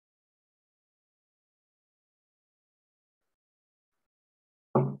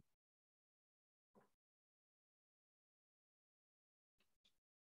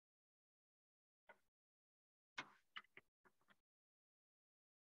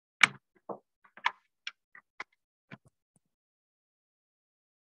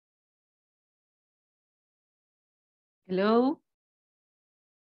Hello.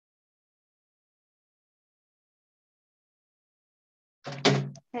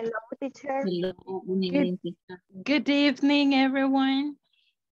 Hello, teacher. Hello. Good evening, everyone.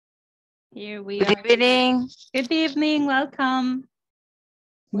 Here we are. Good evening. Good evening. Welcome.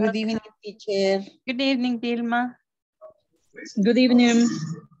 Good evening, teacher. Good evening, Vilma. Good evening.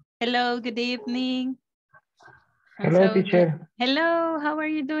 Hello. Good evening. Hello, teacher. Hello. How are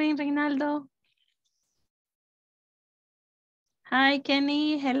you doing, Reynaldo? Hi,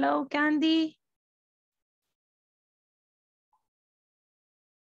 Kenny. Hello, Candy.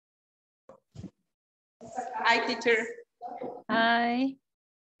 Hi, teacher. Hi.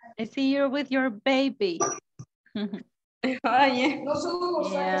 I see you're with your baby. Hi.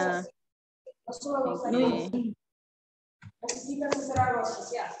 Yeah. Okay.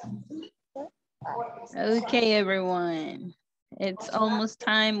 Okay, everyone. It's almost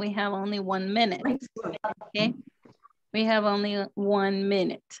time. We have only 1 minute. Okay. We have only 1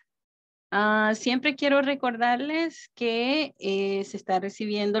 minute. Siempre quiero recordarles que se está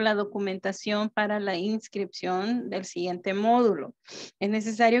recibiendo la documentación para la inscripción del siguiente módulo. Es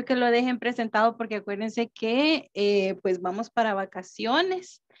necesario que lo dejen presentado porque acuérdense que pues vamos para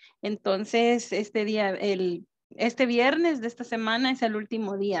vacaciones. Entonces este viernes de esta semana es el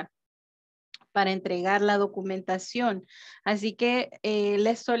último día para entregar la documentación. Así que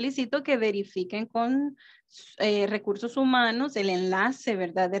les solicito que verifiquen con recursos humanos, el enlace,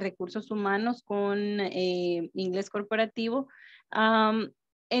 ¿verdad? De recursos humanos con Inglés Corporativo. En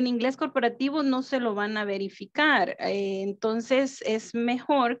Inglés Corporativo no se lo van a verificar. Entonces es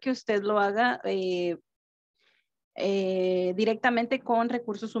mejor que usted lo haga directamente con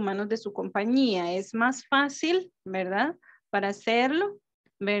recursos humanos de su compañía. Es más fácil, ¿verdad? Para hacerlo,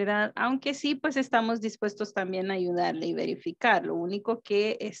 ¿verdad? Aunque sí, pues estamos dispuestos también a ayudarle y verificar. Lo único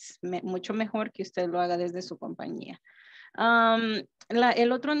que es mucho mejor que usted lo haga desde su compañía.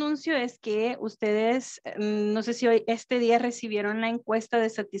 El otro anuncio es que ustedes, no sé si este día recibieron la encuesta de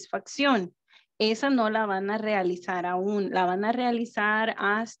satisfacción. Esa no la van a realizar aún, la van a realizar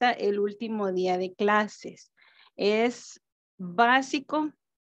hasta el último día de clases. Es básico.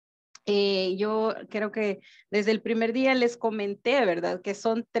 Yo creo que desde el primer día les comenté, ¿verdad? Que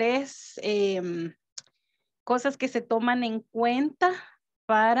son 3 cosas que se toman en cuenta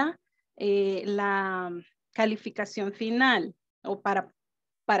para la calificación final o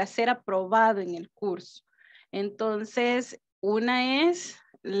para ser aprobado en el curso. Entonces, una es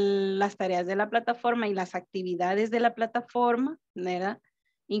las tareas de la plataforma y las actividades de la plataforma, ¿verdad?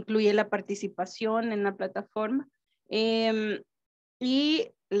 Incluye la participación en la plataforma.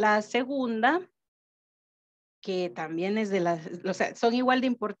 Y la segunda, que también es o sea, son igual de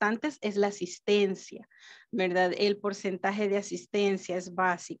importantes, es la asistencia, ¿verdad? El porcentaje de asistencia es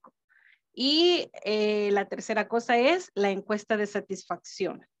básico. Y la tercera cosa es la encuesta de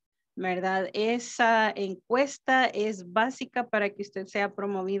satisfacción, ¿verdad? Esa encuesta es básica para que usted sea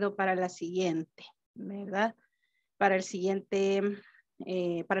promovido para la siguiente, ¿verdad? Para la siguiente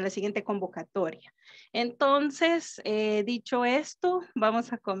convocatoria. Entonces, dicho esto,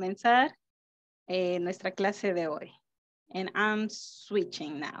 vamos a comenzar nuestra clase de hoy. And I'm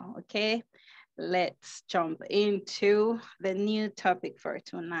switching now, okay? Let's jump into the new topic for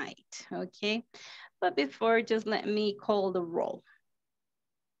tonight, okay? But before, just let me call the roll.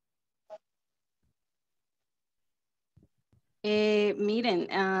 Miren,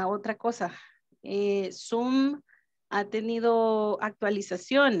 otra cosa. Zoom ha tenido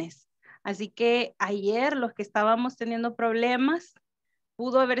actualizaciones. Así que ayer los que estábamos teniendo problemas,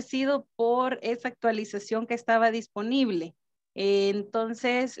 pudo haber sido por esa actualización que estaba disponible.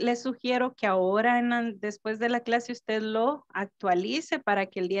 Entonces, les sugiero que ahora, después de la clase, usted lo actualice para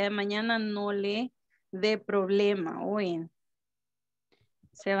que el día de mañana no le dé problema. Oye,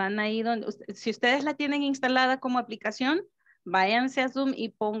 se van ahí donde, si ustedes la tienen instalada como aplicación, váyanse a Zoom y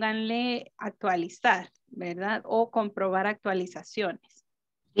pónganle actualizar, ¿verdad? O comprobar actualizaciones.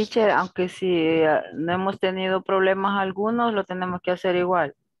 Teacher, aunque si no hemos tenido problemas algunos, lo tenemos que hacer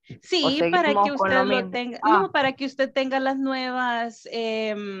igual. Sí, para que usted lo tenga, no, para que usted tenga las nuevas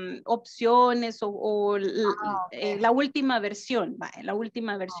opciones o Okay. la última versión, la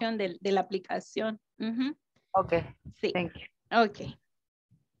última versión de la aplicación. Ok, sí. Thank you. Okay.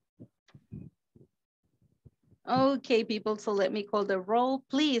 Okay, people, so let me call the roll.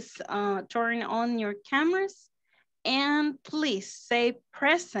 Please turn on your cameras and please say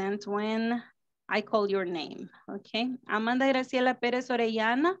present when I call your name, okay? Amanda Graciela Pérez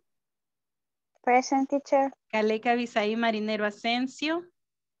Orellana. Present, teacher. Caleca Bisaí Marinero Asensio.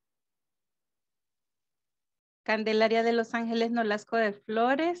 Candelaria de Los Ángeles Nolasco de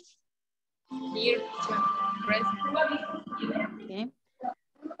Flores. Here, teacher. Okay.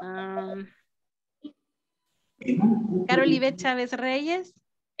 Carolivet Chávez Reyes.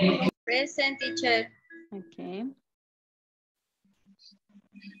 Present, teacher. Okay.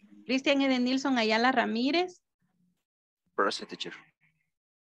 Cristian Edenilson Ayala Ramírez. Present, teacher.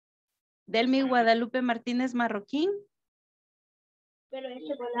 Delmi Guadalupe Martínez Marroquín.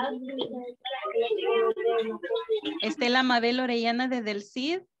 Estela Mabel Orellana de Del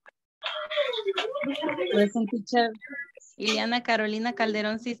Cid. Present, teacher. Ileana Carolina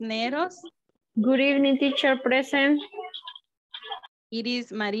Calderón Cisneros. Good evening, teacher. Present.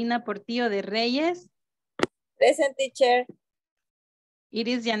 Iris Marina Portillo de Reyes. Present, teacher.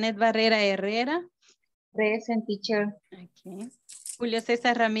 Iris Janet Barrera Herrera. Present, teacher. Okay. Julio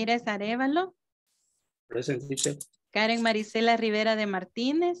César Ramírez Arévalo. Present, teacher. Karen Marisela Rivera de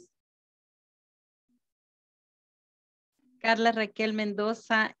Martínez. Carla Raquel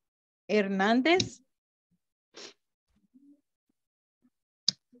Mendoza Hernández.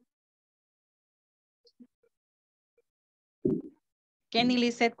 Kenny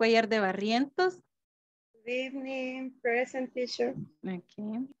Lizeth Cuellar de Barrientos. Good evening. Present, teacher.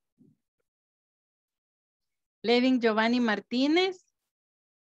 Okay. Levin Giovanni Martínez.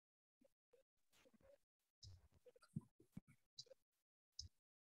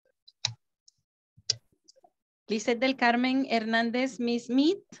 Lizeth del Carmen Hernández Miss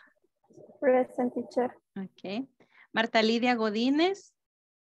Smith. Present, teacher. Okay. Marta Lidia Godínez.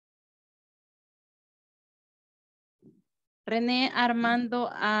 René Armando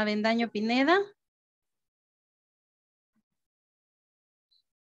Avendaño Pineda.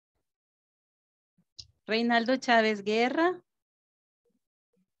 Reinaldo Chávez Guerra.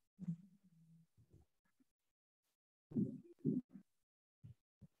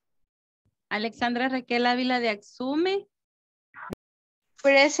 Alexandra Raquel Ávila de Axume.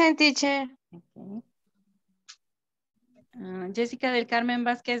 Present, teacher. Okay. Jessica del Carmen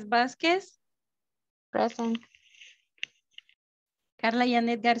Vázquez Vázquez. Present. Carla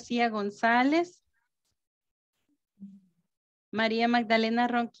Yanet García González. María Magdalena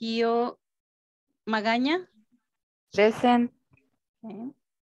Ronquillo Magaña. Present. Okay.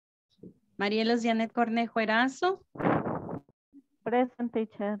 Marielos Janet Cornejo Erazo. Present,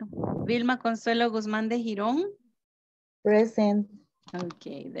 teacher. Vilma Consuelo Guzmán de Girón. Present.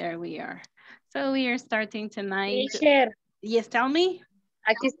 Okay, there we are. So we are starting tonight. Teacher, Yes, tell me.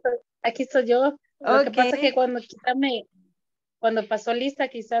 aquí estoy yo. Lo que pasa es que Okay. cuando pasó lista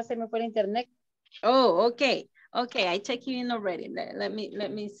quizás se me fue el internet. Oh, okay. Okay, I check you in already. Let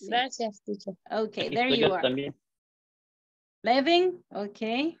me see. Gracias, teacher. Okay, there you are. Levin,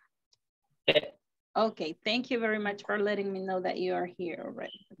 okay. Okay, thank you very much for letting me know that you are here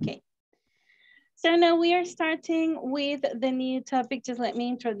already. Okay. So now we are starting with the new topic. Just let me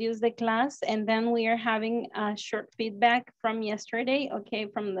introduce the class, and then we are having a short feedback from yesterday, okay,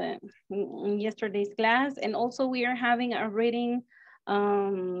 from the yesterday's class. And also we are having a reading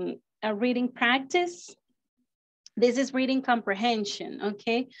practice. This is reading comprehension,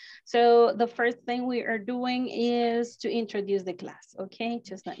 okay? So the first thing we are doing is to introduce the class, okay?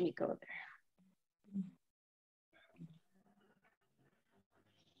 Just let me go there.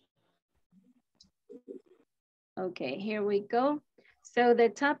 Okay, here we go. So the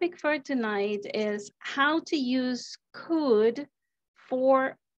topic for tonight is how to use could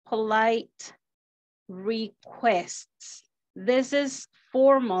for polite requests. This is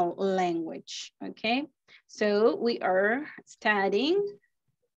formal language, okay? So we are studying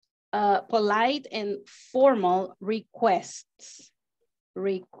polite and formal requests.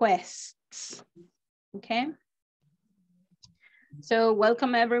 Okay? So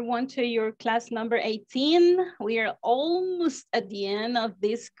welcome everyone to your class number 18. We are almost at the end of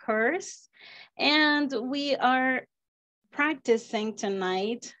this course, and we are practicing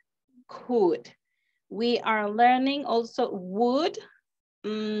tonight could. We are learning also would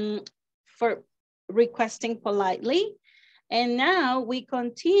for requesting politely. And now we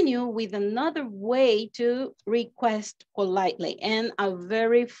continue with another way to request politely and a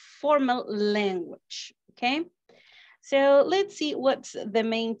very formal language, okay? So let's see what's the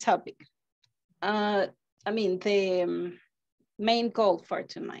main topic. The main goal for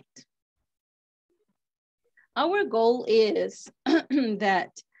tonight. Our goal is that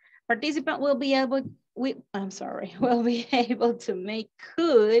participant will be able, will be able to make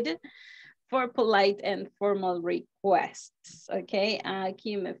could for polite and formal requests, okay?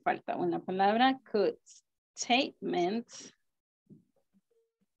 Aquí me falta una palabra, could statement,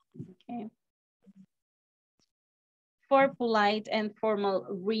 okay? For polite and formal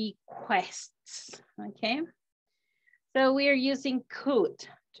requests, okay? So we are using could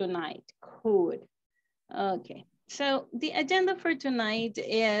tonight, could, Okay, so the agenda for tonight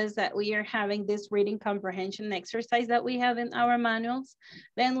is that we are having this reading comprehension exercise that we have in our manuals.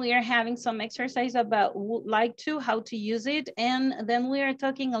 Then we are having some exercise about like to, how to use it. And then we are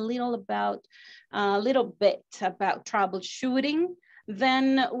talking a little bit about troubleshooting.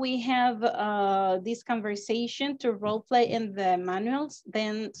 Then we have this conversation to role play in the manuals,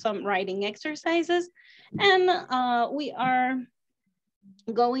 then some writing exercises. And we are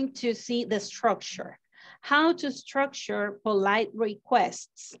going to see the structure. How to structure polite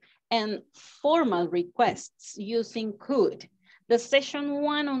requests and formal requests using could. The session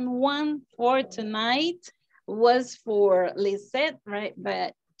one-on-one for tonight was for Lisette, right?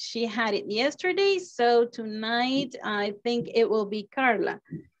 But she had it yesterday. So tonight, I think it will be Carla.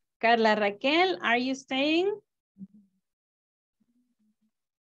 Carla Raquel, are you staying?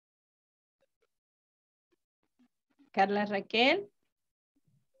 Carla Raquel.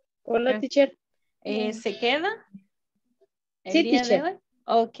 Hola, teacher. ¿Se queda? Sí, teacher.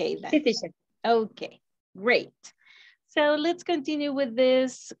 Okay, then. Sí, teacher. Okay, great. So let's continue with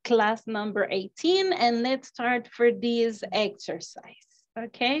this class number 18 and let's start for this exercise,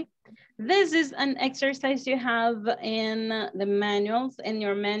 okay? This is an exercise you have in the manuals, and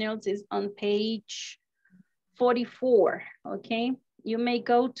your manuals is on page 44, okay? You may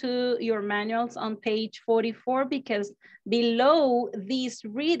go to your manuals on page 44 because below this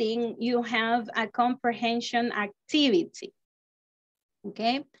reading, you have a comprehension activity,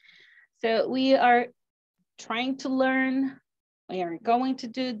 okay? So we are trying to learn, we are going to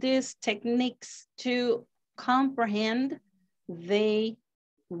do these techniques to comprehend the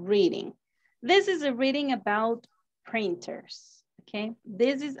reading. This is a reading about printers, okay?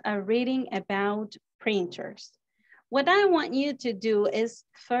 This is a reading about printers. What I want you to do is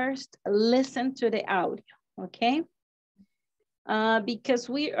first listen to the audio, okay? Because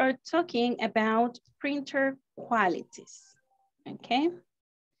we are talking about printer qualities, okay?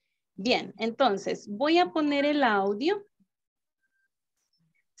 Bien, entonces voy a poner el audio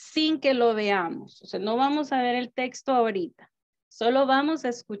sin que lo veamos. O sea, no vamos a ver el texto ahorita. Solo vamos a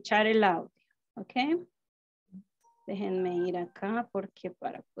escuchar el audio, ¿ok? Déjenme ir acá porque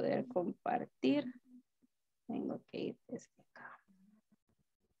para poder compartir tengo que ir desde acá.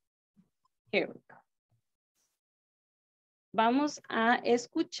 Here we go. Vamos a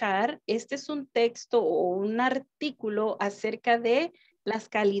escuchar, este es un texto o un artículo acerca de las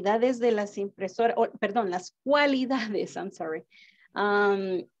calidades de las impresoras, perdón, las cualidades, I'm sorry.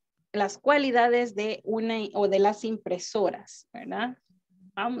 Las cualidades de una o de las impresoras, ¿verdad?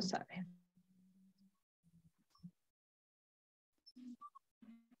 Vamos a ver.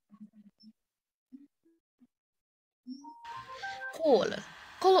 Color.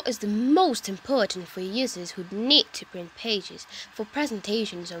 Color is the most important for users who need to print pages for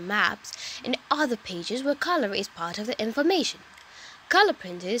presentations or maps and other pages where color is part of the information. Color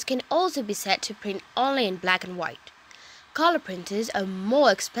printers can also be set to print only in black and white. Color printers are more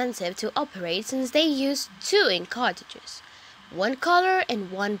expensive to operate since they use 2 ink cartridges, one color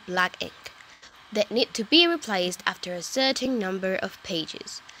and one black ink, that need to be replaced after a certain number of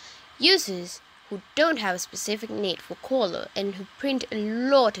pages. Users who don't have a specific need for color and who print a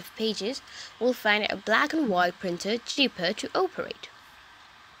lot of pages will find a black and white printer cheaper to operate.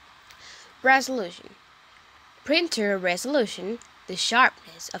 Resolution. Printer resolution, the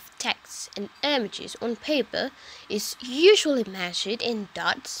sharpness of text and images on paper, is usually measured in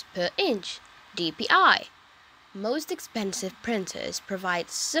dots per inch, dpi. Most expensive printers provide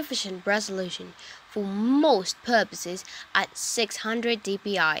sufficient resolution for most purposes at 600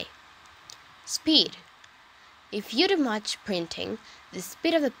 dpi. Speed. If you do much printing, the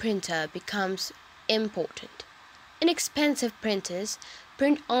speed of the printer becomes important. Inexpensive printers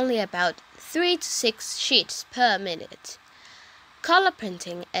print only about 3 to 6 sheets per minute. Color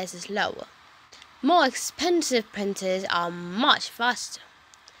printing is slower. More expensive printers are much faster.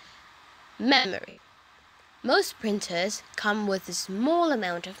 Memory. Most printers come with a small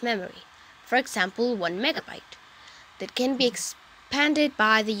amount of memory, for example 1 megabyte, that can be expanded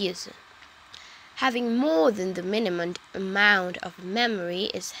by the user. Having more than the minimum amount of memory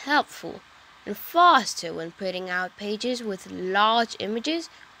is helpful and faster when printing out pages with large images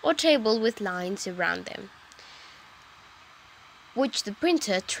or tables with lines around them, which the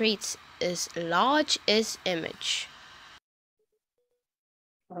printer treats as large as image.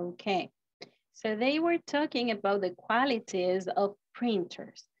 Okay, so they were talking about the qualities of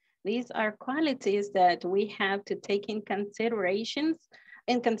printers. These are qualities that we have to take in consideration,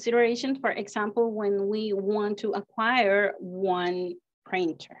 for example, when we want to acquire one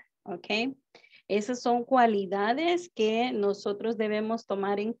printer, okay? Esas son cualidades que nosotros debemos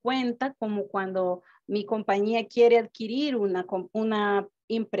tomar en cuenta como cuando mi compañía quiere adquirir una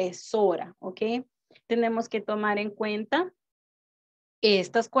impresora, ¿ok? Tenemos que tomar en cuenta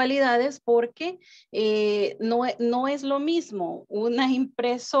estas cualidades porque no es lo mismo una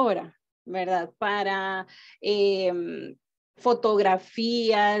impresora, ¿verdad? Para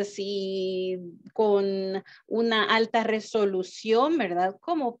fotografías y con una alta resolución, ¿verdad?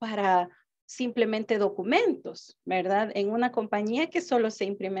 Como para simplemente documentos, ¿verdad? En una compañía que solo se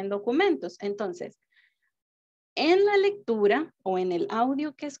imprimen documentos. Entonces, en la lectura o en el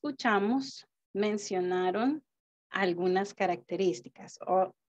audio que escuchamos, mencionaron algunas características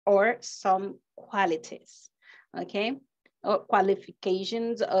or some qualities, okay? Or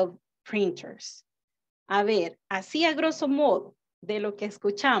qualifications of printers. A ver, así a grosso modo de lo que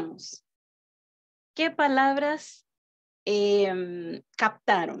escuchamos, ¿qué palabras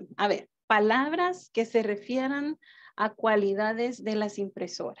captaron? A ver, palabras que se refieran a cualidades de las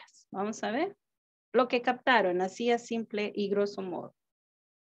impresoras. Vamos a ver. Lo que captaron, así a simple y grosso modo.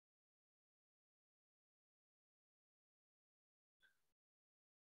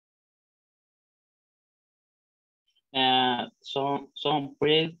 Some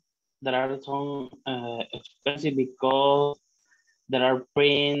print that are some expensive because there are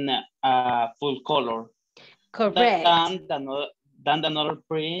print full color. Correct. Than another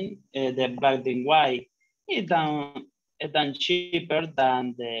print, the black and white, is done cheaper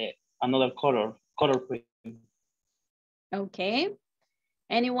than the another color print. Okay.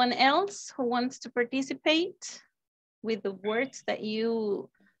 Anyone else who wants to participate with the words that you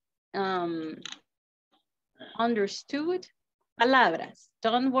understood? Palabras.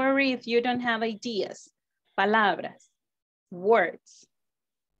 Don't worry if you don't have ideas. Palabras. Words.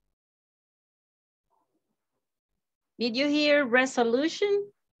 Did you hear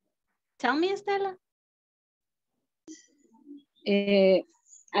resolution? Tell me, Estela.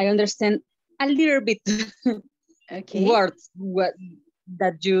 I understand a little bit. Okay. Words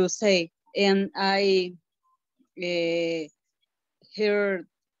that you say, and I heard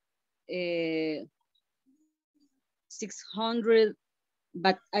 600,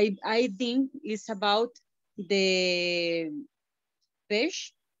 but I think it's about the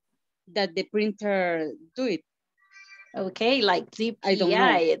page that the printer do it. Okay, like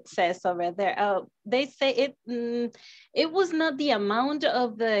DPI, it says over there. They say it was not the amount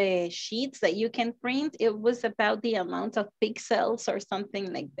of the sheets that you can print. It was about the amount of pixels or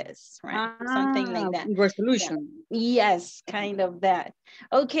something like this, right? Something like that. Resolution. Yeah. Yes, kind of that.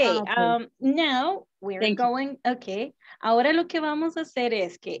 Okay, okay. Now we're going, okay. Ahora lo que vamos a hacer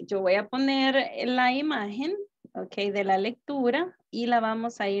es que yo voy a poner la imagen, okay, de la lectura y la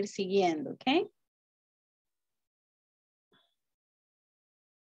vamos a ir siguiendo, okay?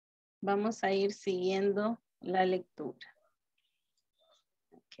 Vamos a ir siguiendo la lectura.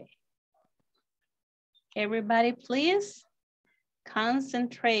 Okay. Everybody, please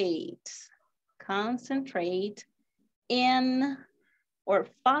concentrate. Concentrate in or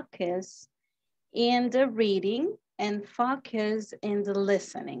focus in the reading and focus in the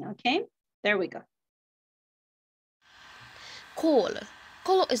listening. Okay, there we go. Color.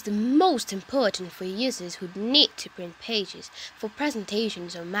 Color is the most important for users who need to print pages for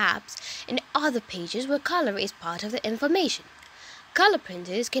presentations or maps and other pages where color is part of the information. Color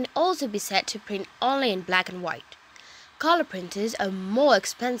printers can also be set to print only in black and white. Color printers are more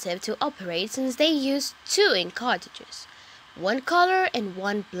expensive to operate since they use 2 ink cartridges, one color and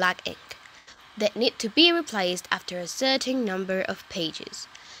one black ink, that need to be replaced after a certain number of pages.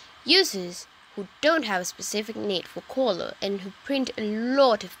 Users who don't have a specific need for color and who print a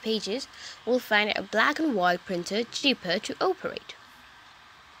lot of pages will find a black and white printer cheaper to operate.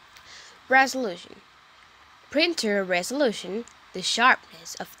 Resolution. Printer resolution, the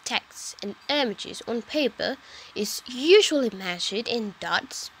sharpness of text and images on paper, is usually measured in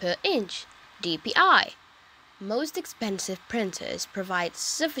dots per inch, DPI. Most expensive printers provide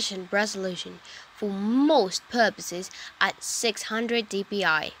sufficient resolution for most purposes at 600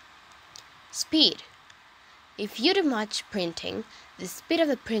 dpi. Speed. If you do much printing, the speed of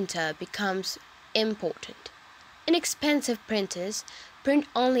the printer becomes important. Inexpensive printers print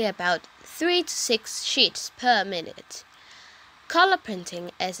only about 3 to 6 sheets per minute. Color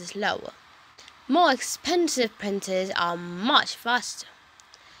printing is slower. More expensive printers are much faster.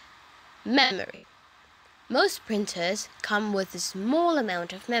 Memory. Most printers come with a small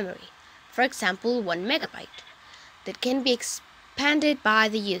amount of memory, for example 1 megabyte, that can be expanded by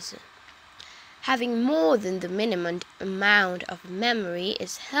the user. Having more than the minimum amount of memory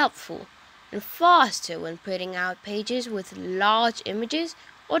is helpful and faster when printing out pages with large images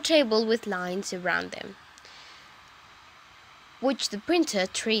or tables with lines around them, which the printer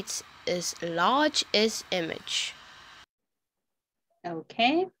treats as large as image.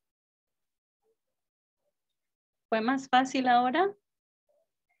 Okay. ¿Fue más fácil ahora?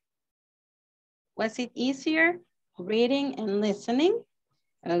 Was it easier reading and listening?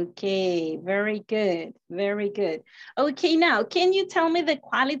 Okay, very good, very good. Okay, now, can you tell me the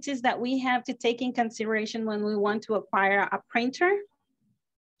qualities that we have to take in consideration when we want to acquire a printer?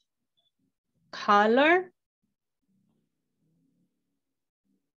 Color.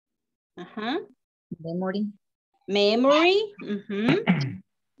 Memory. Memory.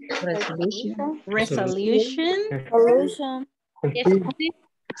 Resolution. Resolution. Solution.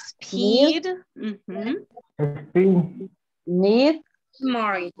 Speed. Need.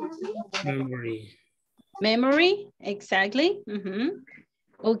 Memory. Memory. Memory, exactly.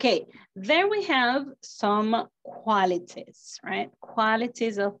 Okay, there we have some qualities, right?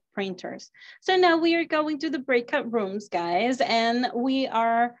 Qualities of printers. So now we are going to the breakout rooms, guys, and we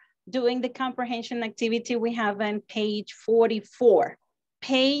are doing the comprehension activity we have on page 44.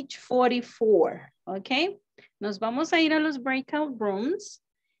 Page 44, okay? Nos vamos a ir a los breakout rooms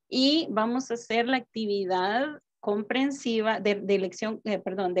y vamos a hacer la actividad comprensiva de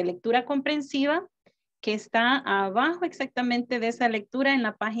lectura comprensiva que está abajo exactamente de esa lectura en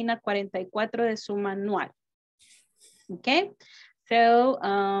la página 44 de su manual. Okay, so,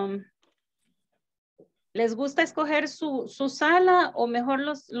 ¿les gusta escoger su sala o mejor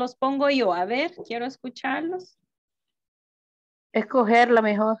los pongo yo? A ver, quiero escucharlos. Escogerla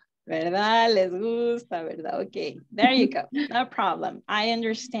mejor. ¿Verdad? Les gusta, ¿verdad? Okay, there you go. No problem. I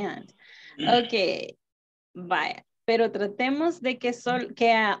understand. Okay, vaya. Pero tratemos de que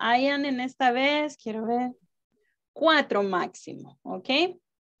hayan en esta vez, quiero ver, 4 máximo, ¿ok?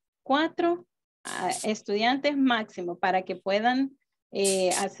 4 estudiantes máximo para que puedan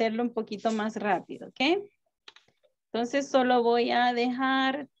hacerlo un poquito más rápido, ¿ok? Entonces solo voy a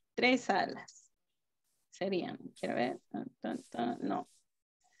dejar 3 salas. Serían, quiero ver, no.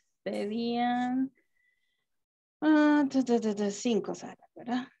 Serían 5 salas,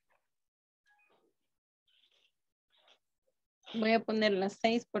 ¿verdad? Voy a poner las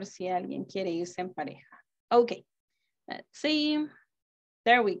 6 por si alguien quiere irse en pareja. Ok. Let's see.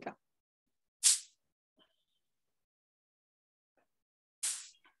 There we go.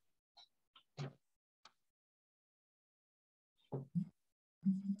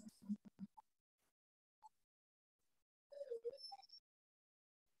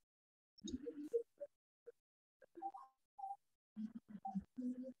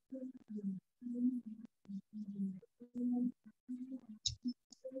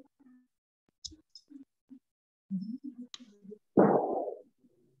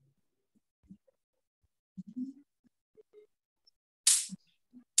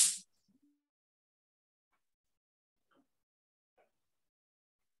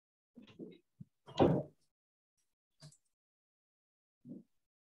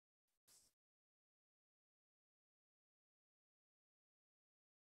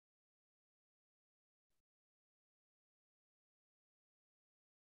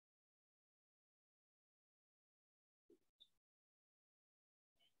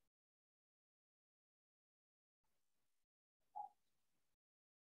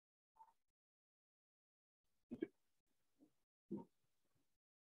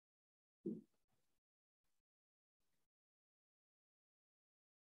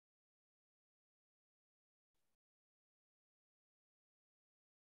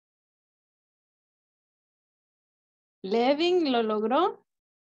 Levin, ¿lo logró?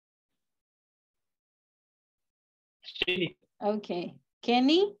 Sí. Okay.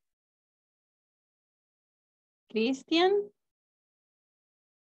 Kenny? Christian?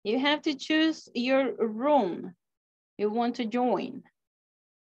 You have to choose your room you want to join.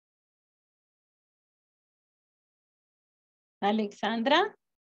 Alexandra?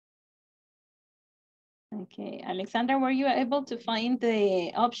 Okay, Alexandra, were you able to find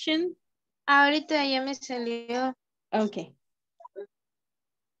the option? Ahorita ya me salió. Okay.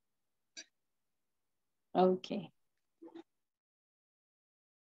 Okay.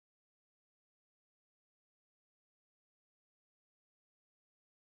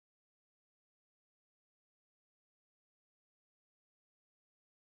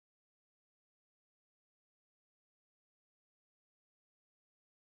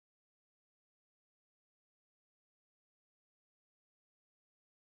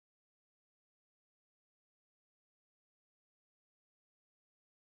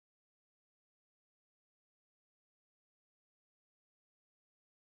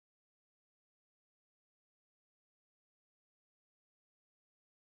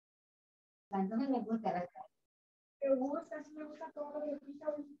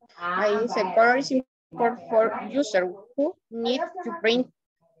 Ahí dice color is important for user who need to print.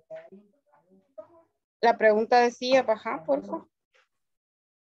 La pregunta decía, baja, por favor.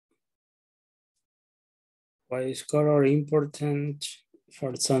 Why is color important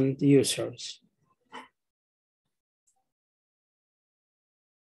for some users?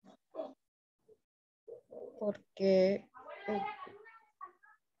 Porque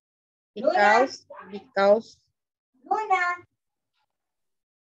because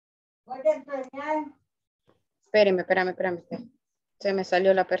espérame. Se me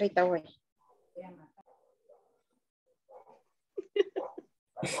salió la perrita, güey.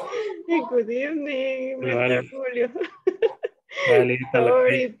 Good evening, Mr. Julio.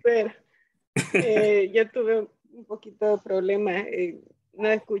 Sorry, pero yo tuve un poquito de problema. No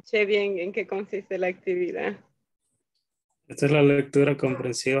escuché bien en qué consiste la actividad. Esta es la lectura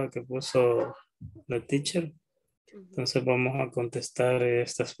comprensiva que puso la teacher. Entonces vamos a contestar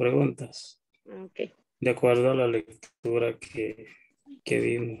estas preguntas. Ok. De acuerdo a la lectura que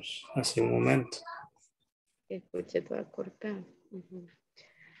vimos hace un momento. Escuché toda cortada.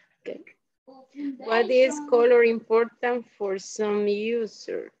 Okay. What is color important for some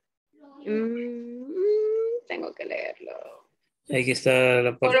user? Tengo que leerlo. Aquí está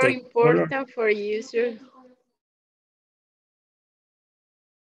la parte Color de color. important for user.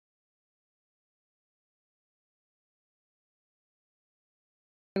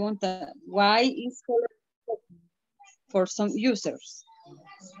 Pregunta, why is color important for some users?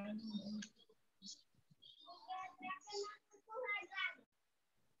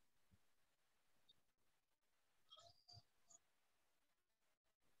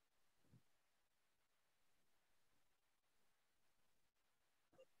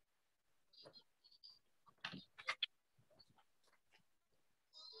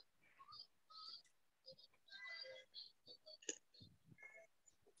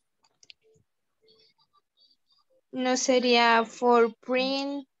 No sería for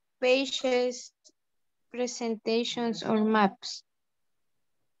print, pages, presentations or maps.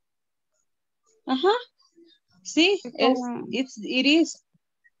 Ajá. Sí, it is.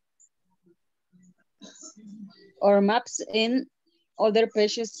 Or maps in other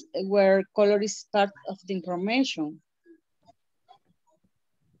pages where color is part of the information.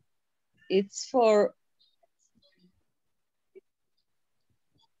 It's for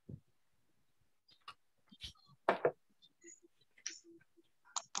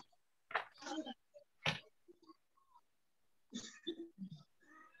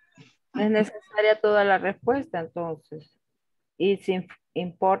Es necesaria toda la respuesta, entonces. It's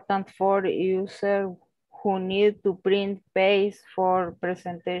important for user who need to print page for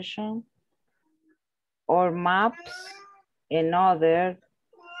presentation or maps and other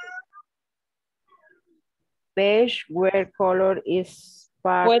page where color is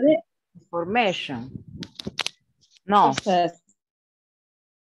part of information. No.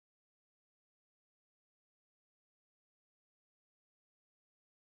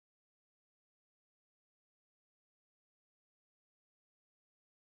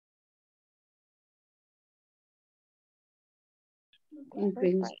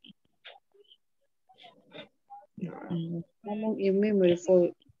 in memory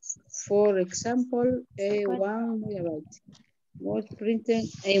for example, one megabyte. Was printed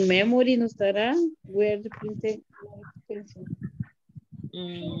en memory no estará. Where printed.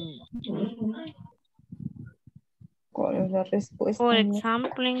 ¿Cuál es la respuesta? For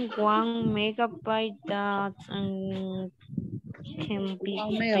example, 1 megabyte that can be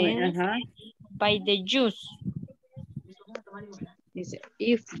spent by the use. Dice,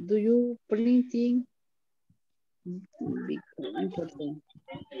 if do you printing important.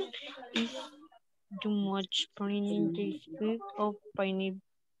 If too much printing the speed of printing.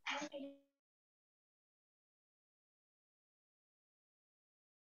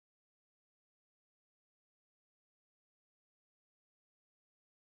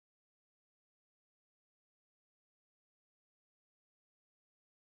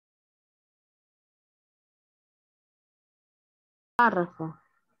 Párrafo.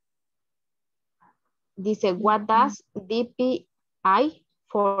 Dice, what does DPI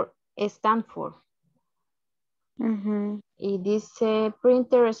stand for? Y dice,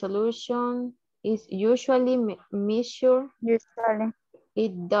 printer resolution is usually measured.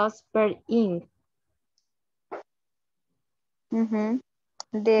 It does per ink.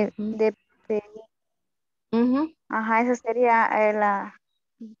 Ajá, eso sería la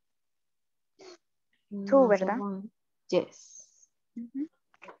 2, ¿verdad? Yes.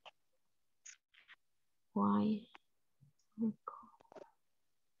 Why?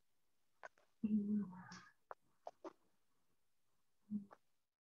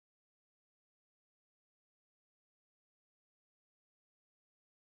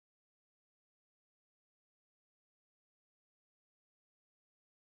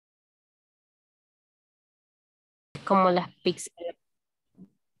 como las píxeles.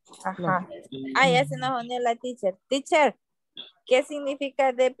 Ajá. Ah, ya se nos unió la teacher. Teacher, ¿qué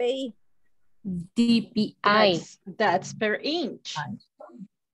significa DPI? DPI. That's per inch.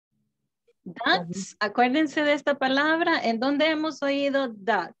 That's, acuérdense de esta palabra. ¿En dónde hemos oído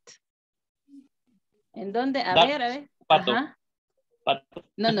that? ¿En dónde? A ver. Pato. Ajá. Pato.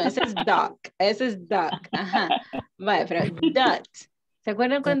 No, ese es duck. Ese es duck. Ajá. Vale, pero that. ¿Se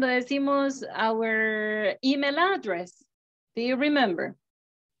acuerdan cuando decimos our email address? Do you remember?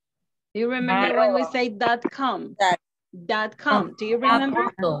 Do you remember when we say .com? .com. Do you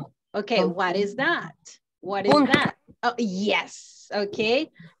remember? Okay, what is that? What is that? Oh, yes,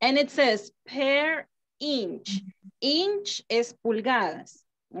 okay. And it says per inch. Inch es pulgadas,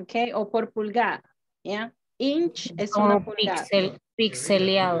 okay, o por pulgada, yeah. Inch es una pulgada.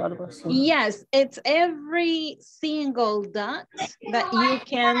 Pixeleado, algo así. Yes, it's every single dot that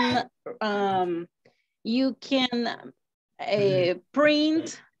you can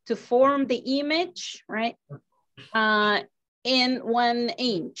print to form the image, right? In 1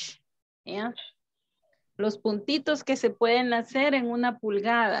 inch, yeah. Los puntitos que se pueden hacer en una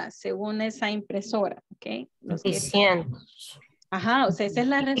pulgada según esa impresora, ¿ok? Ajá, o sea, esa es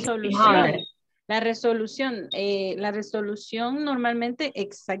la resolución. La resolución normalmente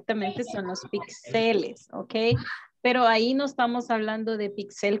exactamente son los píxeles, ¿ok? Pero ahí no estamos hablando de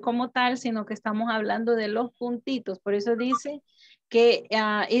píxel como tal, sino que estamos hablando de los puntitos. Por eso dice que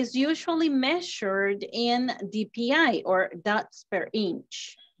is usually measured in DPI or dots per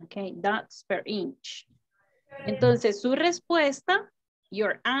inch, ¿ok? Dots per inch. Entonces, su respuesta,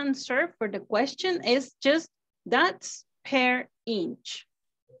 your answer for the question is just dots per inch.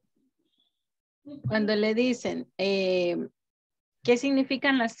 Cuando le dicen, ¿qué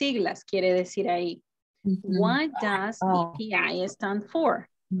significan las siglas? Quiere decir ahí. What does DPI stand for?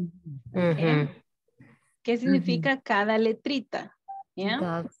 Okay. ¿Qué significa cada letrita? Yeah?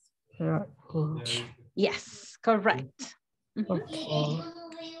 Dots per inch. Yes, correct. Okay.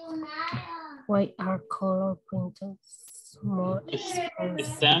 Why are color printers more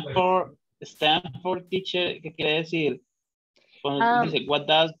expensive? Stanford teacher, ¿qué quiere decir? Cuando dice, what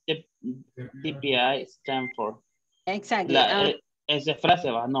does the DPI stand for? Exactly. Esa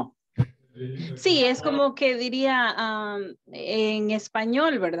frase va, no. Sí, es como que diría en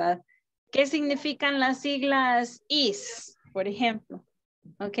español, ¿verdad? ¿Qué significan las siglas ISSS, por ejemplo?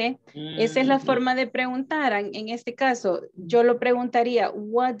 ¿Ok? Esa es la forma de preguntar. En este caso, yo lo preguntaría,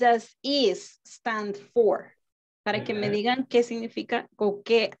 what does ISSS stand for? Para que me digan qué significa o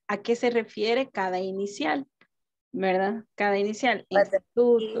a qué se refiere cada inicial, ¿verdad? Cada inicial.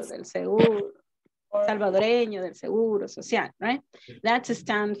 Instituto del Seguro, salvadoreño del Seguro Social, right? That's a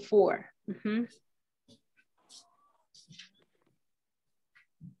stand for.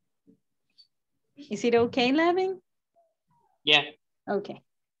 Is it okay, Levin? Yeah. Okay.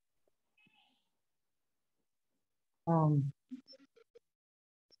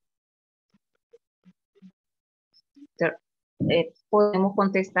 Podemos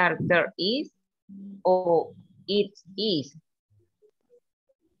contestar there is o it is.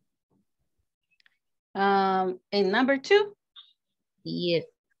 And number 2? Yes.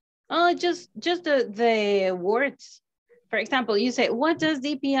 Oh, just the words. For example, you say, what does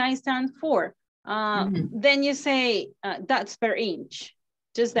DPI stand for? Then you say, dots per inch.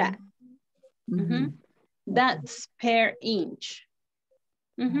 Just that. Dots per inch.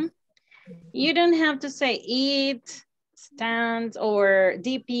 You don't have to say it stands or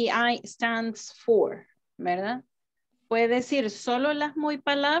DPI stands for, ¿verdad? Puede decir solo las muy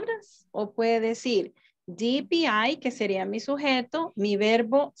palabras o puede decir DPI, que sería mi sujeto, mi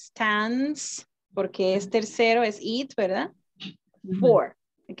verbo stands, porque es tercero, es it, ¿verdad? For,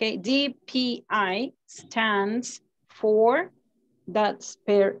 okay, DPI stands for dots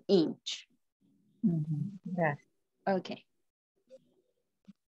per inch. Okay.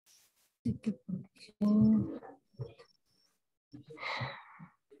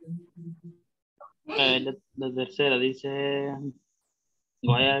 La tercera dice,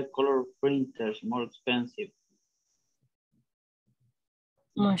 why are color printers more expensive?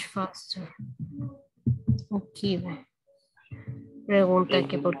 Much faster. Aquí ve. Pregunta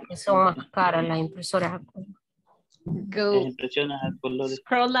que por qué son más caras las impresoras. Go. Impresiones a colores.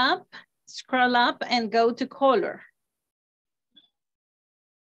 Scroll up and go to color.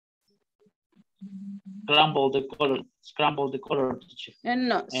 Scramble the color.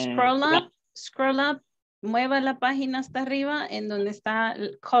 No, scroll up, mueva la página hasta arriba en donde está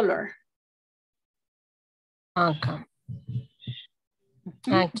el color. Acá.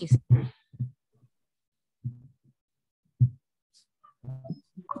 Aquí.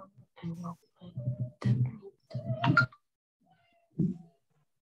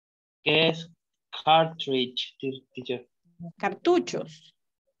 ¿Qué es cartridge, teacher? Cartuchos.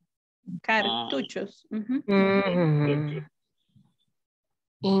 Cartuchos. Ujú.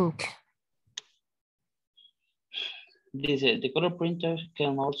 Ink. Dice, the color printer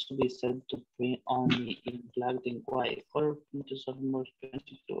can also be set to print only in black and white. Color printers are more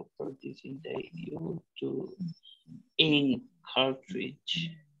expensive to purchase in the due to ink cartridge.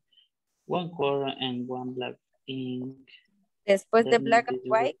 One color and one black ink. Después de That black and needed to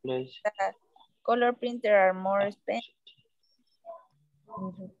white, replace- the color printer are more expensive.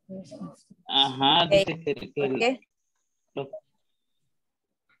 Ajá, dice que ¿Por qué? lo-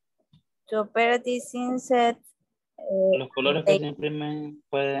 To operative inset, los colores que se imprimen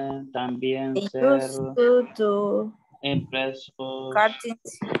pueden también they ser used to impresos cartridge.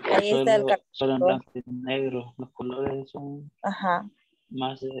 Ahí está el solo en cartucho. blanco y negro. Los colores son Ajá.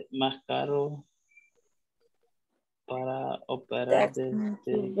 más caros para operar That's desde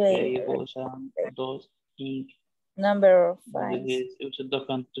que better. usan dos ink. Number of Desde files. que usan dos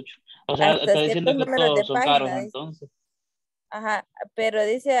cartuchos. O sea, Hasta está diciendo ciertos que números de todos son caros página. Dice. entonces. Ajá, pero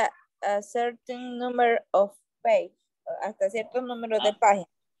dice a certain number of page. Hasta ciertos números de página.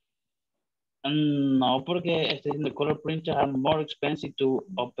 No, porque está diciendo color printers are more expensive to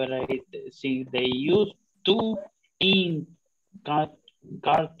operate since they use two ink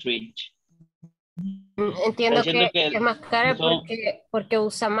cartridge. Entiendo Está diciendo que es más cara son- porque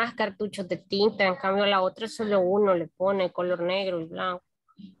usa más cartuchos de tinta, en cambio la otra solo uno le pone color negro y blanco.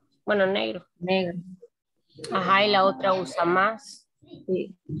 Bueno, negro. Negro. Ajá, y la otra usa más.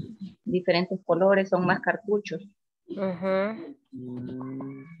 Sí. Diferentes colores, son más cartuchos. Ajá.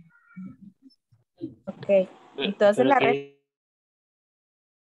 Ok, entonces la respuesta.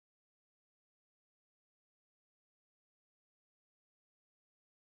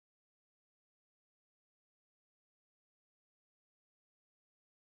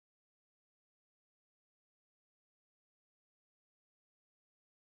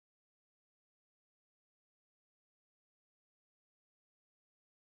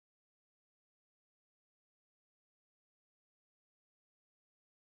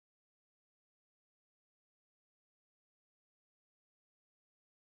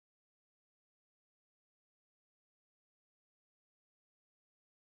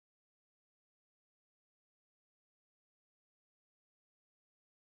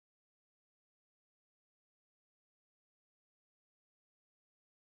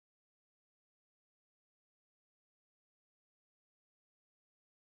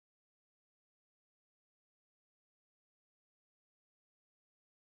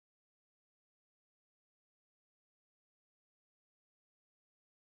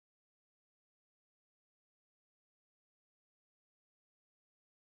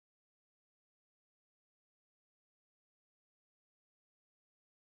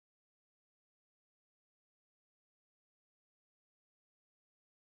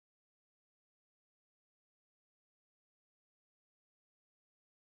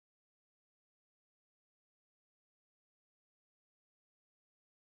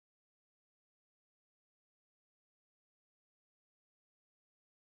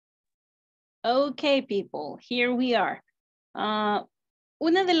 Okay, people, here we are.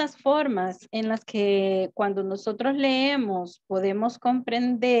 Una de las formas en las que cuando nosotros leemos podemos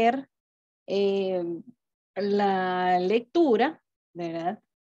comprender la lectura, ¿verdad?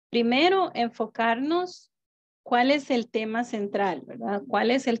 Primero, enfocarnos cuál es el tema central, ¿verdad?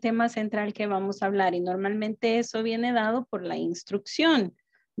 ¿Cuál es el tema central que vamos a hablar? Y normalmente eso viene dado por la instrucción,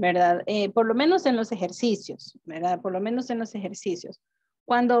 ¿verdad? Por lo menos en los ejercicios, ¿verdad? Por lo menos en los ejercicios.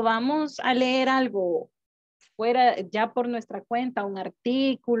 Cuando vamos a leer algo fuera ya por nuestra cuenta, un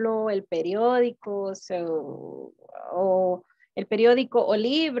artículo, el periódico, o el periódico o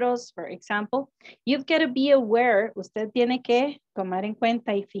libros, for example, you've got to be aware, usted tiene que tomar en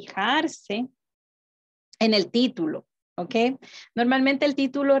cuenta y fijarse en el título, ¿ok? Normalmente el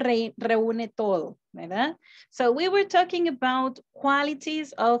título reúne todo, ¿verdad? So we were talking about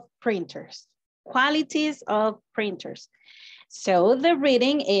qualities of printers. Qualities of printers. So the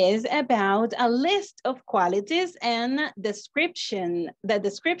reading is about a list of qualities and the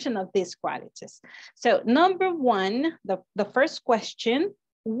description of these qualities. So number one, the first question,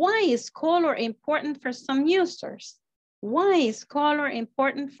 why is color important for some users? Why is color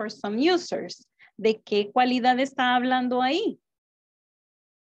important for some users? ¿De qué cualidad está hablando ahí?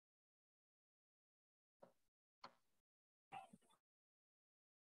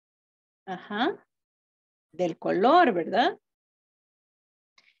 Ajá, del color, ¿verdad?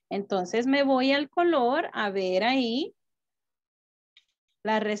 Entonces me voy al color a ver ahí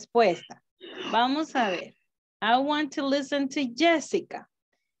la respuesta. Vamos a ver. I want to listen to Jessica.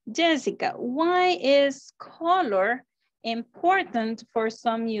 Jessica, why is color important for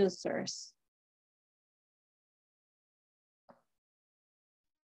some users?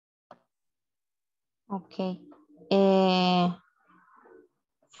 Okay.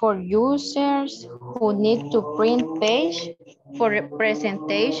 For users who need to print page for a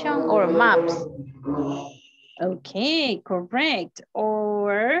presentation or maps. Okay, correct.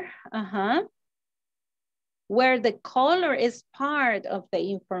 Or, where the color is part of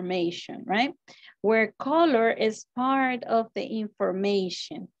the information, right? Where color is part of the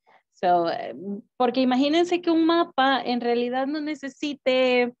information. So, porque imagínense que un mapa en realidad no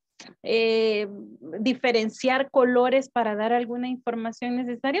necesite diferenciar colores para dar alguna información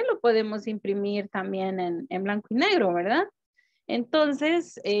necesaria, lo podemos imprimir también en blanco y negro, ¿verdad?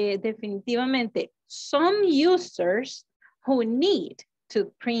 Entonces, definitivamente, some users who need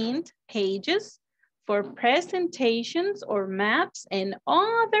to print pages for presentations or maps and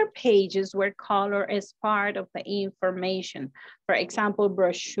other pages where color is part of the information. For example,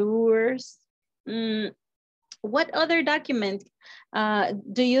 brochures. What other document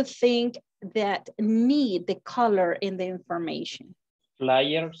do you think that need the color in the information?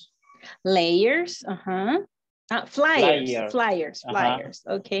 Flyers. Layers, flyers,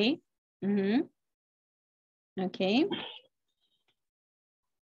 okay. Okay.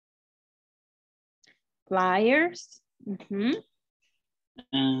 Flyers.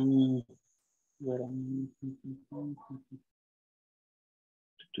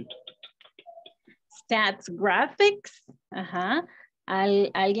 Stats graphics.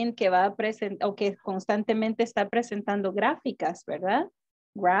 Alguien que va a presentar o que constantemente está presentando gráficas, ¿verdad?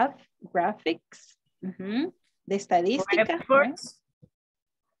 Graphics. De estadística. Reports.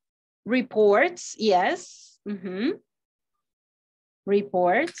 Right? Reports, yes.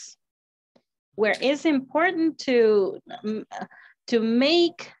 Reports. Where it's important to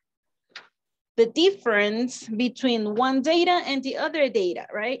make the difference between one data and the other data,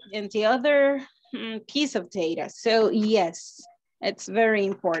 right? And the other piece of data. So yes, it's very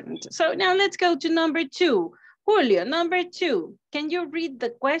important. So now let's go to number 2. Julio, number 2. Can you read the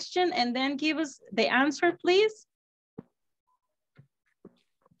question and then give us the answer, please?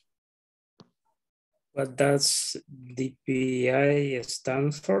 What does DPI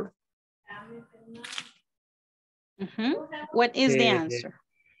stand for? What is the answer?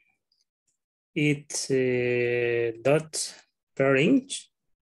 It's dots per inch.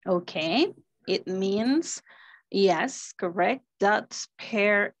 Okay, it means, yes, correct, dots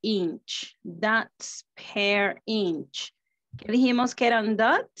per inch. Dots per inch. ¿Qué dijimos que eran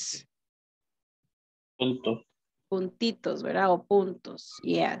dots? Puntos. Puntitos, ¿verdad? O puntos,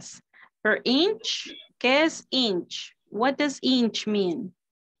 yes. Per inch, ¿qué es inch? What does inch mean?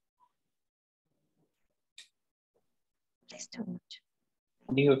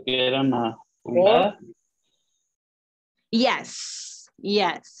 Dijo que era una pulgada. Yes,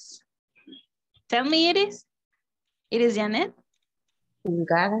 yes. Tell me it is. It is Janet?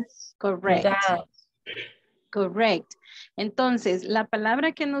 Pulgadas. Correct. Pulgadas. Correct. Entonces, la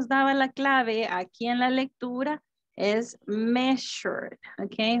palabra que nos daba la clave aquí en la lectura es measured,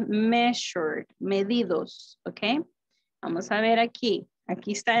 ¿ok? Measured, medidos, ¿ok? Vamos a ver aquí.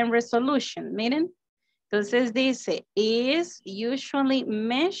 Aquí está en resolution, miren. Entonces dice, is usually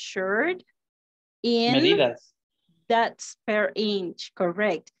measured in medidas. Dots per inch,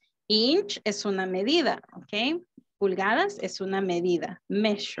 correct. Inch es una medida, ¿ok? Pulgadas es una medida.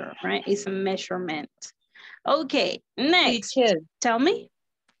 Measure, right? It's a measurement. Okay, next. Teacher. Tell me.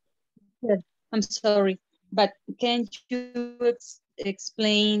 I'm sorry, but can you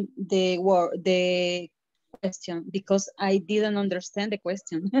explain the word, the question? Because I didn't understand the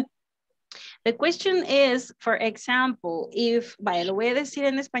question. The question is, for example, if, vaya, lo voy a decir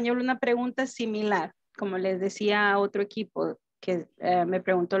en español una pregunta similar, como les decía a otro equipo que me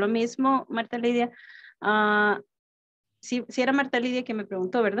preguntó lo mismo, Marta Lidia. Sí, era Marta Lidia que me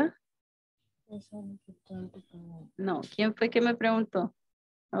preguntó, ¿verdad? No, ¿quién fue que me preguntó?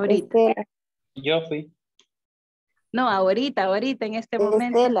 Ahorita. Estela. Yo fui. No, ahorita, en este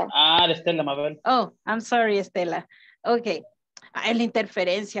momento. Estela. Estela, Mabel. Oh, I'm sorry, Estela. Ok. Es la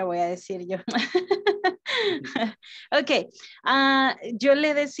interferencia, voy a decir yo. Ok. Yo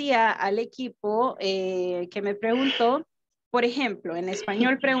le decía al equipo que me preguntó, por ejemplo, en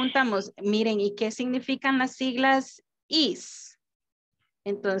español preguntamos, miren, ¿y qué significan las siglas ISSS?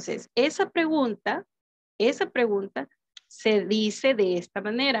 Entonces, esa pregunta se dice de esta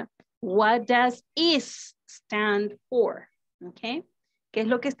manera. What does ISSS stand for? ¿Ok? ¿Qué es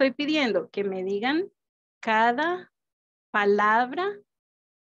lo que estoy pidiendo? Que me digan cada palabra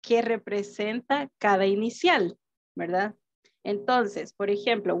que representa cada inicial, ¿verdad? Entonces, por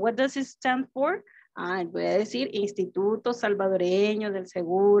ejemplo, what does it stand for? Voy a decir Instituto Salvadoreño del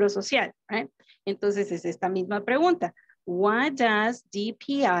Seguro Social, right? Entonces es esta misma pregunta. What does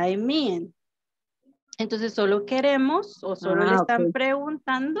DPI mean? Entonces solo queremos o solo le están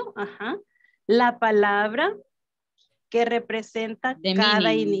preguntando la palabra que representa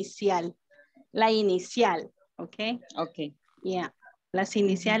cada inicial. La inicial, ¿ok? Ok. Yeah. Las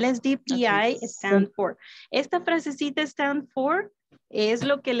iniciales DPI stand for. Esta frasecita stand for es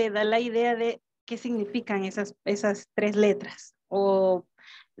lo que le da la idea de qué significan esas tres letras o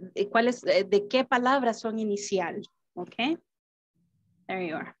de qué palabras son inicial. ¿Ok? There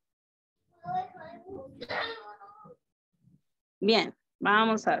you are. Bien,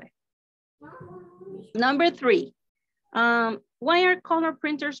 vamos a ver. Number 3. Why are color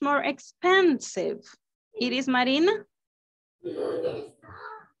printers more expensive? Iris Marina?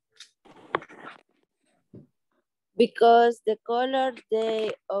 Because the color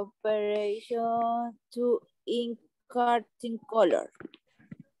the operation to ink carton color.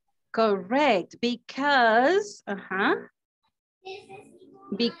 Correct, because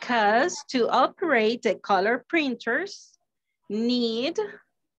to operate the color printers need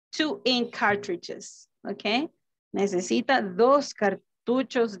 2 ink cartridges, okay? Necesita 2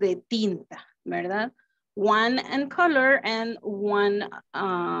 cartuchos de tinta, ¿verdad? 1 in color and 1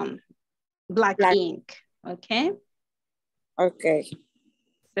 black ink, okay? Okay.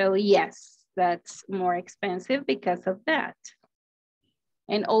 So yes, that's more expensive because of that.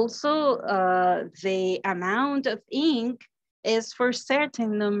 And also the amount of ink is for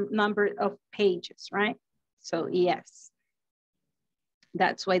certain number of pages, right? So yes,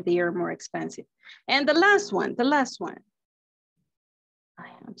 that's why they are more expensive. And the last one. I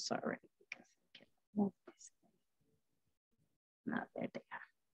am sorry. Not there they are.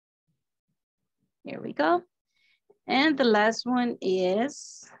 Here we go. And the last one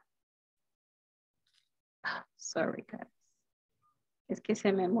is, sorry guys. Es que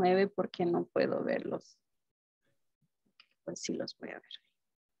se me mueve porque no puedo verlos. Pues sí los voy a ver.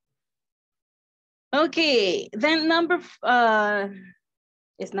 Okay, then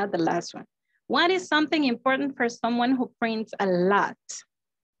it's not the last one. What is something important for someone who prints a lot?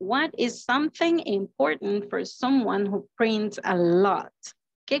 What is something important for someone who prints a lot?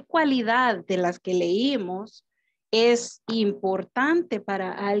 ¿Qué cualidad de las que leímos es importante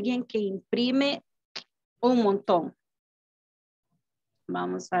para alguien que imprime un montón?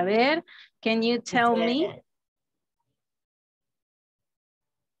 Vamos a ver. Can you tell me?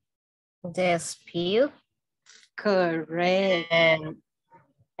 The speed. Correct.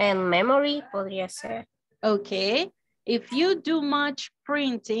 And memory podría ser. Okay. If you do much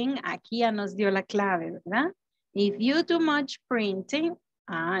printing, aquí ya nos dio la clave, ¿verdad? If you do much printing,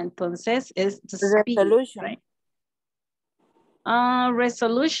 entonces es the speed, resolution. Right?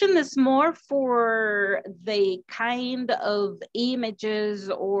 Resolution is more for the kind of images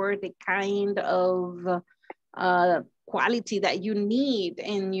or the kind of quality that you need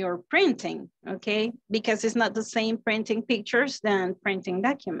in your printing, okay? Because it's not the same printing pictures than printing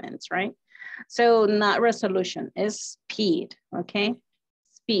documents, right? So not resolution, it's speed, okay?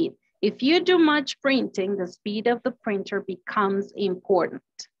 Speed. If you do much printing, the speed of the printer becomes important.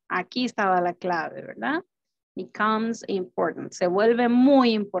 Aquí estaba la clave, ¿verdad? Becomes important. Se vuelve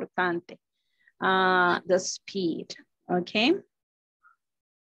muy importante. The speed, okay?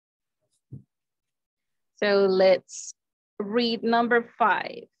 So let's read number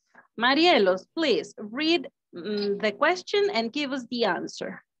 5. Marielos, please read the question and give us the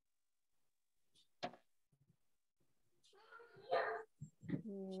answer.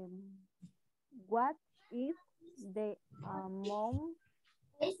 What is the amount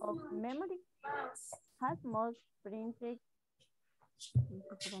of memory has most printed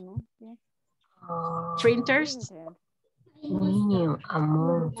printers?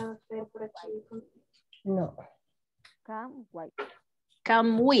 Amount. No.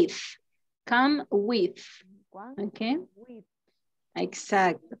 Come with. Okay.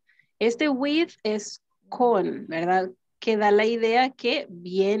 Exacto. Este with es con, ¿verdad? Que da la idea que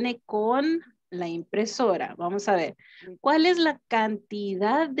viene con la impresora. Vamos a ver. ¿Cuál es la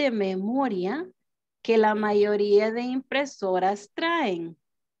cantidad de memoria que la mayoría de impresoras traen?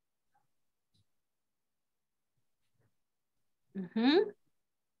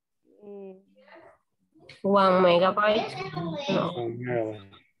 1 megabyte. No.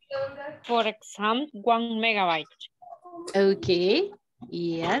 For example, 1 megabyte. Okay,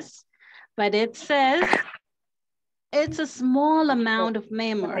 yes. But it says it's a small amount of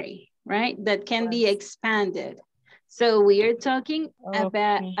memory, right? That can be expanded. So we are talking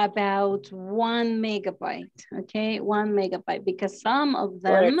about 1 megabyte, okay? 1 megabyte, because some of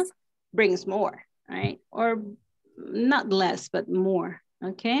them brings more, right? Or not less, but more,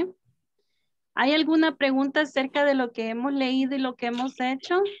 okay? ¿Hay alguna pregunta acerca de lo que hemos leído y lo que hemos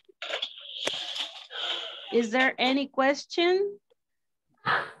hecho? Is there any question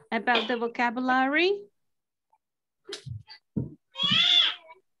about the vocabulary?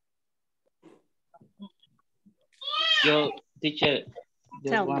 Yo, teacher,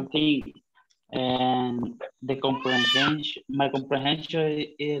 just one thing, and the comprehension, my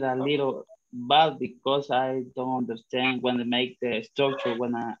comprehension is a little bad because I don't understand when they make the structure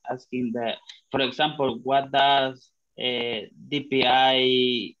when I'm asking the, for example, what does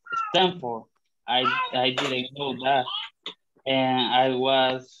DPI stand for? I didn't know that, and I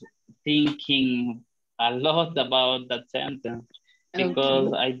was thinking a lot about that sentence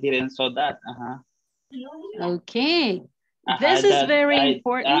because I didn't saw that. Okay, this is very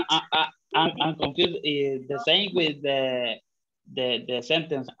important. I'm confused. The same with the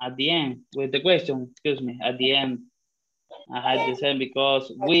sentence at the end, with the question, excuse me, at the end. I had the same because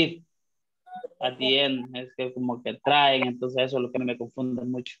with at the end es que como que traen, entonces eso es lo que me confunde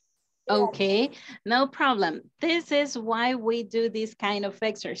mucho. Okay, no problem. This is why we do this kind of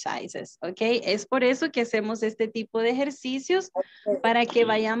exercises, okay? Es por eso que hacemos este tipo de ejercicios para que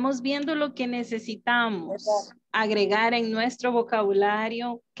vayamos viendo lo que necesitamos agregar en nuestro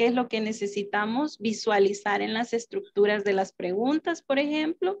vocabulario, qué es lo que necesitamos visualizar en las estructuras de las preguntas, por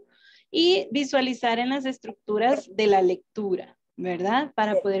ejemplo, y visualizar en las estructuras de la lectura, ¿verdad?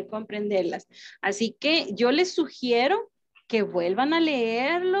 Para poder comprenderlas. Así que yo les sugiero que vuelvan a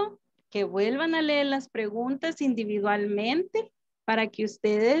leerlo, que vuelvan a leer las preguntas individualmente para que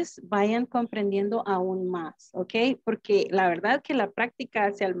ustedes vayan comprendiendo aún más, ¿ok? Porque la verdad que la práctica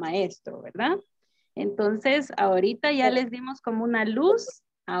hace al maestro, ¿verdad? Entonces, ahorita ya les dimos como una luz,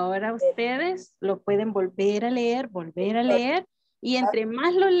 ahora ustedes lo pueden volver a leer, y entre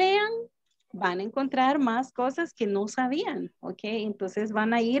más lo lean, van a encontrar más cosas que no sabían, ¿ok? Entonces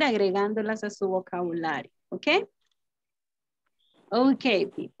van a ir agregándolas a su vocabulario, ¿ok? Okay,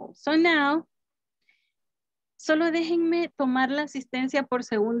 people. So now, solo déjenme tomar la asistencia por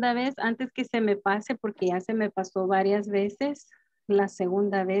segunda vez antes que se me pase, porque ya se me pasó varias veces la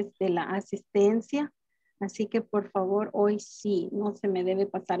segunda vez de la asistencia. Así que por favor, hoy sí, no se me debe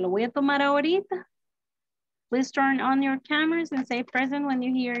pasar. Lo voy a tomar ahorita. Please turn on your cameras and say present when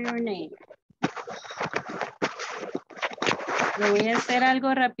you hear your name. Lo voy a hacer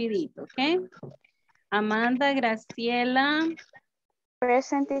algo rapidito, ¿ok? Amanda, Graciela.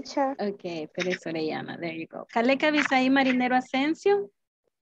 Present, teacher. Okay, Pérez Orellana, there you go. Caleca Bisaí Marinero Asensio.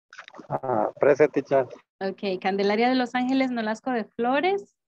 Present, teacher. Okay, Candelaria de Los Ángeles Nolasco de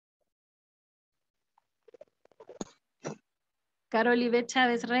Flores. Carolive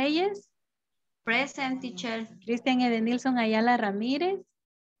Chávez Reyes. Present, teacher. Cristian Edenilson Ayala Ramírez.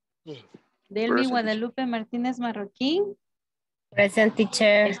 Delmi Present, Guadalupe Martínez Marroquín. Present,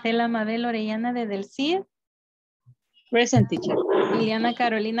 teacher. Estela Mabel Orellana de Del Cid. Present, teacher. Liliana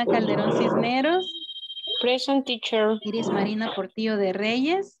Carolina Calderón Cisneros. Present, teacher. Iris Marina Portillo de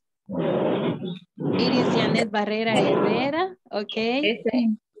Reyes. Iris Janet Barrera Herrera. Ok.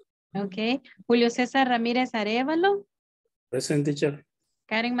 Ok. Julio César Ramírez Arevalo. Present, teacher.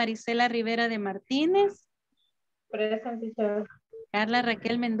 Karen Marisela Rivera de Martínez. Present, teacher. Carla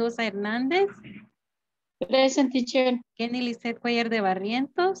Raquel Mendoza Hernández. Present, teacher. Kenny Lisset Cuellar de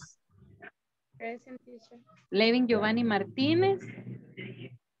Barrientos. Present, teacher. Levin Giovanni Martínez.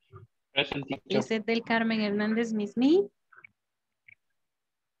 Present, teacher. Lisset del Carmen Hernández Mismí.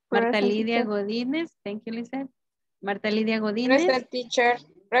 Marta Present, Lidia teacher. Godínez. Thank you, Lisset. Marta Lidia Godínez. Present, teacher.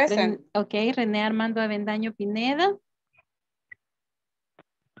 Present. Ok, René Armando Avendaño Pineda.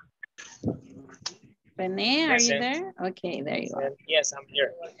 René, are you there? Okay, there you are. Yes, I'm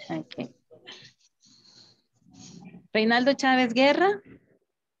here. Okay. Reinaldo Chávez Guerra.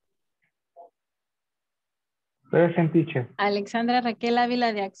 Present, teacher. Alexandra Raquel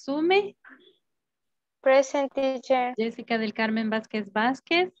Ávila de Axume. Present, teacher. Jessica del Carmen Vázquez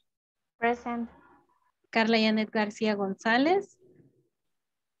Vázquez. Present. Carla Yanet García González.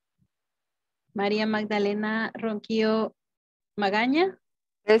 María Magdalena Ronquillo Magaña.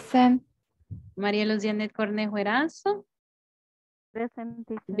 Present. María Luz Janet Cornejo Erazo. Present,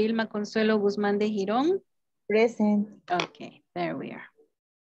 teacher. Vilma Consuelo Guzmán de Girón. Present. Okay, there we are.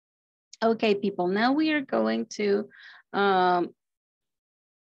 Okay, people, now we are going to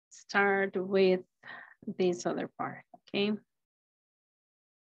start with this other part, okay?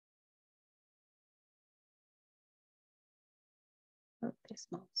 Oh, this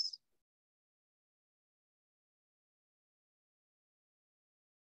mouse.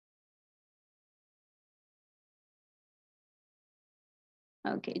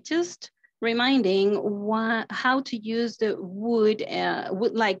 Okay, just reminding how to use the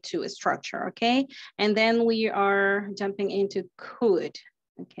would like to structure, okay? And then we are jumping into could,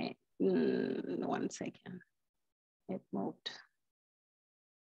 okay? 1 second, it moved.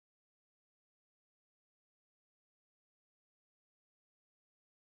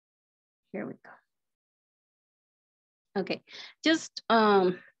 Here we go. Okay, just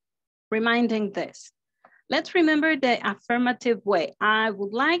reminding this. Let's remember the affirmative way. I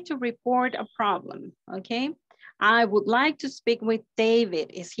would like to report a problem, okay? I would like to speak with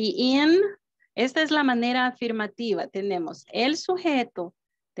David. Is he in? Esta es la manera afirmativa. Tenemos el sujeto,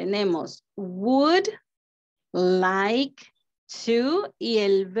 tenemos would, like, to y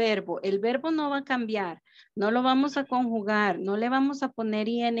el verbo. El verbo no va a cambiar. No lo vamos a conjugar. No le vamos a poner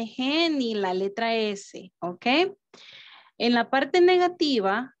ing ni la letra S, ¿ok? En la parte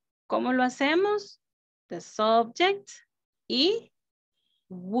negativa, ¿cómo lo hacemos? The subject y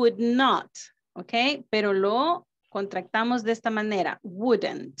would not, ¿ok? Pero lo contractamos de esta manera,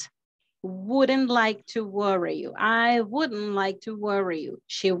 wouldn't like to worry you. I wouldn't like to worry you.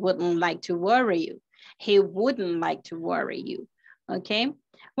 She wouldn't like to worry you. He wouldn't like to worry you, ¿ok?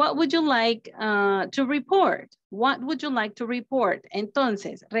 What would you like to report? What would you like to report?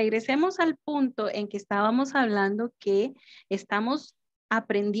 Entonces, regresemos al punto en que estábamos hablando que estamos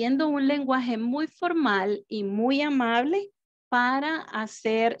aprendiendo un lenguaje muy formal y muy amable para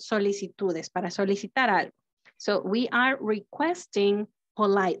hacer solicitudes, para solicitar algo. So we are requesting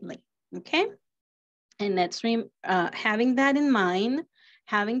politely, okay? And let's having that in mind,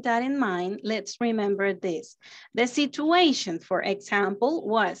 let's remember this. The situation, for example,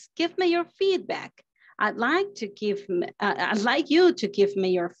 was give me your feedback. I'd like you to give me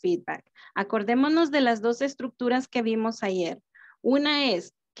your feedback. Acordémonos de las dos estructuras que vimos ayer. Una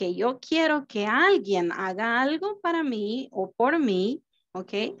es que yo quiero que alguien haga algo para mí o por mí,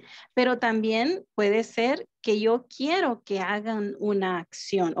 ¿ok? Pero también puede ser que yo quiero que hagan una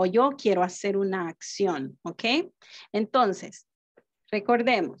acción o yo quiero hacer una acción, ¿ok? Entonces,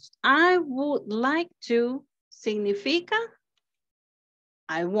 recordemos, I would like to significa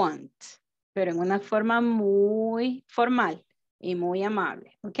I want, pero en una forma muy formal y muy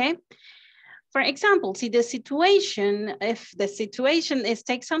amable, ¿ok? For example, if the situation is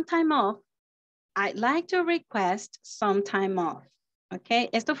take some time off, I'd like to request some time off. Okay,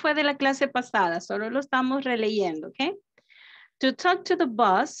 esto fue de la clase pasada, solo lo estamos releyendo, okay? To talk to the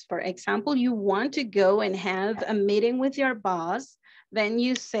boss, for example, you want to go and have a meeting with your boss, then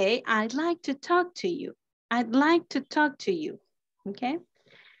you say, I'd like to talk to you. I'd like to talk to you, okay?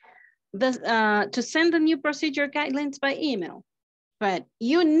 To send the new procedure guidelines by email. But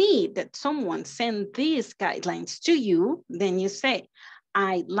you need that someone send these guidelines to you, then you say,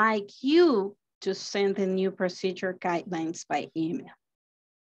 I'd like you to send the new procedure guidelines by email.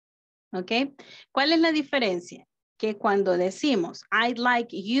 ¿Ok? ¿Cuál es la diferencia? Que cuando decimos, I'd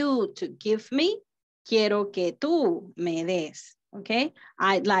like you to give me, quiero que tú me des. ¿Ok?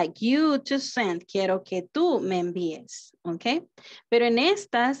 I'd like you to send, quiero que tú me envíes. ¿Ok? Pero en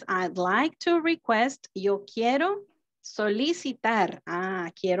estas, I'd like to request, yo quiero solicitar,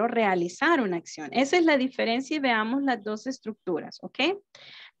 quiero realizar una acción. Esa es la diferencia y veamos las dos estructuras, ¿ok?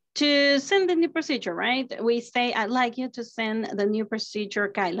 To send the new procedure, right? We say, I'd like you to send the new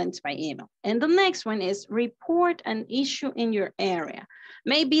procedure guidelines by email. And the next one is report an issue in your area.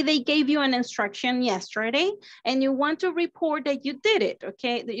 Maybe they gave you an instruction yesterday and you want to report that you did it,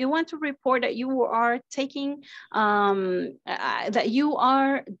 okay? You want to report that you are taking, that you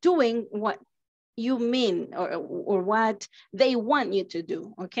are doing what you mean or what they want you to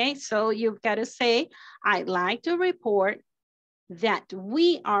do, okay? So you've got to say, I'd like to report that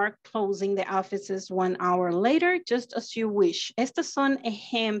we are closing the offices 1 hour later, just as you wish. Estos son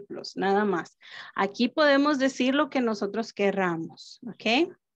ejemplos, nada más. Aquí podemos decir lo que nosotros querramos,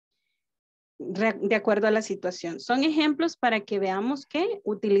 ¿ok? De acuerdo a la situación. Son ejemplos para que veamos que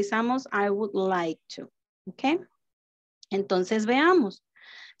utilizamos I would like to, ¿ok? Entonces veamos.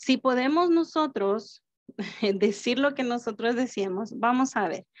 Si podemos nosotros decir lo que nosotros decíamos, vamos a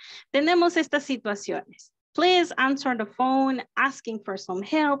ver. Tenemos estas situaciones. Please answer the phone, asking for some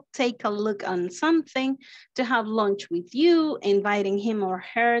help, take a look on something, to have lunch with you, inviting him or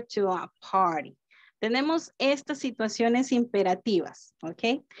her to a party. Tenemos estas situaciones imperativas,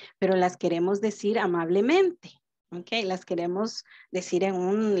 ¿ok? Pero las queremos decir amablemente, ¿ok? Las queremos decir en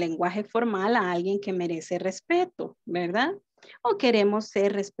un lenguaje formal a alguien que merece respeto, ¿verdad? O queremos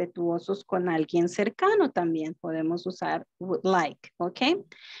ser respetuosos con alguien cercano también. Podemos usar would like, ¿ok?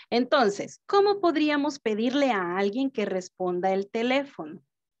 Entonces, ¿cómo podríamos pedirle a alguien que responda el teléfono?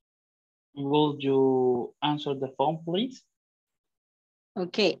 Will you answer the phone, please?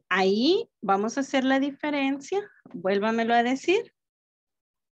 Ok, ahí vamos a hacer la diferencia. Vuélvamelo a decir.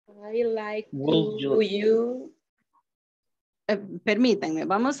 I like Would to you? Permítanme,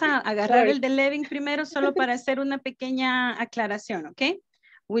 vamos a agarrar Sorry. el de Levin primero solo para hacer una pequeña aclaración, ¿ok?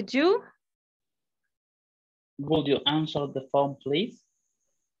 Would you? Would you answer the phone, please?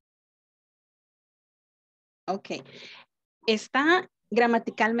 Ok, está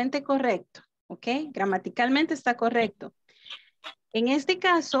gramaticalmente correcto, ¿ok? Gramaticalmente está correcto. En este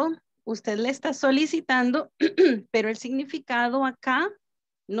caso, usted le está solicitando, pero el significado acá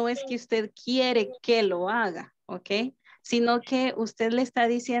no es que usted quiere que lo haga, ¿ok? Sino que usted le está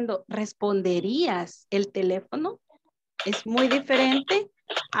diciendo, ¿responderías el teléfono? Es muy diferente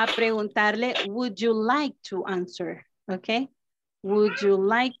a preguntarle, would you like to answer? ¿Ok? Would you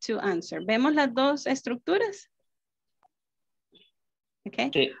like to answer? ¿Vemos las dos estructuras?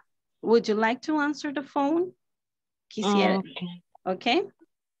 ¿Ok? Sí. Would you like to answer the phone? Quisiera. Okay. ¿Ok?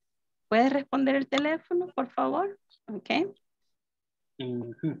 ¿Puedes responder el teléfono, por favor? ¿Ok?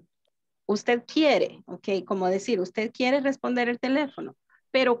 Usted quiere, ¿ok? Como decir, usted quiere responder el teléfono.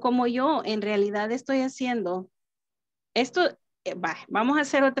 Pero como yo en realidad estoy haciendo esto, vamos a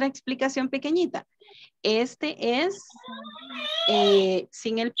hacer otra explicación pequeñita. Este es,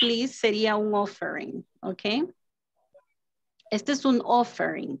 sin el please sería un offering, ¿ok? Este es un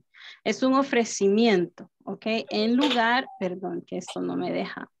offering, es un ofrecimiento, ¿ok? En lugar, perdón, que esto no me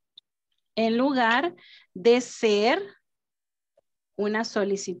deja. En lugar de ser una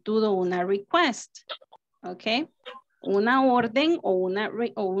solicitud o una request, ¿ok? Una orden o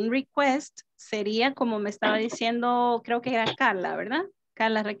un request sería como me estaba diciendo, creo que era Carla, ¿verdad?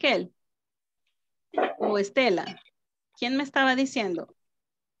 Carla Raquel. O Estela. ¿Quién me estaba diciendo?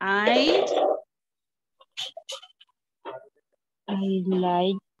 I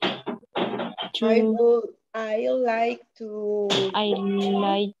like to. I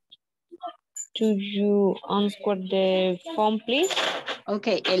like to you answer the phone, please. Ok,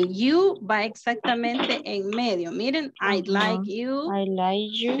 el you va exactamente en medio. Miren, I'd like you. I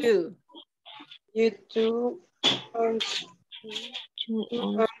like you. To. you to answer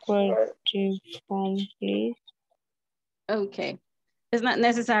the phone, please. Okay. It's not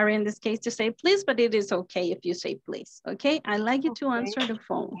necessary in this case to say please, but it is okay if you say please. Okay, I'd like you to answer the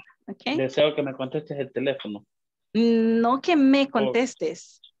phone. Okay. Deseo que me contestes el teléfono. No que me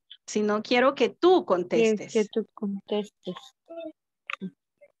contestes, sino quiero que tú contestes. Que tú contestes.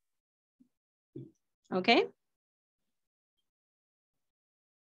 Okay.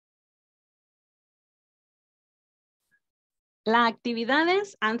 La actividad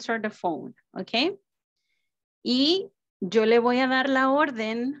es answer the phone, ¿ok? Y yo le voy a dar la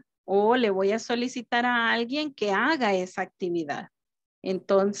orden o le voy a solicitar a alguien que haga esa actividad.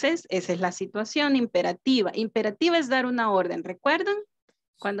 Entonces, esa es la situación imperativa. Imperativa es dar una orden, ¿recuerdan?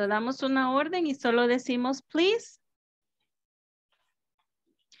 Cuando damos una orden y solo decimos please.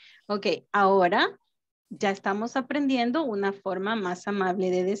 Ok, ahora ya estamos aprendiendo una forma más amable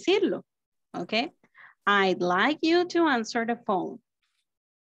de decirlo, ¿ok? I'd like you to answer the phone.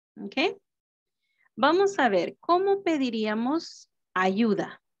 ¿Ok? Vamos a ver, ¿cómo pediríamos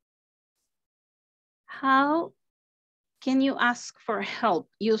ayuda? How can you ask for help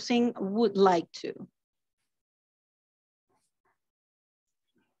using would like to?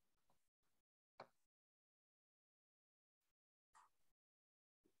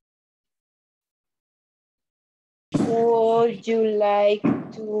 Would you like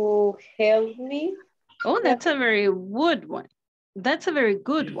to help me? Oh, that's a very good one. That's a very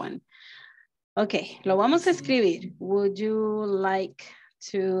good one. Ok, lo vamos a escribir. Would you like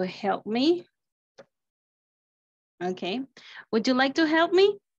to help me? Ok. Would you like to help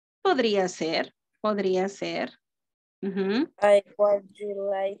me? Podría ser. Podría ser. Would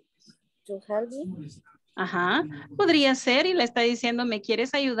you like to help me? Ajá. Podría ser y le está diciendo, ¿me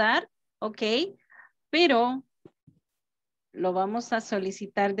quieres ayudar? Ok. Pero lo vamos a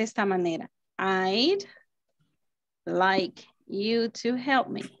solicitar de esta manera. I'd like you to help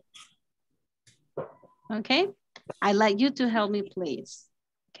me. Okay. I'd like you to help me, please.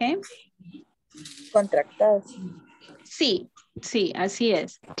 Okay. Contractados. Sí, sí, así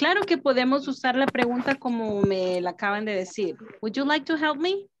es. Claro que podemos usar la pregunta como me la acaban de decir. Would you like to help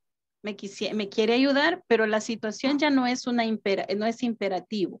me? Me quiere ayudar, pero la situación ya no es no es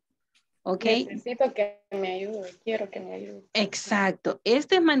imperativo. ¿Ok? Necesito que me ayude, quiero que me ayude. Exacto.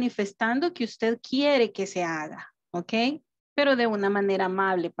 Este es manifestando que usted quiere que se haga. ¿Ok? Pero de una manera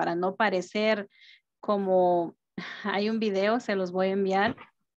amable para no parecer como hay un video, se los voy a enviar,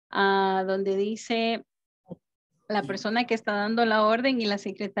 donde dice, la persona que está dando la orden y la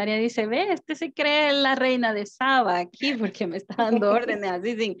secretaria dice, ve, este se cree la reina de Saba aquí porque me está dando órdenes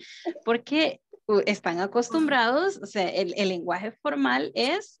así, sin, porque están acostumbrados, o sea, el lenguaje formal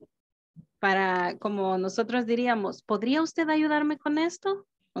es para, como nosotros diríamos, ¿podría usted ayudarme con esto?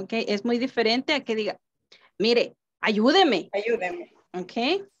 Ok, es muy diferente a que diga, mire, ayúdeme. Ayúdeme.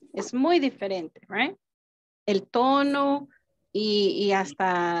 Ok, es muy diferente, right? El tono y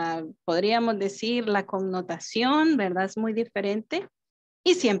hasta podríamos decir la connotación, ¿verdad? Es muy diferente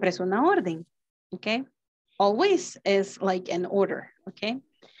y siempre es una orden, ok? Always is like an order, ok?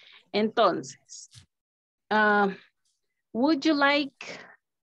 Entonces, would you like,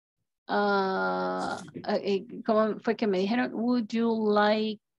 ¿cómo fue que me dijeron? Would you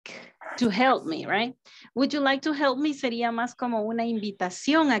like to help me, right? Would you like to help me sería más como una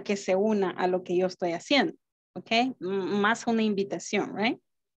invitación a que se una a lo que yo estoy haciendo, ¿ok? Más una invitación, right?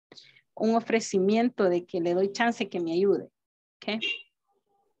 Un ofrecimiento de que le doy chance que me ayude, ¿ok?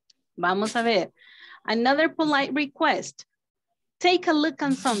 Vamos a ver. Another polite request. Take a look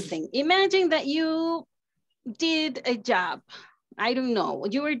on something. Imagine that you did a job. I don't know.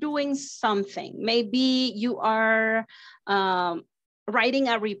 You are doing something. Maybe you are writing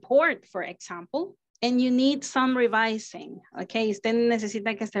a report, for example, and you need some revising. Okay, usted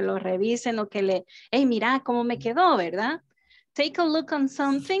necesita que se lo revisen o que le, hey, mira cómo me quedó, ¿verdad? Take a look on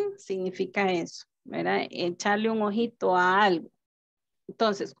something significa eso, ¿verdad? Echarle un ojito a algo.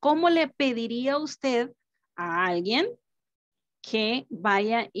 Entonces, ¿cómo le pediría usted a alguien que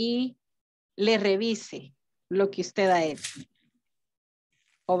vaya y le revise lo que usted ha hecho?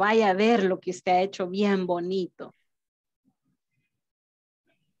 O vaya a ver lo que usted ha hecho bien bonito.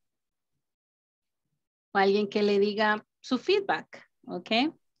 O alguien que le diga su feedback, ¿ok?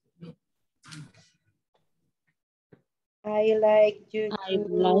 I like you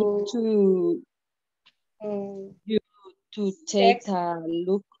to take a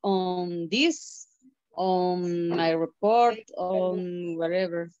look on this, on my report, on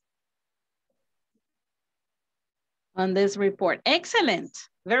whatever. On this report. Excellent.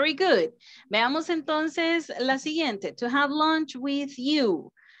 Very good. Veamos entonces la siguiente. To have lunch with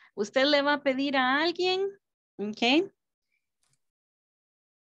you. Usted le va a pedir a alguien, ¿ok?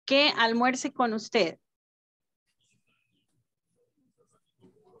 Que almuerce con usted.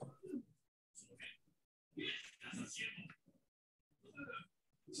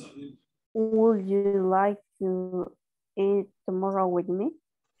 Would you like to eat tomorrow with me?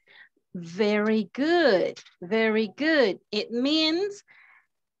 Very good. Very good. It means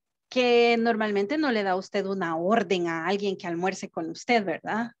que normalmente no le da usted una orden a alguien que almuerce con usted,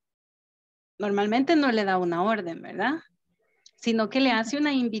 ¿verdad? Normalmente no le da una orden, ¿verdad? Sino que le hace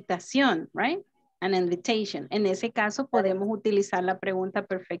una invitación, right? An invitation. En ese caso podemos utilizar la pregunta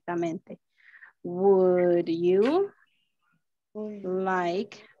perfectamente. Would you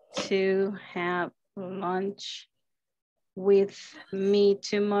like to have lunch with me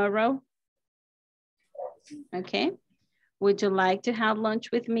tomorrow? Okay. Would you like to have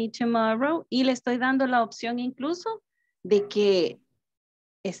lunch with me tomorrow? Y le estoy dando la opción incluso de que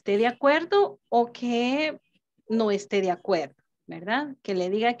esté de acuerdo o que no esté de acuerdo, ¿verdad? Que le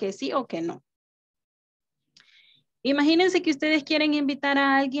diga que sí o que no. Imagínense que ustedes quieren invitar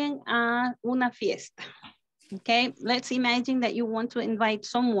a alguien a una fiesta. Okay, let's imagine that you want to invite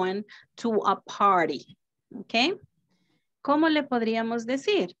someone to a party. Okay, ¿cómo le podríamos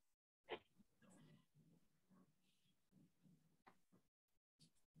decir?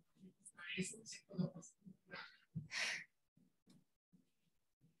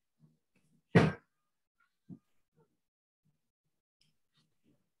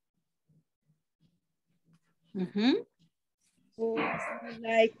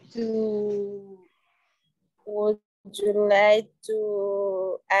 Would you like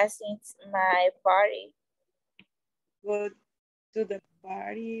to assist my party? Go to the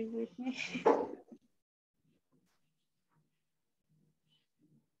party with me.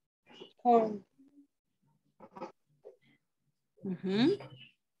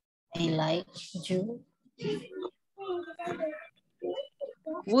 I like you.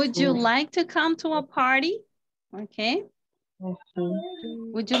 Would you like to come to a party? Okay.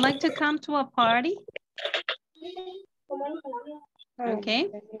 Would you like to come to a party?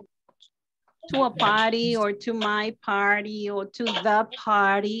 Okay. To a party or to my party or to the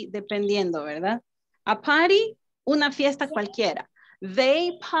party, dependiendo, ¿verdad? A party, una fiesta cualquiera.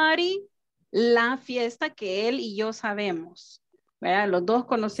 They party, la fiesta que él y yo sabemos, ¿verdad? Los dos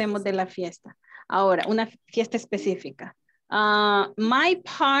conocemos de la fiesta. Ahora, una fiesta específica. My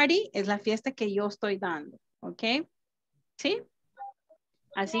party es la fiesta que yo estoy dando, ¿ok? ¿Sí?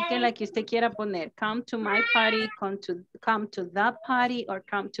 Así que la que usted quiera poner, come to my party, come to the party, or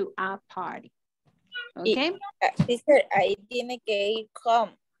come to a party. Y, ¿Ok? teacher, ahí tiene que ir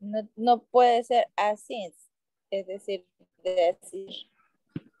come. No, no puede ser así. Es decir, decir.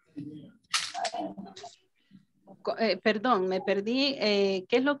 Perdón, me perdí. ¿Qué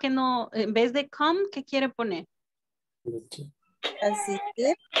es lo que no, en vez de come, qué quiere poner?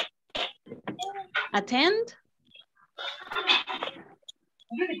 Asistir. Attend.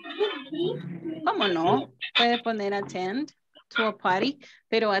 ¿Cómo no? Puede poner attend to a party,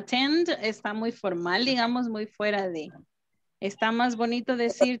 pero attend está muy formal, digamos, muy fuera de. Está más bonito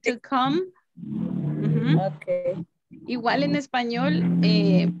decir to come. Okay. Igual en español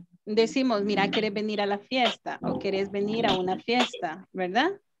decimos, mira, ¿quieres venir a la fiesta? O ¿quieres venir a una fiesta?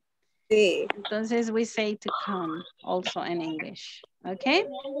 ¿Verdad? Sí. Entonces we say to come also in English. ¿Ok?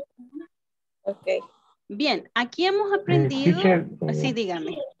 Ok. Bien, aquí hemos aprendido. Teacher, Sí,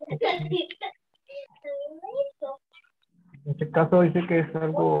 dígame. en este caso dice que es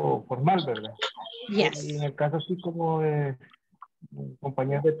algo formal, ¿verdad? Yes. Y en el caso así como de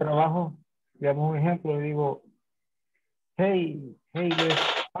compañeros de trabajo, digamos un ejemplo, le digo, hey, let's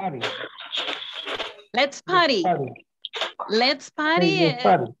party. Let's party. Let's party. Hey, let's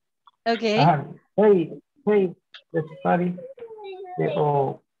party. Ok. Ajá. Hey, let's party.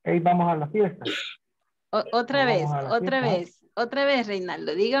 O, hey, vamos a la fiesta. Otra vez,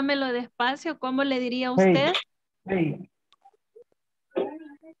 Reinaldo. Dígamelo despacio. ¿Cómo le diría usted?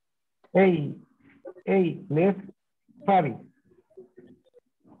 Hey, let's party.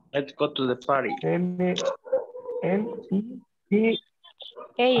 Let's go to the party. L-E-T.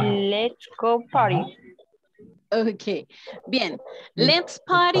 Hey, let's go party. Ok, bien. Let's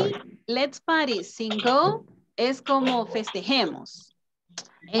party sin go es como festejemos.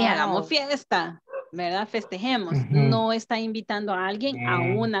 Hagamos fiesta, ¿verdad? Festejemos. No está invitando a alguien a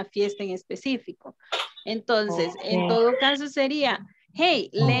una fiesta en específico. Entonces, en todo caso sería, hey,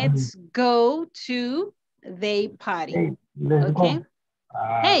 let's go to the party. Hey, let's Okay. go.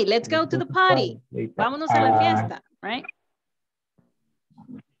 Hey, let's go to the party. Vámonos a la fiesta, right?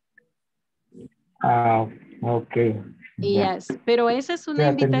 Ok. Yes, pero esa es una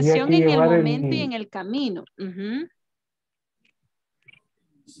invitación en el momento y en el camino.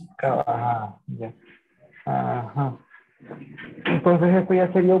 Ajá, ya. Ajá. Entonces esto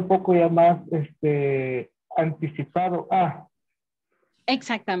ya sería un poco ya más anticipado.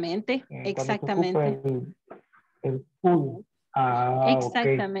 Exactamente, exactamente. El could.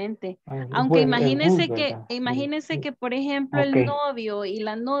 Exactamente. Okay. Aunque Would, imagínese que, por ejemplo, el novio y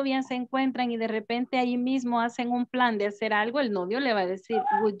la novia se encuentran y de repente ahí mismo hacen un plan de hacer algo, el novio le va a decir,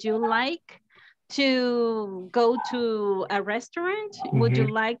 would you like to go to a restaurant? Would you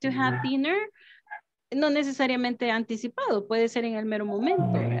like to have dinner? No necesariamente anticipado, puede ser en el mero momento,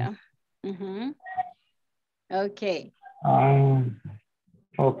 ¿verdad? Ok.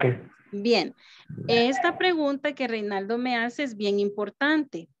 Ok. Bien, esta pregunta que Reinaldo me hace es bien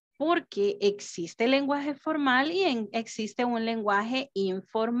importante porque existe el lenguaje formal y existe un lenguaje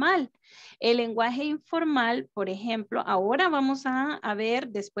informal. El lenguaje informal, por ejemplo, ahora vamos a ver,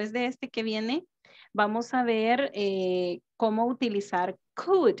 después de este que viene, vamos a ver cómo utilizar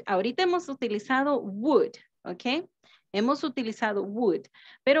could. Ahorita hemos utilizado would, ¿ok? Hemos utilizado would,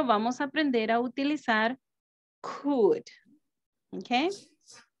 pero vamos a aprender a utilizar could, ¿ok?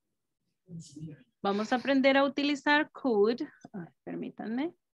 Vamos a aprender a utilizar could.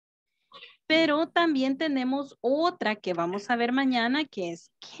 Permítanme. Pero también tenemos otra que vamos a ver mañana que es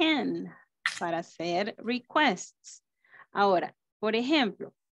can para hacer requests. Ahora, por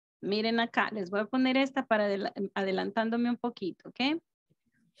ejemplo, miren acá, les voy a poner esta para adelantándome un poquito, ¿ok?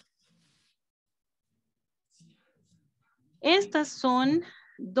 Estas son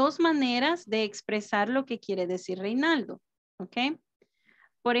dos maneras de expresar lo que quiere decir Reinaldo, ¿ok?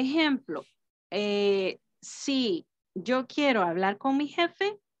 Por ejemplo, si yo quiero hablar con mi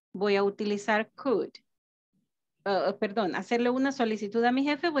jefe, voy a utilizar could. Perdón, hacerle una solicitud a mi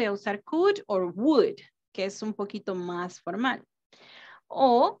jefe, voy a usar could o would, que es un poquito más formal.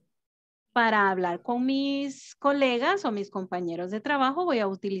 O para hablar con mis colegas o mis compañeros de trabajo, voy a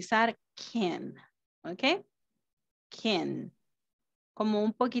utilizar can. ¿Ok? Can. Como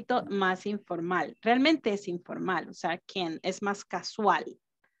un poquito más informal. Realmente es informal, o sea, can es más casual.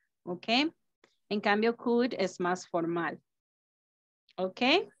 ¿Ok? En cambio, could es más formal. ¿Ok?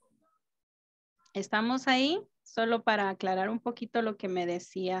 ¿Estamos ahí? Solo para aclarar un poquito lo que me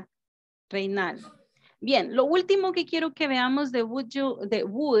decía Reinaldo. Bien, lo último que quiero que veamos de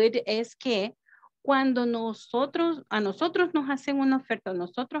would es que cuando a nosotros nos hacen una oferta,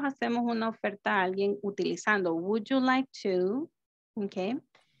 nosotros hacemos una oferta a alguien utilizando would you like to, Ok.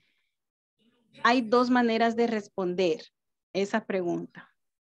 Hay dos maneras de responder esa pregunta.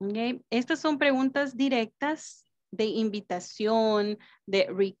 Okay. Estas son preguntas directas de invitación, de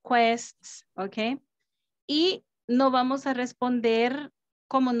requests, ¿ok? Y no vamos a responder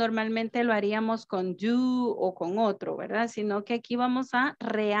como normalmente lo haríamos con do o con otro, ¿verdad? Sino que aquí vamos a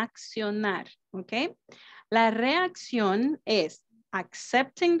reaccionar, ¿ok? La reacción es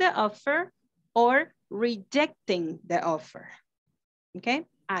accepting the offer or rejecting the offer, ¿ok?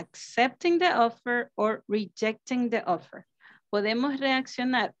 Accepting the offer or rejecting the offer. Podemos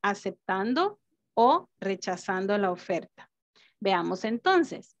reaccionar aceptando o rechazando la oferta. Veamos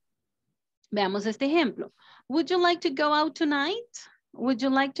entonces. Veamos este ejemplo. Would you like to go out tonight? Would you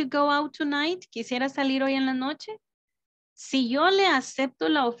like to go out tonight? ¿Quisiera salir hoy en la noche? Si yo le acepto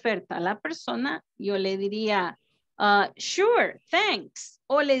la oferta a la persona, yo le diría, sure, thanks.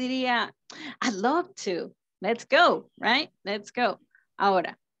 O le diría, I'd love to. Let's go, right? Let's go.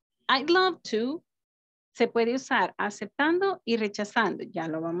 Ahora, I'd love to se puede usar aceptando y rechazando. Ya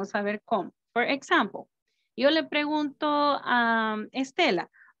lo vamos a ver cómo. For example, yo le pregunto a Estela,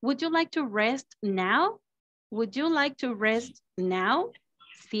 would you like to rest now? Would you like to rest now?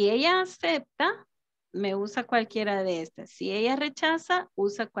 Si ella acepta, me usa cualquiera de estas. Si ella rechaza,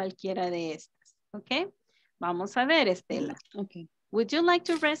 usa cualquiera de estas. ¿Ok? Vamos a ver, Estela. Okay. Would you like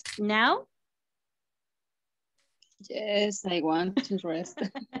to rest now? Yes, I want to rest.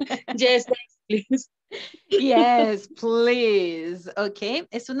 Yes, please. Yes, please. Ok.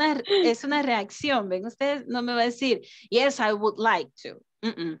 Es una reacción. Ven, ustedes no me va a decir, yes, I would like to.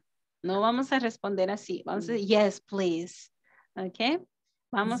 No vamos a responder así. Vamos a decir, yes, please. Ok.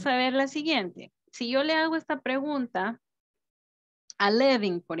 Vamos a ver la siguiente. Si yo le hago esta pregunta a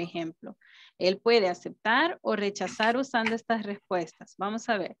Levin, por ejemplo, él puede aceptar o rechazar usando estas respuestas. Vamos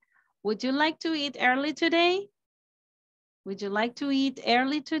a ver. Would you like to eat early today? Would you like to eat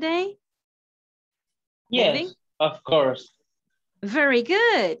early today? Yes, Levin? of course. Very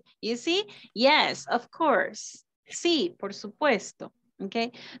good. You see? Yes, of course. Sí, por supuesto.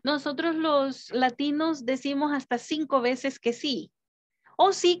 Okay. Nosotros los latinos decimos hasta 5 veces que sí.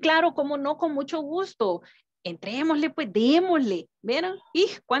 Oh, sí, claro, como no, con mucho gusto. Entrémosle, pues démosle. ¿Vieron? Y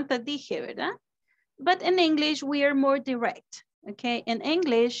cuántas dije, ¿verdad? But in English, we are more direct. Okay. In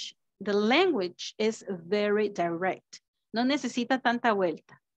English, the language is very direct. No necesita tanta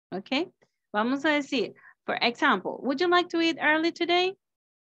vuelta. Okay. Vamos a decir, for example, would you like to eat early today?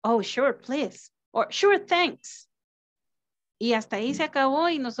 Oh, sure, please. Or sure, thanks. Y hasta ahí se acabó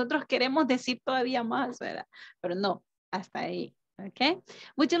y nosotros queremos decir todavía más, ¿verdad? Pero no, hasta ahí. Okay.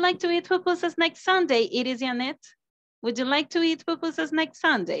 Would you like to eat pupusas next Sunday, Iris Janet? Would you like to eat pupusas next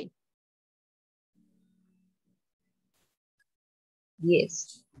Sunday?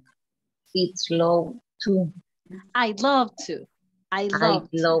 Yes. It's love too. I'd love to. I'd love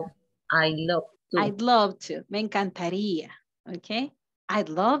to. I'd love to. Me encantaría. Okay. I'd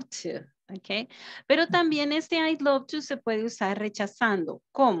love to. Okay. Pero también este I'd love to se puede usar rechazando.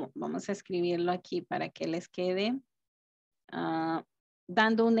 ¿Cómo? Vamos a escribirlo aquí para que les quede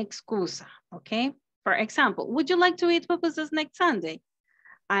dando una excusa. Okay. For example, would you like to eat pupusas next Sunday?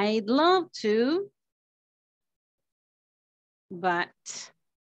 I'd love to, but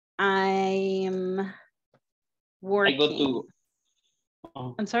I'm working.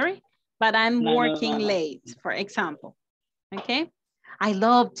 I'm sorry? But I'm working late, for example. Okay? I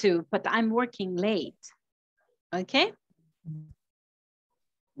love to, but I'm working late. Okay?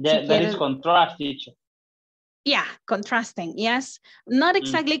 That is contrast, teacher. Yeah, contrasting, yes. Not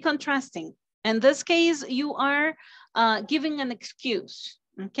exactly contrasting. In this case, you are giving an excuse,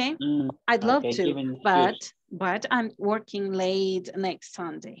 okay? I'd love to, but I'm working late next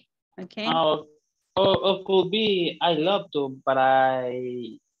Sunday, okay? Or could be, I love to, but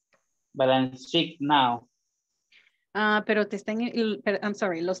I'm sick now. Pero I'm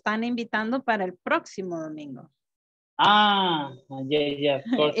sorry, lo están invitando para el próximo domingo. Yeah, of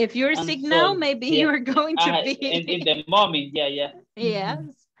course. If you're sick now, maybe you're going to be. In the moment, yeah.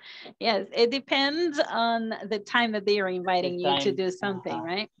 Yes, it depends on the time that they are inviting you to do something,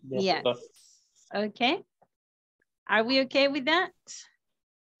 right? Yes. Okay. Are we okay with that?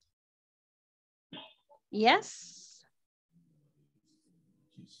 Yes?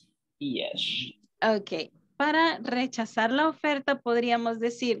 Yes. Okay. Para rechazar la oferta podríamos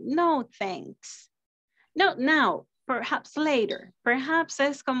decir, no, thanks. No, now, perhaps later. Perhaps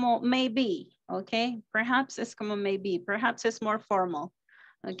es como maybe, okay? Perhaps es como maybe. Perhaps it's more formal,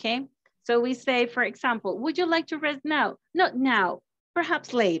 okay? So we say, for example, would you like to rest now? Not now,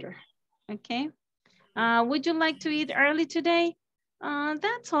 perhaps later, okay? Would you like to eat early today?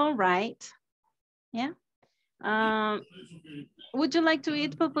 That's all right, yeah? Would you like to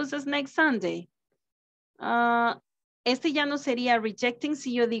eat pupusas next Sunday? Este ya no sería rejecting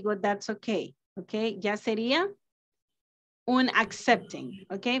si yo digo that's okay. Okay, ya sería un accepting.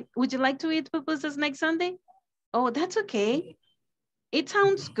 Okay, would you like to eat pupusas next Sunday? Oh, that's okay. It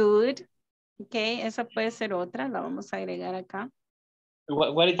sounds good. Okay, esa puede ser otra. La vamos a agregar acá.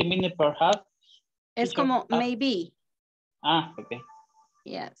 What is the meaning perhaps? Es como maybe. Ah, okay.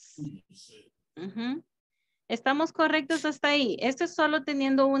 Yes. Estamos correctos hasta ahí. Esto es solo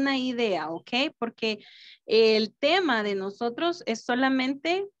teniendo una idea, ¿ok? Porque el tema de nosotros es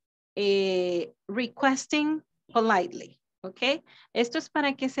solamente requesting politely, ¿ok? Esto es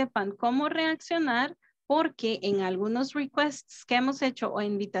para que sepan cómo reaccionar porque en algunos requests que hemos hecho o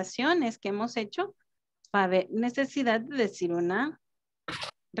invitaciones que hemos hecho va a haber necesidad de decir una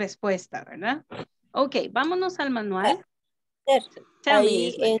respuesta, ¿verdad? Ok, vámonos al manual. Tell me,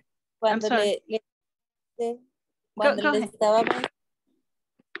 Ismael. Cuando I'm sorry.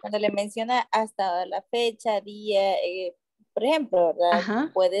 Cuando le menciona hasta la fecha, día, por ejemplo,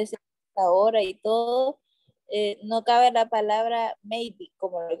 ¿verdad? Puede ser hora y todo, no cabe la palabra maybe,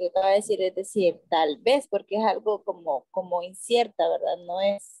 como lo que acaba de decir, es decir, tal vez, porque es algo como incierta, ¿verdad? No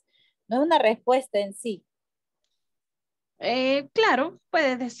es una respuesta en sí. Claro,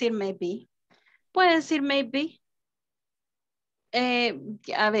 puede decir maybe. Puede decir maybe.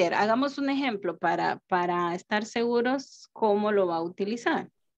 A ver, hagamos un ejemplo para estar seguros cómo lo va a utilizar.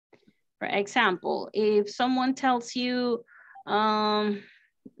 For example, if someone tells you,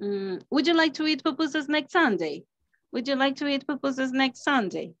 would you like to eat pupusas next Sunday? Would you like to eat pupusas next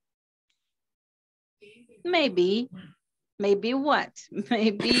Sunday? Maybe. Maybe what?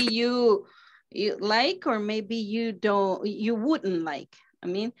 Maybe you like, or maybe you wouldn't like. I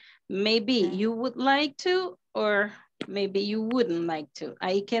mean, maybe you would like to, or maybe you wouldn't like to.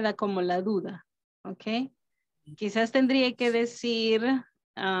 Ahí queda como la duda, ¿ok? Quizás tendría que decir,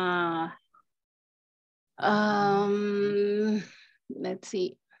 let's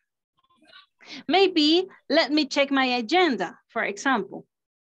see. Maybe, let me check my agenda, for example.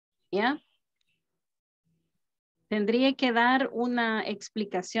 ¿Ya? Tendría que dar una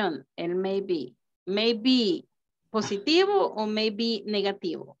explicación, el maybe. Maybe positivo o maybe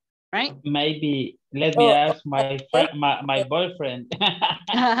negativo, right? Maybe, let me ask my friend, my boyfriend.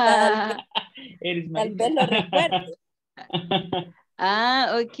 It is Tal vez lo recuerde.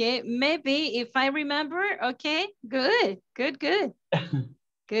 Okay. Maybe if I remember, okay. Good. Good.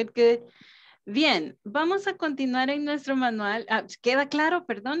 Bien, vamos a continuar en nuestro manual. ¿Queda claro?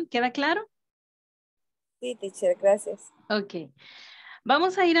 Perdón, ¿queda claro? Sí, teacher, gracias. Ok.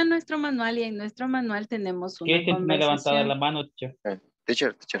 Vamos a ir a nuestro manual y en nuestro manual tenemos una ¿Quién me ha levantado la conversación. mano,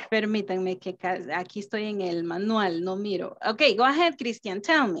 teacher? Teacher. Permítanme que aquí estoy en el manual, no miro. Ok, go ahead, Christian,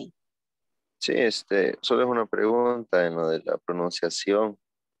 tell me. Sí, solo es una pregunta en lo de la pronunciación,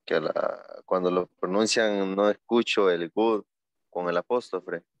 que cuando lo pronuncian no escucho el good con el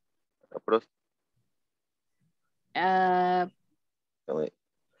apóstrofe.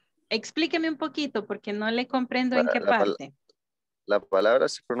 Explíqueme un poquito porque no le comprendo en qué parte. La palabra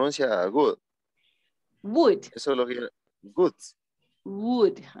se pronuncia good. Would. Eso es lo que... Good.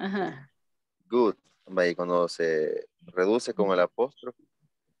 Would, ajá. Good. Y cuando se reduce con el apóstrofe.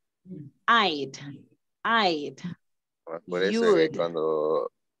 I'd. Por eso es que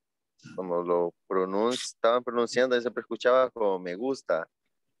cuando lo estaban pronunciando, yo siempre escuchaba como me gusta.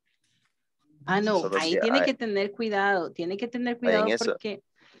 No, solo ahí tiene que tener cuidado, porque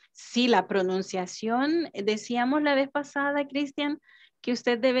sí, la pronunciación, decíamos la vez pasada, Cristian, que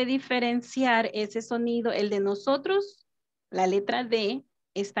usted debe diferenciar ese sonido, el de nosotros, la letra D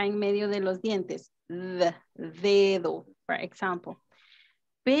está en medio de los dientes, dedo, por ejemplo.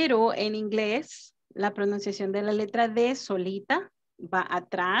 Pero en inglés, la pronunciación de la letra D solita va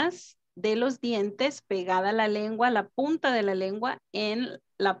atrás de los dientes, pegada a la lengua, la punta de la lengua en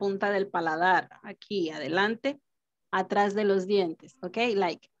la punta del paladar, aquí adelante, atrás de los dientes, ¿ok?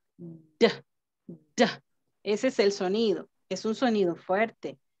 Like, d. Ese es el sonido, es un sonido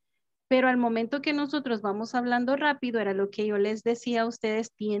fuerte. Pero al momento que nosotros vamos hablando rápido, era lo que yo les decía a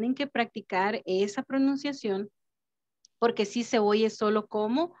ustedes, tienen que practicar esa pronunciación, porque si se oye solo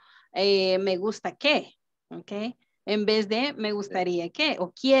como me gusta que, ¿ok? En vez de me gustaría que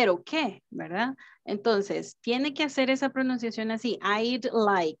o quiero que, ¿verdad? Entonces, tiene que hacer esa pronunciación así. I'd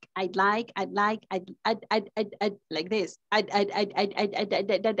like, like this.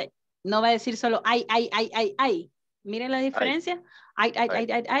 No va a decir solo I. Miren la diferencia. I.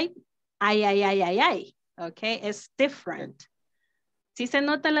 Ok, es different. ¿Sí se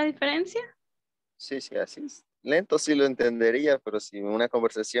nota la diferencia? Sí, así es. Lento sí lo entendería, pero si en una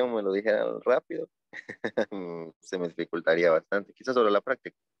conversación me lo dijeran rápido. se me dificultaría bastante. Quizás sobre la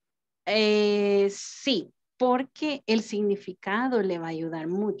práctica. Sí, porque el significado le va a ayudar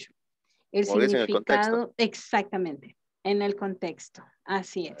mucho. El Como dice en el significado, contexto. exactamente, en el contexto.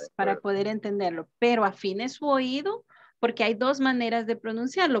 Así es, para poder entenderlo. Pero afine su oído, porque hay dos maneras de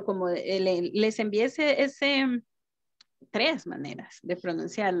pronunciarlo. Como les envié tres maneras de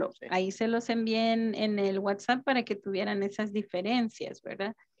pronunciarlo. Sí. Ahí se los envié en el WhatsApp para que tuvieran esas diferencias,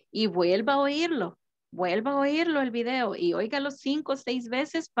 ¿verdad? Y vuelva a oírlo el video y óigalo 5 o 6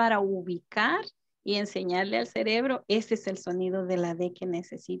 veces para ubicar y enseñarle al cerebro, este es el sonido de la D que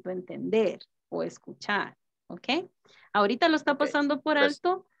necesito entender o escuchar, ¿ok? Ahorita lo está pasando por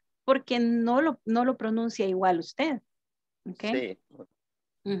alto porque no lo pronuncia igual usted, ¿ok? Sí.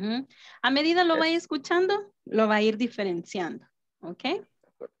 A medida lo vaya escuchando, lo va a ir diferenciando, ¿ok?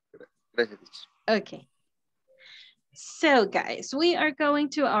 Gracias. Okay. So guys, we are going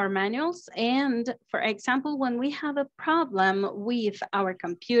to our manuals, and for example, when we have a problem with our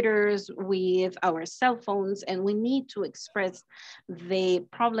computers, with our cell phones, and we need to express the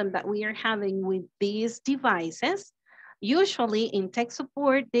problem that we are having with these devices, usually in tech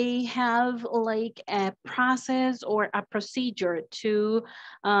support, they have like a process or a procedure to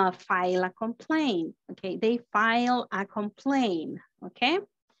file a complaint, okay? They file a complaint, okay?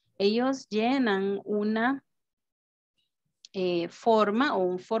 Ellos llenan una forma o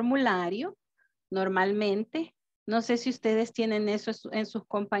un formulario normalmente. No sé si ustedes tienen eso en sus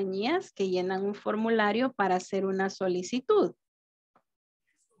compañías, que llenan un formulario para hacer una solicitud.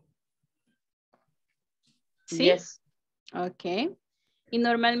 ¿Sí? Yes. Ok. Y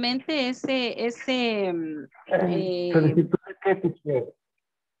normalmente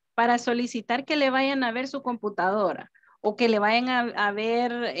para solicitar que le vayan a ver su computadora o que le vayan a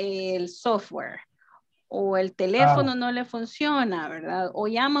ver el software. O el teléfono no le funciona, ¿verdad? O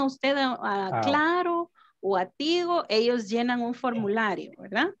llama usted a Claro o a Tigo, ellos llenan un formulario,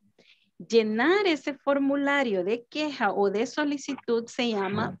 ¿verdad? Llenar ese formulario de queja o de solicitud se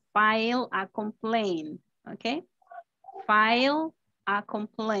llama file a complaint, ¿ok? File a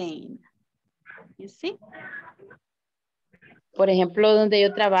complaint. You see? Por ejemplo, donde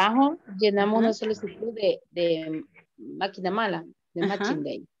yo trabajo, llenamos una solicitud de máquina mala, de Machine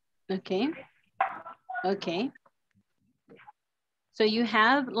Day. Okay. Okay. So you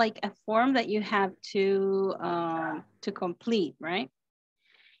have like a form that you have to complete, right?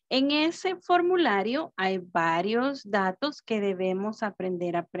 En ese formulario hay varios datos que debemos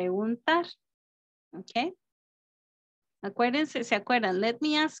aprender a preguntar. Okay. Acuérdense, ¿se acuerdan? Let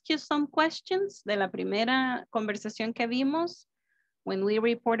me ask you some questions de la primera conversación que vimos when we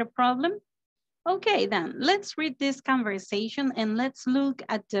report a problem. Okay, then let's read this conversation and let's look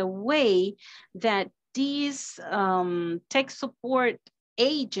at the way that this tech support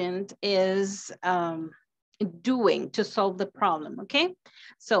agent is doing to solve the problem, okay?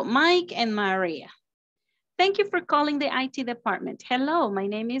 So Mike and Maria. Thank you for calling the IT department. Hello, my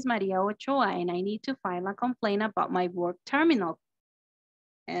name is Maria Ochoa and I need to file a complaint about my work terminal,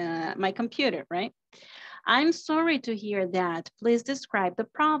 my computer, right? I'm sorry to hear that. Please describe the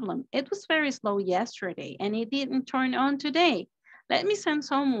problem. It was very slow yesterday and it didn't turn on today. Let me send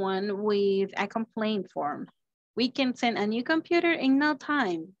someone with a complaint form. We can send a new computer in no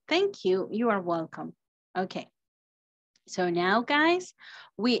time. Thank you. You are welcome. Okay. So now, guys,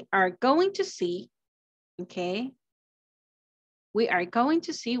 we are going to see, okay, we are going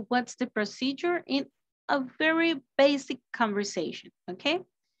to see what's the procedure in a very basic conversation, okay?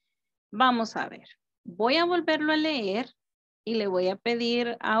 Vamos a ver. Voy a volverlo a leer y le voy a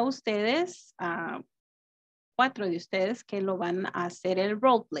pedir a ustedes, a 4 de ustedes que lo van a hacer el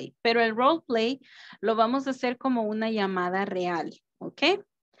roleplay. Pero el roleplay lo vamos a hacer como una llamada real, ¿ok?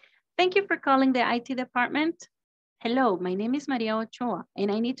 Thank you for calling the IT department. Hello, my name is Maria Ochoa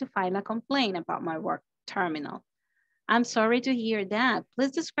and I need to file a complaint about my work terminal. I'm sorry to hear that.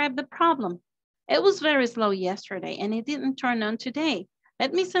 Please describe the problem. It was very slow yesterday and it didn't turn on today.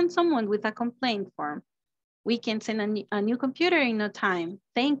 Let me send someone with a complaint form. We can send a new computer in no time.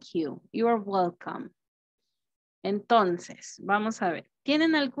 Thank you. You are welcome. Entonces, vamos a ver.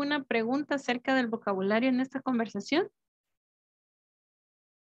 ¿Tienen alguna pregunta acerca del vocabulario en esta conversación?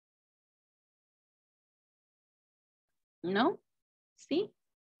 ¿No? ¿Sí?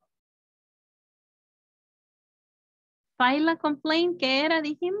 File a complaint, ¿qué era,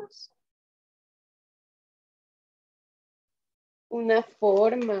 dijimos? Una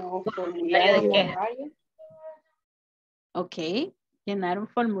forma o formulario. Ok, llenar un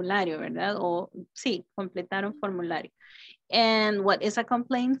formulario, ¿verdad? O sí, completar un formulario. And what is a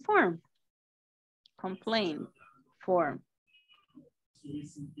complaint form? Complaint form.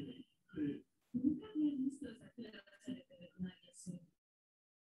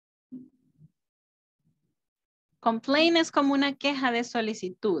 Complain es como una queja de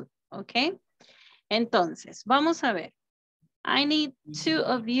solicitud, ¿ok? Entonces, vamos a ver. I need two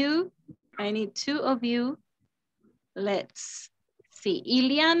of you. Let's see.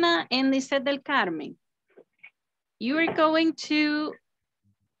 Iliana and Lisette del Carmen. You are going to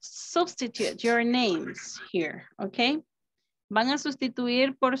substitute your names here, ¿ok? Van a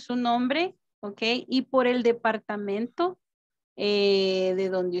sustituir por su nombre, ¿ok? Y por el departamento de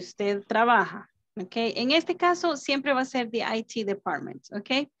donde usted trabaja, ¿ok? En este caso siempre va a ser the IT department,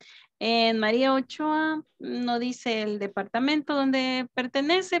 ¿ok? En María Ochoa no dice el departamento donde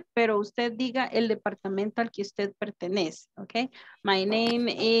pertenece, pero usted diga el departamento al que usted pertenece, ¿ok? My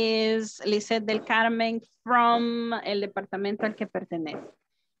name is Lisette del Carmen from el departamento al que pertenece.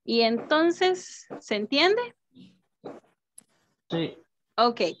 Y entonces, ¿se entiende? Sí.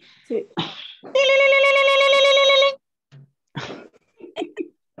 Ok. Sí.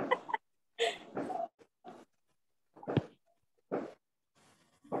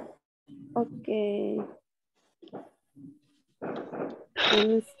 Okay. Let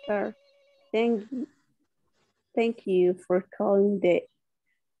me start. Thank you for calling the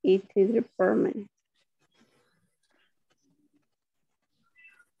IT department.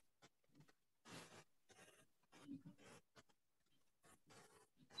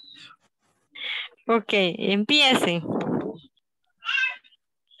 Ok, empiecen.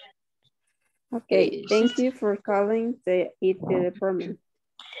 Okay, thank you for calling the IT department.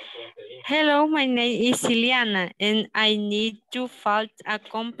 Hello, my name is Ileana and I need to file a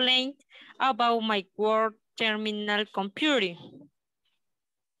complaint about my work terminal computer.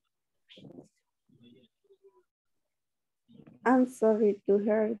 I'm sorry to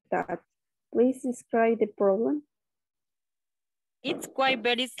hear that. Please describe the problem. It's quite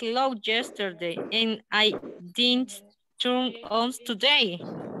very slow yesterday and I didn't turn on today.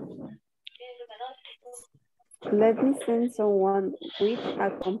 Let me send someone with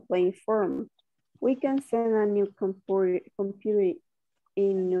a complaint form. We can send a new computer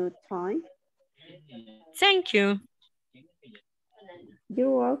in no time. Thank you.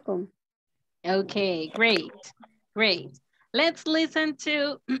 You're welcome. Okay, great, great. Let's listen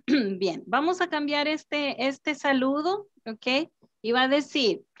to, bien, vamos a cambiar este saludo, ok, y va a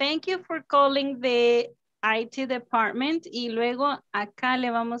decir, thank you for calling the IT department, y luego acá le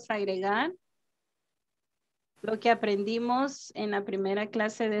vamos a agregar lo que aprendimos en la primera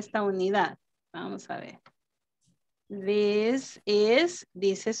clase de esta unidad. Vamos a ver. This is,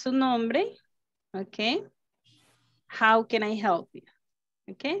 dice su nombre, ok. How can I help you?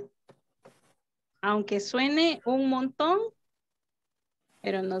 Ok. Aunque suene un montón,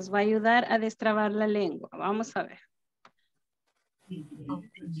 pero nos va a ayudar a destrabar la lengua. Vamos a ver.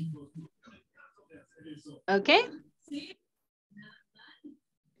 ¿Ok?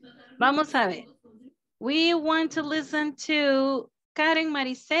 Vamos a ver. We want to listen to Karen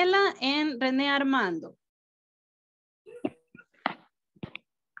Marisela and René Armando.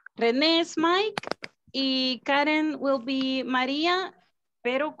 René es Mike y Karen will be María,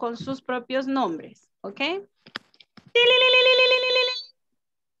 pero con sus propios nombres. ¿Ok?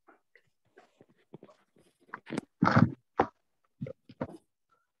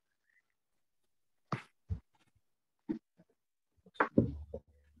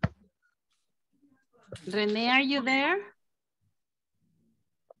 René, are you there?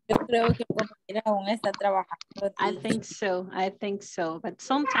 Yo creo que el compañero aún está trabajando. I think so. But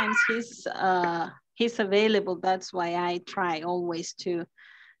sometimes he's available. That's why I try always to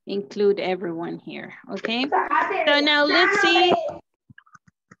include everyone here. Okay. So now let's see.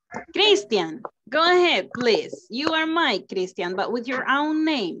 Christian, go ahead, please. You are Mike, Christian, but with your own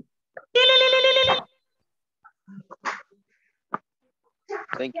name.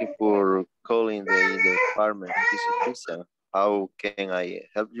 Thank you for calling the department. This is Christian. How can I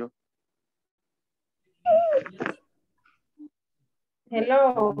help you?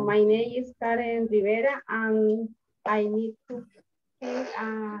 Hello, my name is Karen Rivera and I need to fill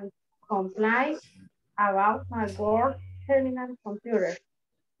a complaint about my work terminal computer.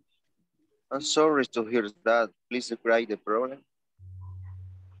 I'm sorry to hear that. Please describe the problem.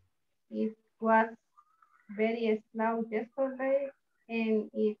 It was very slow yesterday and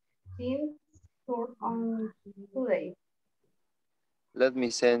it seems to on today. Let me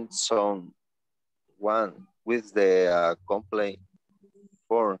send someone with the complaint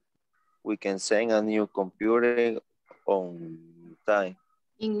form. We can send a new computer on time.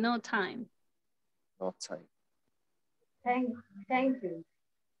 In no time. No time. Thank you.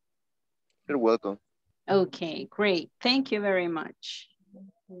 You're welcome. Okay, great. Thank you very much.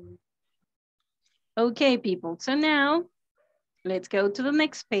 Okay, people. So now let's go to the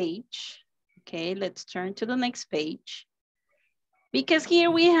next page. Okay, let's turn to the next page. Because here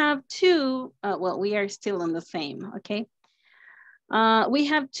we have two, well, we are still on the same, okay? We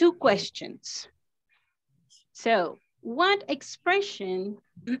have two questions. So what expression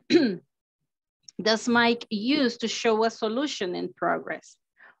does Mike use to show a solution in progress?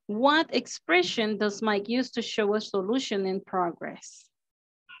 What expression does Mike use to show a solution in progress?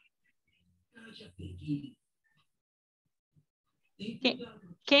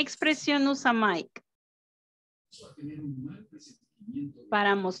 ¿Qué expresión usa Mike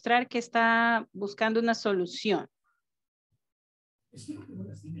para mostrar que está buscando una solución?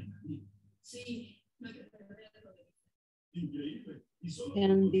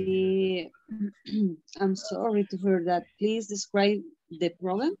 Can be, I'm sorry to hear that. Please describe the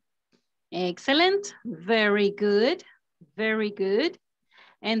problem. Excellent. Very good. Very good.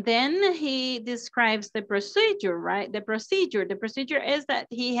 And then he describes the procedure, right? The procedure is that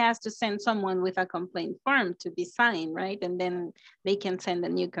he has to send someone with a complaint form to be signed, right? And then they can send a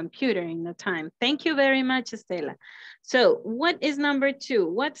new computer in the time. Thank you very much, Estela. So what is number two?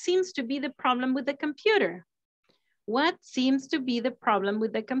 What seems to be the problem with the computer? What seems to be the problem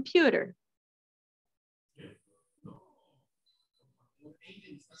with the computer?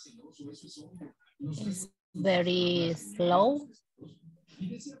 It's very slow.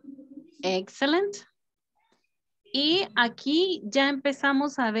 Excellent. Y aquí ya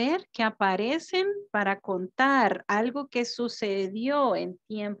empezamos a ver que aparecen para contar algo que sucedió en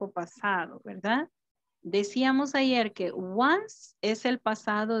tiempo pasado, ¿verdad? Decíamos ayer que was es el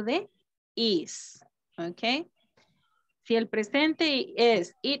pasado de is, ¿ok? Si el presente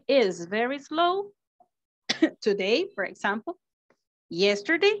es, it is very slow, today, for example,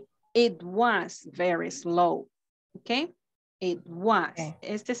 yesterday, it was very slow, ¿ok? It was. Okay.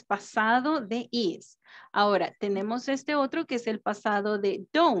 Este es pasado de is. Ahora, tenemos este otro que es el pasado de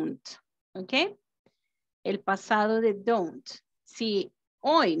don't. ¿Ok? El pasado de don't. Si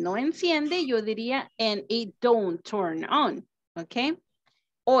hoy no enciende, yo diría and it don't turn on. ¿Ok?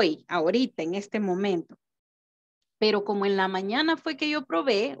 Hoy, ahorita, en este momento. Pero como en la mañana fue que yo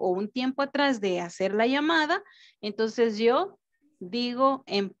probé, o un tiempo atrás de hacer la llamada, entonces yo digo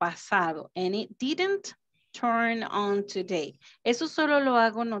en pasado. And it didn't turn on today. Eso solo lo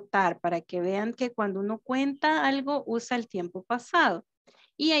hago notar para que vean que cuando uno cuenta algo usa el tiempo pasado.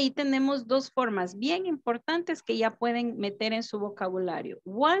 Y ahí tenemos dos formas bien importantes que ya pueden meter en su vocabulario.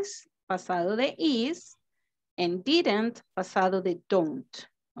 Was, pasado de is, and didn't, pasado de don't.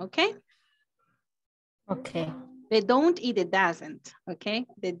 ¿Ok? Ok. The don't y the doesn't. ¿Ok?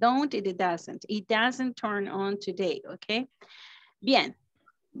 The don't y the doesn't. It doesn't turn on today. ¿Ok? Bien.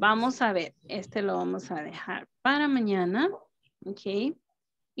 Vamos a ver, este lo vamos a dejar para mañana, ok.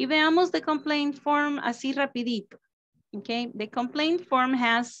 Y veamos the complaint form así rapidito, ok. The complaint form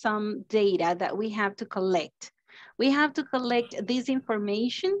has some data that we have to collect. We have to collect this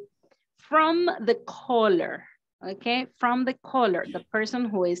information from the caller, ok. From the caller, the person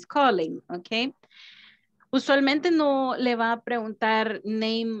who is calling, ok. Usualmente no le va a preguntar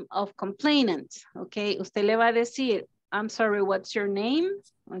name of complainant, ok. Usted le va a decir, I'm sorry, what's your name?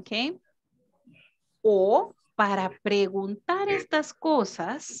 ¿Ok? O para preguntar estas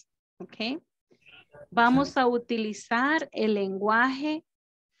cosas, ¿ok? Vamos a utilizar el lenguaje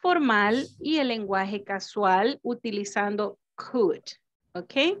formal y el lenguaje casual utilizando could,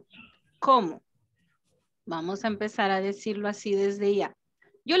 ¿ok? ¿Cómo? Vamos a empezar a decirlo así desde ya.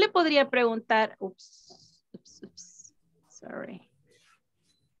 Yo le podría preguntar, sorry.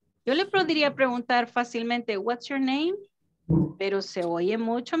 Yo le podría preguntar fácilmente, what's your name? Pero se oye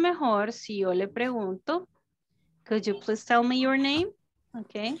mucho mejor si yo le pregunto, could you please tell me your name?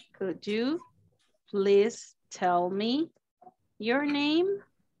 Okay, could you please tell me your name?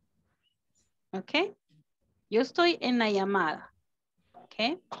 Okay, yo estoy en la llamada.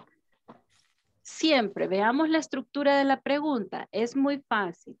 Okay. Siempre veamos la estructura de la pregunta. Es muy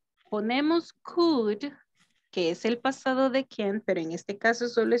fácil. Ponemos could, que es el pasado de quién, pero en este caso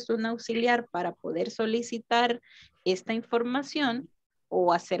solo es un auxiliar para poder solicitar esta información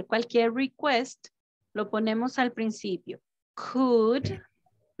o hacer cualquier request, lo ponemos al principio. Could,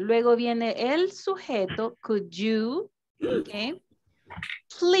 luego viene el sujeto, could you, ok.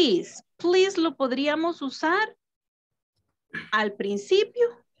 Please, please lo podríamos usar al principio,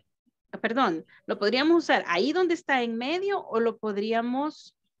 perdón, lo podríamos usar ahí donde está en medio o lo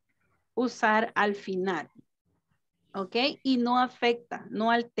podríamos usar al final. ¿Ok? Y no afecta, no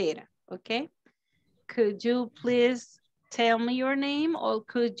altera, ¿ok? Could you please tell me your name or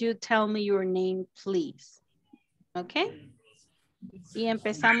could you tell me your name, please? ¿Ok? Y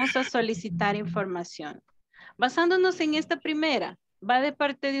empezamos a solicitar información. Basándonos en esta primera, va de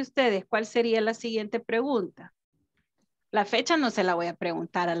parte de ustedes, ¿cuál sería la siguiente pregunta? La fecha no se la voy a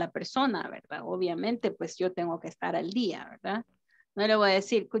preguntar a la persona, ¿verdad? Obviamente, pues yo tengo que estar al día, ¿verdad? No le voy a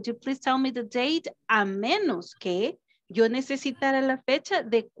decir, could you please tell me the date? A menos que yo necesitara la fecha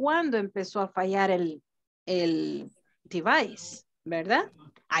de cuándo empezó a fallar el device, ¿verdad?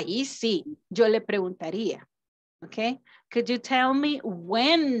 Ahí sí, yo le preguntaría, ¿ok? Could you tell me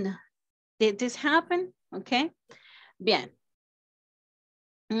when did this happen? ¿Ok? Bien.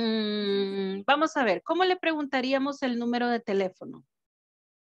 Vamos a ver, ¿cómo le preguntaríamos el número de teléfono?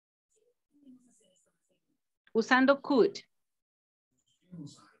 Usando could.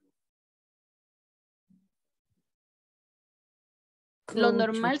 Lo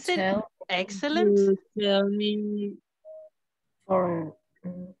normal sería... Excellent. Tell me for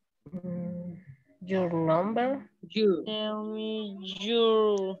your number. Tell me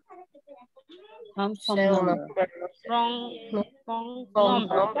your Phone number. Phone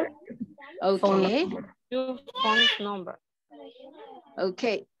number. Okay. Your phone number.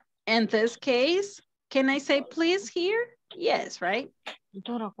 Okay. In this case, can I say please here? Yes, right?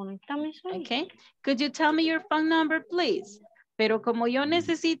 Okay. Could you tell me your phone number, please? Pero como yo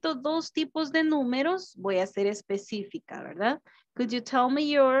necesito dos tipos de números, voy a ser específica, ¿verdad? Could you tell me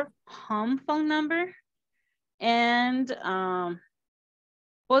your home phone number? And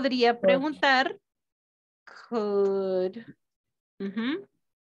podría preguntar, could...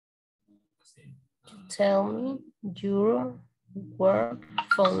 Tell me your work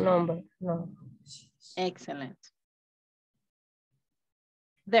phone number. No. Excellent.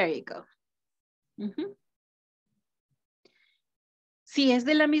 There you go. Si es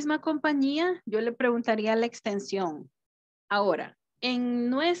de la misma compañía, yo le preguntaría la extensión. Ahora, en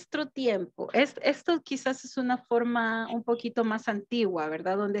nuestro tiempo, esto quizás es una forma un poquito más antigua,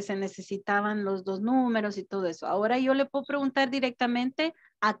 ¿verdad? Donde se necesitaban los dos números y todo eso. Ahora yo le puedo preguntar directamente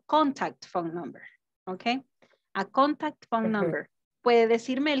a contact phone number, ¿ok? A contact phone number. Puede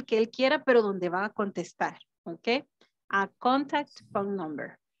decirme el que él quiera, pero donde va a contestar, ¿ok? A contact phone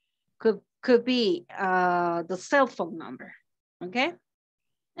number. Could be the cell phone number, ¿ok?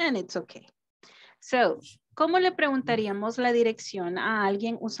 And it's okay. So, ¿cómo le preguntaríamos la dirección a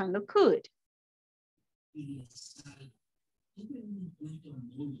alguien usando could?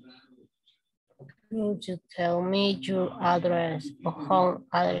 Could you tell me your address or home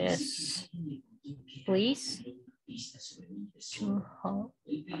address, please? Your home.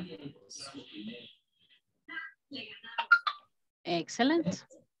 Excellent.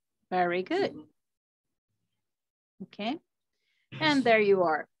 Very good. Okay. And there you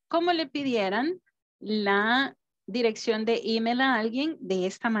are. ¿Cómo le pidieran la dirección de email a alguien de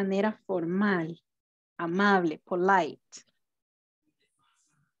esta manera formal, amable, polite?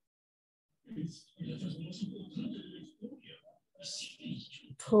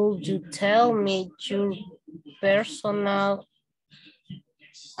 Could you tell me your personal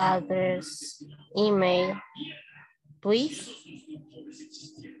address, email, please?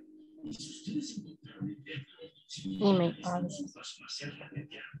 Email address.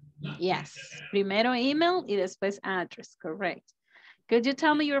 Yes. Primero email y después address. Correct. Could you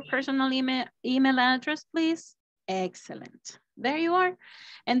tell me your personal email address, please? Excellent. There you are.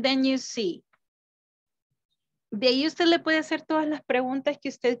 And then you see. De ahí usted le puede hacer todas las preguntas que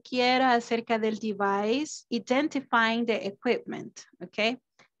usted quiera acerca del device, identifying the equipment, okay?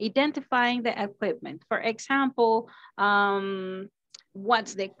 Identifying the equipment. For example,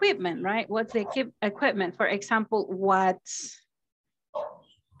 what's the equipment, right? What's the equipment? For example, what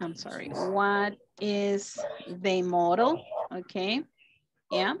is the model? Okay,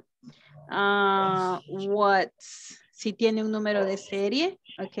 yeah. Si tiene un número de serie,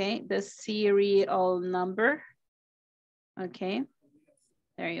 okay, the serial number. Okay,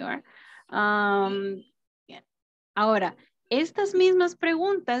 there you are. Ahora, estas mismas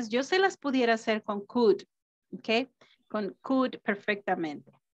preguntas yo se las pudiera hacer con could, okay, con could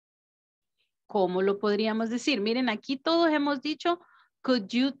perfectamente. ¿Cómo lo podríamos decir? Miren, aquí todos hemos dicho, could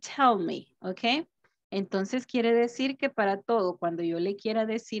you tell me, okay. Entonces quiere decir que para todo, cuando yo le quiera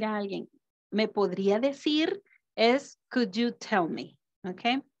decir a alguien, me podría decir es, could you tell me,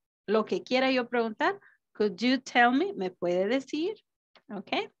 okay. Lo que quiera yo preguntar, could you tell me, me puede decir,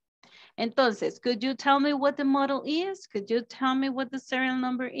 okay. Entonces, could you tell me what the model is? Could you tell me what the serial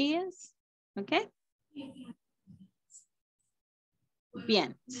number is? Okay.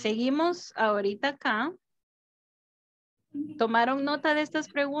 Bien, seguimos ahorita acá. ¿Tomaron nota de estas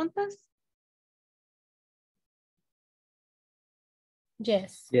preguntas?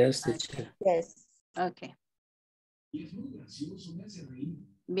 Yes. Yes, teacher. Yes. Okay.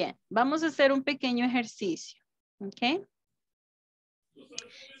 Bien, vamos a hacer un pequeño ejercicio. Okay.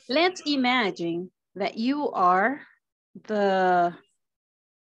 Let's imagine that you are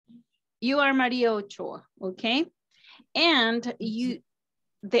Maria Ochoa, okay? And the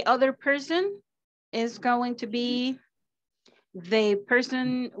other person is going to be the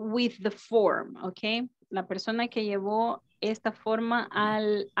person with the form, okay? La persona que llevó esta forma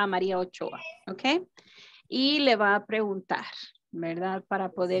a María Ochoa, okay? Y le va a preguntar, ¿verdad? Para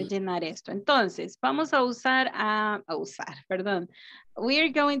poder llenar esto. Entonces, vamos a perdón.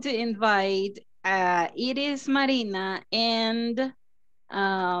 We're going to invite Iris Marina and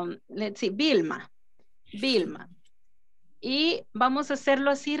let's see, Vilma. Y vamos a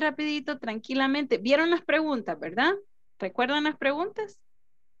hacerlo así rapidito, tranquilamente. ¿Vieron las preguntas, verdad? ¿Recuerdan las preguntas?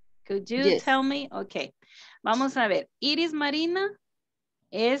 Could you tell me? Ok. Vamos a ver. Iris Marina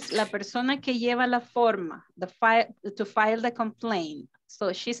es la persona que lleva la forma, to file the complaint.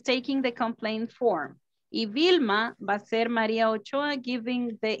 So she's taking the complaint form. Y Vilma va a ser María Ochoa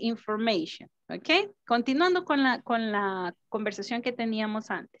giving the information. Ok. Continuando con la conversación que teníamos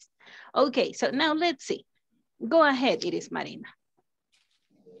antes. Ok, so now let's see. Go ahead, Iris Marina.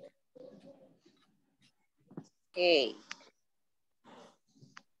 Okay.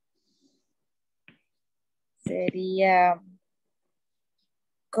 Sería,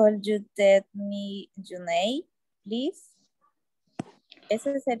 could you tell me your name, please?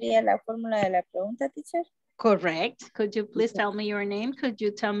 Esa sería la fórmula de la pregunta, teacher. Correct. Could you please tell me your name? Could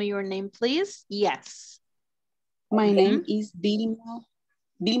you tell me your name, please? Yes. My name is Vilma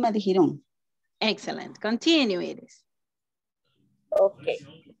de Girón. Excellent. Continue, Iris. Okay.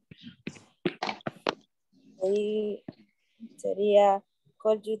 Y sería,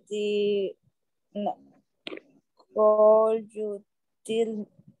 could you tell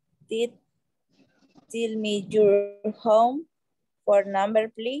me your home for number,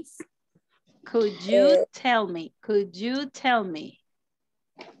 please? Could you tell me? Could you tell me?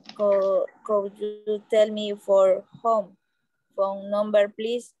 Could you tell me for home phone number,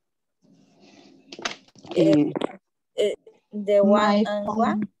 please? The one and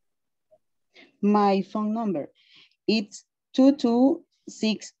one? My phone number, it's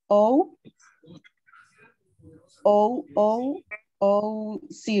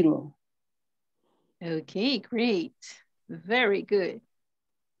 2260-0000. Okay, great. Very good.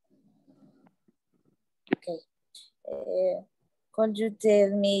 Okay. Could you tell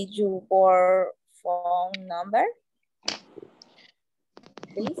me your phone number,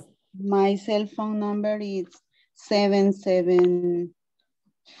 please? My cell phone number is 7744-5666.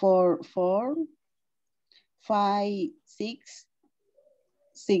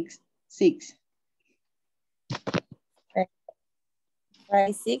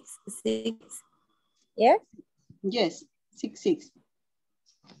 566, yes? Yes, 66.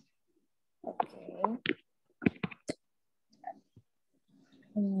 Okay.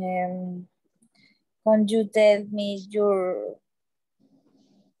 Could you tell me your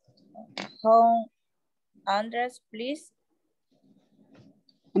home address, please?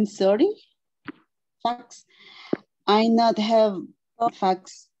 I'm sorry? Fax? I not have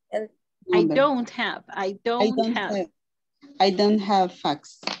fax. I don't have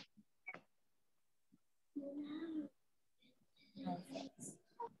fax.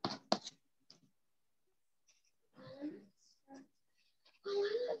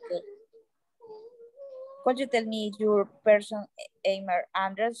 Okay. Could you tell me your person email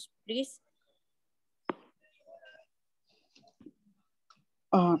address, please?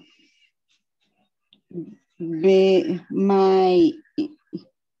 I'm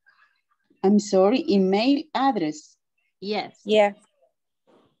sorry, email address. Yes. Yeah.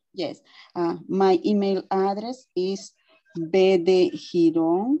 Yes. My email address is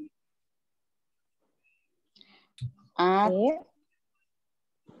bdegiron at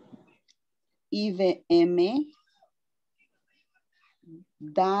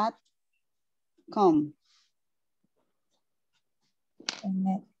ivm.com.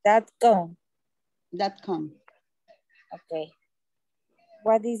 .com. Okay.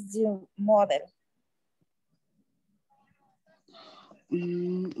 What is your model?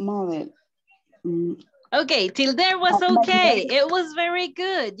 Model. Okay, till there was okay. It was very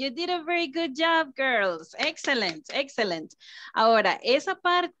good. You did a very good job, girls. Excellent, excellent. Ahora, esa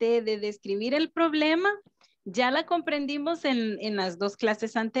parte de describir el problema Ya la comprendimos en las dos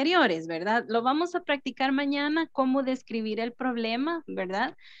clases anteriores, ¿verdad? Lo vamos a practicar mañana, cómo describir el problema,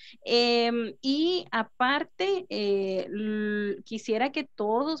 ¿verdad? Y aparte, quisiera que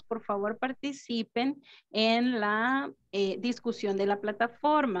todos, por favor, participen en la discusión de la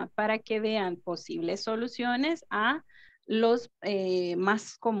plataforma para que vean posibles soluciones a los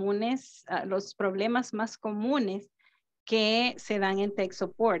más comunes, a los problemas más comunes que se dan en Tech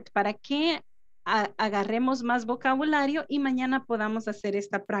Support, para que agarremos más vocabulario y mañana podamos hacer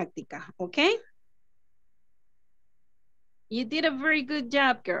esta práctica, ¿ok? You did a very good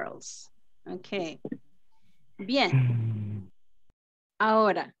job, girls. Ok. Bien.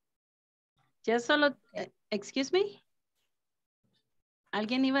 Ahora, ya solo, excuse me.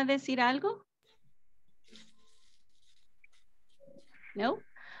 ¿Alguien iba a decir algo? No.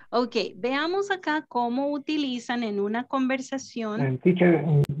 Ok, veamos acá cómo utilizan en una conversación. Teacher,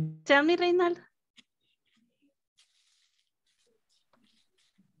 Tell me, Reinaldo.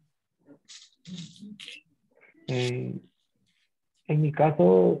 en mi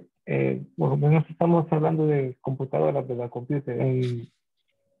caso, por lo menos estamos hablando de computadoras, de la computer.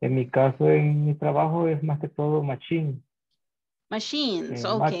 En mi caso, en mi trabajo es más que todo machine. Machines,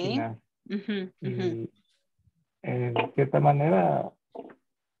 ok. Máquinas. Y de cierta manera,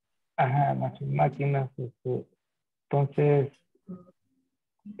 ajá, máquinas. Entonces,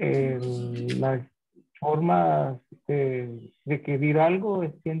 las formas de escribir algo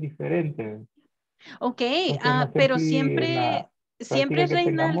es bien diferente. Ok, Entonces, no sé pero si en la siempre, práctica que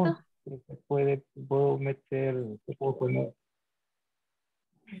Reinaldo. tengamos, puedo meter, se puedo poner.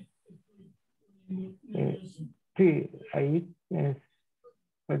 Sí, ahí es,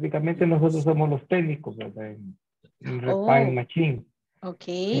 prácticamente nosotros somos los técnicos, ¿verdad? En Refine Machine. Ok,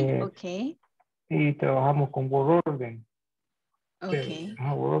 ok. Y trabajamos con WordOrder. Ok.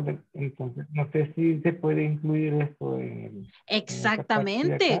 Entonces, no sé si se puede incluir esto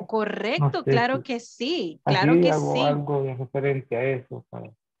Exactamente, en acá. correcto, No sé claro si que sí, así claro que hago sí. algo de referente a eso.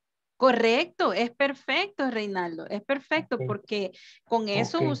 Correcto, es perfecto, Reinaldo, es perfecto porque con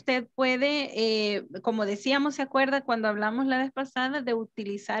eso usted puede, como decíamos, ¿se acuerda cuando hablamos la vez pasada de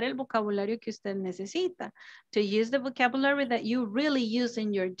utilizar el vocabulario que usted necesita? To use the vocabulary that you really use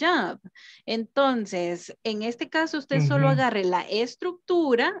in your job. Entonces, en este caso usted solo agarre la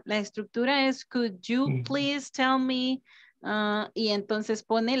estructura es could you please tell me, y entonces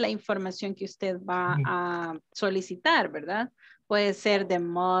pone la información que usted va a solicitar, ¿verdad? Puede ser the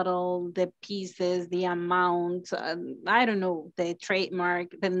model, the pieces, the amount, I don't know, the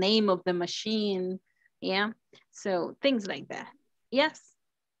trademark, the name of the machine. Yeah. So things like that. Yes.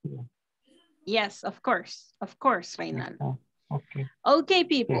 Yes, of course, Reinaldo. Okay,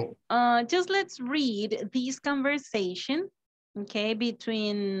 people, just let's read this conversation, okay,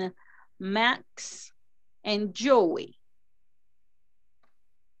 between Max and Joey.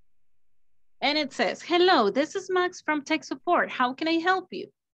 And it says, hello, this is Max from Tech Support. How can I help you?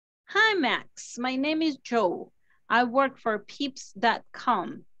 Hi, Max. My name is Joe. I work for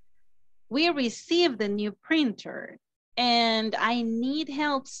peeps.com. We received a new printer and I need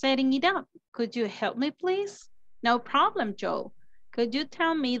help setting it up. Could you help me, please? No problem, Joe. Could you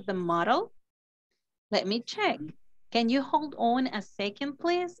tell me the model? Let me check. Can you hold on a second,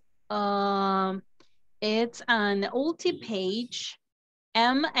 please? It's an Ulti-Page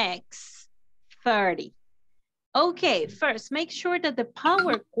MX30. Okay, first make sure that the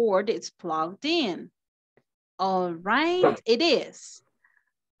power cord is plugged in. All right, it is.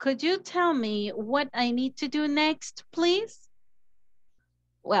 Could you tell me what I need to do next, please?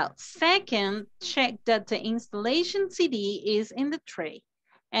 Well, second, check that the installation CD is in the tray.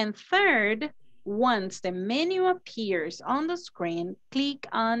 And third, once the menu appears on the screen, click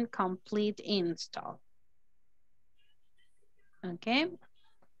on Complete Install. Okay,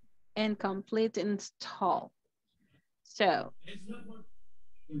 and Complete Install. So,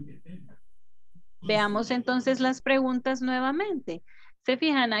 veamos entonces las preguntas nuevamente. Se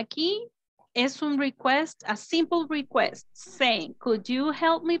fijan aquí, es un request, a simple request saying, could you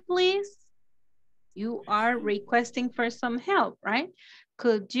help me please? You are requesting for some help, right?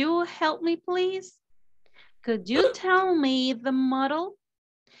 Could you help me please? Could you tell me the model?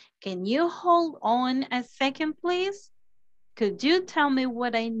 Can you hold on a second please? Could you tell me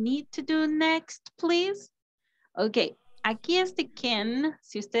what I need to do next please? Ok, aquí este can,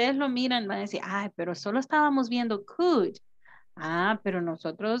 si ustedes lo miran, van a decir, ay, pero solo estábamos viendo could. Ah, pero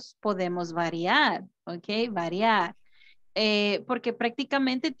nosotros podemos variar, ok, variar. Porque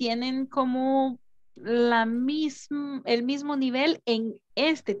prácticamente tienen como el mismo nivel en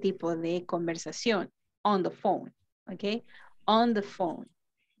este tipo de conversación, on the phone, ok, on the phone.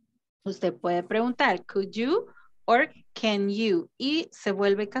 Usted puede preguntar, could you or can you? Y se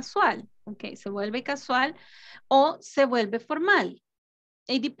vuelve casual, ok, se vuelve casual o se vuelve formal.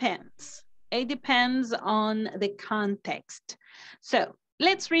 It depends. It depends on the context. So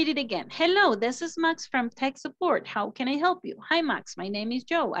let's read it again. Hello, this is Max from Tech Support. How can I help you? Hi, Max. My name is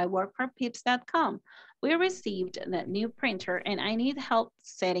Joe. I work for pips.com. We received a new printer and I need help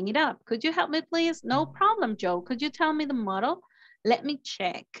setting it up. Could you help me, please? No problem, Joe. Could you tell me the model? Let me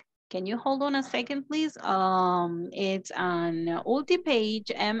check. Can you hold on a second, please? It's on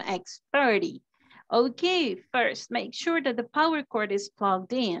Ultipage MX30. Okay, first, make sure that the power cord is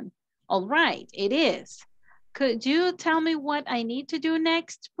plugged in. All right, it is. Could you tell me what I need to do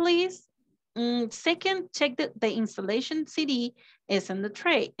next, please? Second, check that the installation CD is in the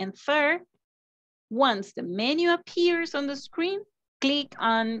tray. And third, once the menu appears on the screen, click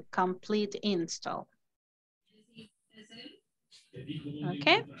on Complete Install.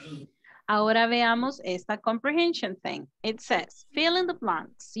 Okay. Ahora veamos esta comprehension thing. It says, fill in the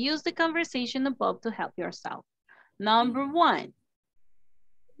blanks. Use the conversation above to help yourself. Number 1.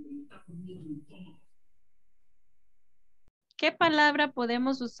 ¿Qué palabra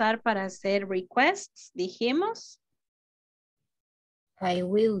podemos usar para hacer requests? Dijimos. I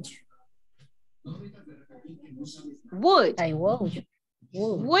will. Would. I will.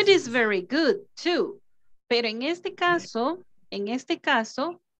 Would is very good too. Pero en este caso,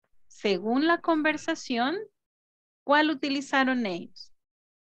 según la conversación, ¿cuál utilizaron ellos?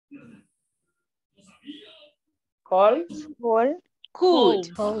 Call. Could.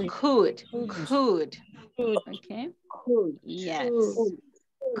 Could. Could. Could. Okay. Could. Yes.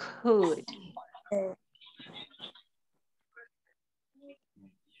 Could.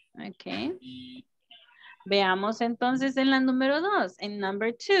 Okay. Veamos entonces en la número 2, en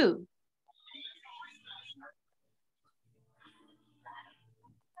number 2.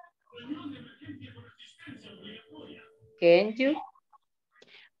 Can you?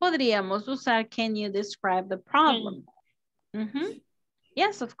 Podríamos usar can you describe the problem?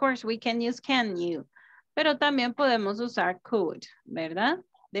 Yes, of course, we can use can you. Pero también podemos usar could, ¿verdad?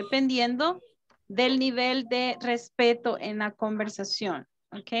 Dependiendo del nivel de respeto en la conversación.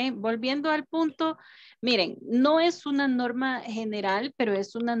 Ok, volviendo al punto, miren, no es una norma general, pero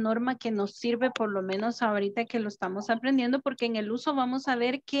es una norma que nos sirve por lo menos ahorita que lo estamos aprendiendo, porque en el uso vamos a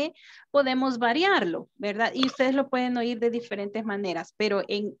ver que podemos variarlo, ¿verdad? Y ustedes lo pueden oír de diferentes maneras, pero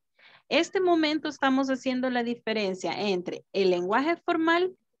en este momento estamos haciendo la diferencia entre el lenguaje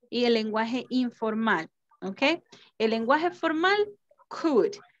formal y el lenguaje informal, ¿ok? El lenguaje formal,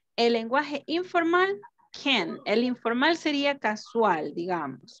 could. El lenguaje informal, can. El informal sería casual,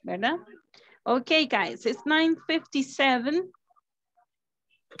 digamos, ¿verdad? Okay, guys, it's 9:57.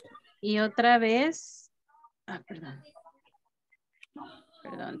 Y otra vez,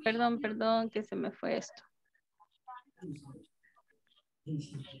 perdón, que se me fue esto.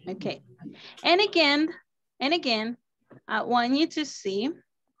 Okay. And again, I want you to see.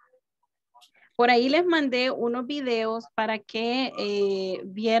 Por ahí les mandé unos videos para que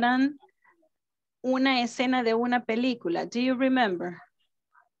vieran una escena de una película. Do you remember?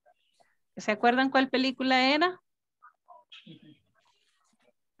 ¿Se acuerdan cuál película era?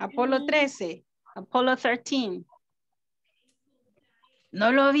 Apolo 13, Apolo 13.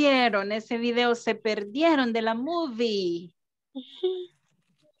 No lo vieron, ese video, se perdieron de la movie.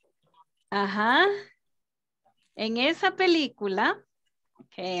 Ajá. En esa película,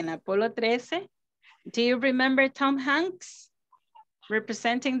 okay, en Apolo 13, do you remember Tom Hanks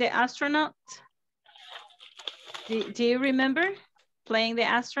representing the astronaut? Do you remember playing the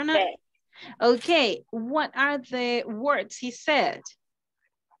astronaut? Okay, what are the words he said?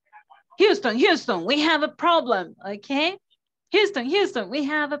 Houston, Houston, we have a problem, okay? Houston, Houston, we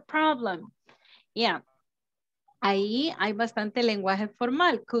have a problem. Yeah. Ahí hay bastante lenguaje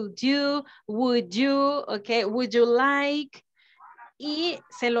formal. Could you, would you, okay, would you like? Y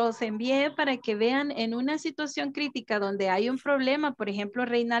se los envié para que vean en una situación crítica donde hay un problema. Por ejemplo,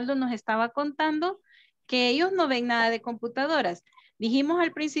 Reinaldo nos estaba contando que ellos no ven nada de computadoras. Dijimos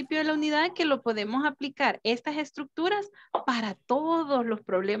al principio de la unidad que lo podemos aplicar estas estructuras para todos los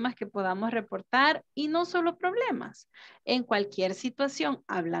problemas que podamos reportar y no solo problemas. En cualquier situación,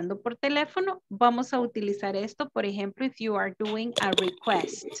 hablando por teléfono, vamos a utilizar esto, por ejemplo, if you are doing a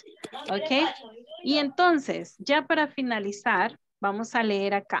request. ¿Ok? Y entonces, ya para finalizar, vamos a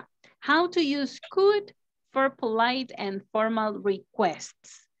leer acá. How to use could for polite and formal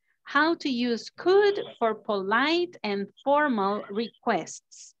requests. How to use could for polite and formal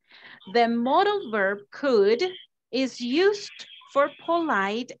requests. The modal verb could is used for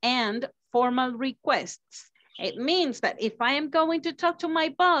polite and formal requests. It means that if I am going to talk to my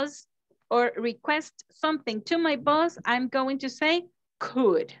boss, or request something to my boss, I'm going to say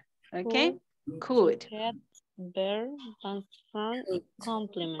could. Okay? Could. Verb, transform,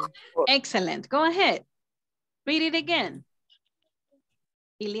 complement. Excellent. Go ahead. Read it again.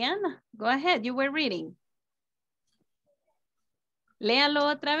 Ileana, go ahead. You were reading. Léalo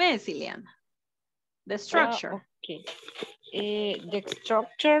otra vez, Ileana. The structure. Okay. The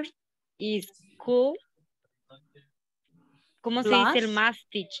structure is cool. ¿Cómo se dice el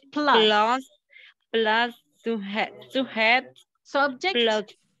mastich? Plus sujet, subject, plus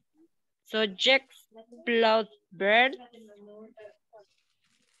subject, plus verb,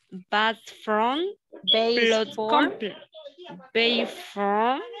 but from, base plus form, base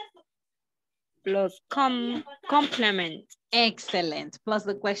form, plus complement. Excellent. Plus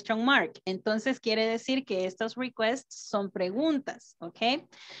the question mark. Entonces quiere decir que estos requests son preguntas. Okay.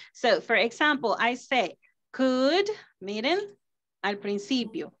 So for example, I say, could, miren, al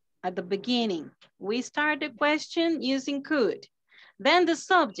principio, at the beginning, we start the question using could. Then the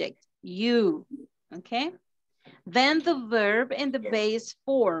subject, you. Okay. Then the verb in the base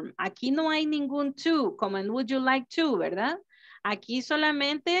form. Aquí no hay ningún to, como en would you like to, ¿verdad? Aquí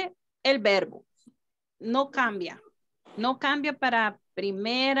solamente el verbo. No cambia. No cambia para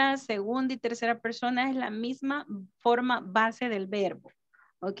primera, segunda y tercera persona. Es la misma forma base del verbo.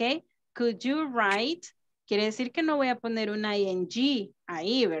 ¿Ok? Could you write? Quiere decir que no voy a poner un ing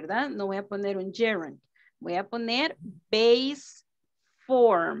ahí, ¿verdad? No voy a poner un gerund. Voy a poner base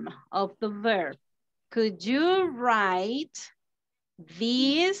form of the verb. Could you write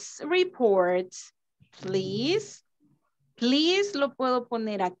these reports, please? Please lo puedo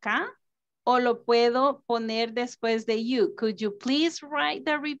poner acá. O lo puedo poner después de you. Could you please write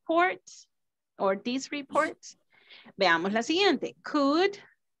the reports? Or these reports? Veamos la siguiente. Could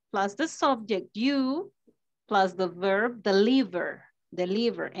plus the subject you plus the verb deliver.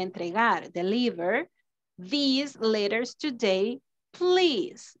 Deliver, entregar, deliver. These letters today,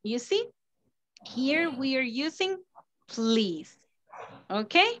 please. You see? Here we are using please.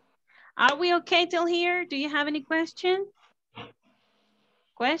 Okay? Are we okay till here? Do you have any question?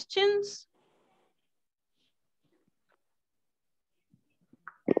 Questions?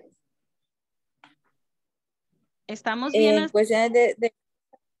 ¿Estamos bien? En cuestiones de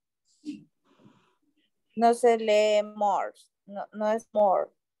no se lee more, no es more.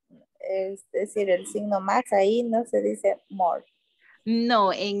 Es decir, el signo más ahí no se dice more.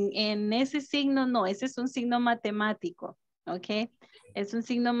 No, en ese signo no, ese es un signo matemático, ¿ok? Es un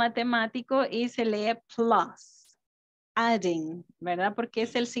signo matemático y se lee plus, adding, ¿verdad? Porque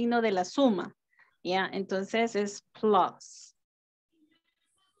es el signo de la suma, ¿ya? Entonces es plus.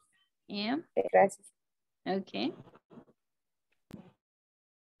 ¿Ya? Gracias. Ok.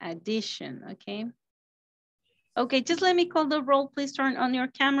 Addition, okay. Okay, just let me call the roll. Please turn on your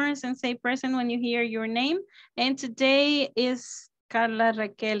cameras and say present when you hear your name. And today is Carla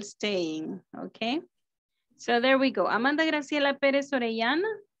Raquel staying, okay? So there we go. Amanda Graciela Pérez Orellana.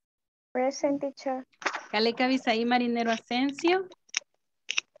 Present, teacher. Caleca Bisaí Marinero Asensio.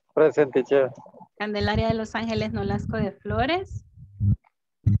 Present, teacher. Candelaria de Los Ángeles Nolasco de Flores.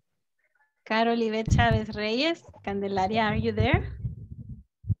 Carol Ivette Chávez Reyes. Candelaria, are you there?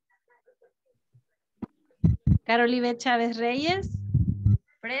 Carol Ivette Chávez Reyes.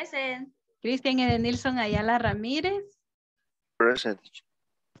 Present. Cristian Edenilson Ayala Ramírez. Present.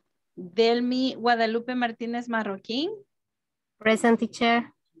 Delmi Guadalupe Martínez Marroquín. Present,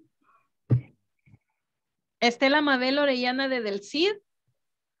 teacher. Estela Mabel Orellana de Del Cid.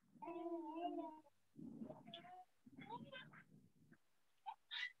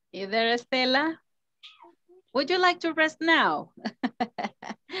 You there, Estela? Would you like to rest now?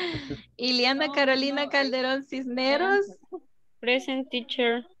 Ileana Carolina Calderón Cisneros. Present,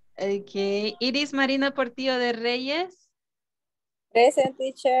 teacher. Okay. Iris Marina Portillo de Reyes. Present,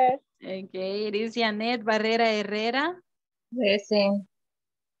 teacher. Okay. Iris Janet Barrera Herrera. Present.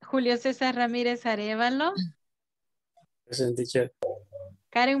 Julio César Ramírez Arevalo. Present, teacher.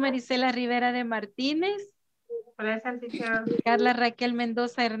 Karen Marisela Rivera de Martínez. Present, teacher. Carla Raquel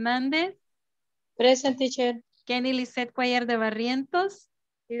Mendoza Hernández. Present, teacher. Kenny Lisette Cuellar de Barrientos.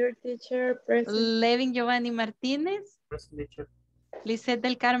 Here, teacher. Present. Levin Giovanni Martínez. Present, teacher. Lisette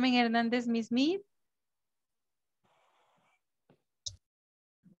del Carmen Hernández Mismit.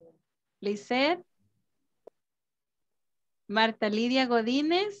 Lisette. Marta Lidia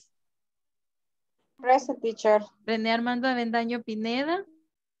Godínez. Present, teacher. René Armando Avendaño Pineda.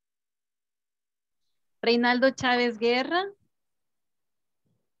 Reinaldo Chávez Guerra.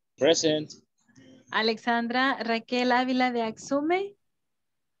 Present. Alexandra Raquel Ávila de Axume.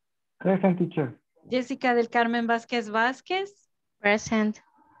 Present, teacher. Jessica del Carmen Vázquez Vázquez. Present.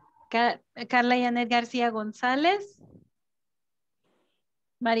 Carla Yanet García González.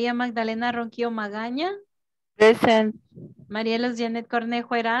 María Magdalena Ronquillo Magaña. Present. María Los Janet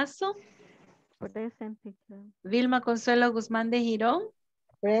Cornejo Erazo. Present, teacher. Vilma Consuelo Guzmán de Girón.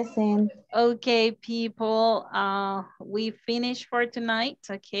 Present. Okay, people, we finished for tonight,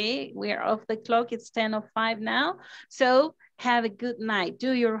 okay? We are off the clock, it's 10:05 now. So have a good night.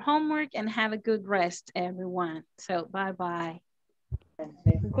 Do your homework and have a good rest, everyone. So bye-bye.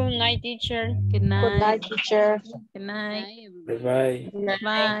 Good night, teacher. Good night. Good night, teacher. Good night. Bye-bye.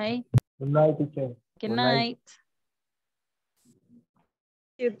 Bye. Good night, teacher. Good night.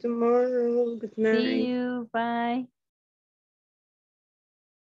 See you tomorrow. Good night. See you. Bye.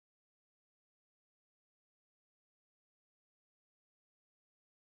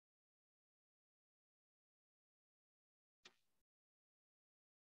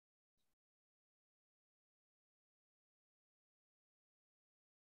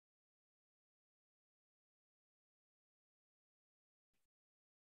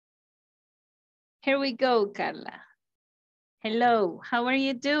 Here we go, Carla. Hello, how are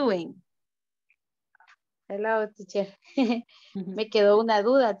you doing? Hello, teacher. Me quedó una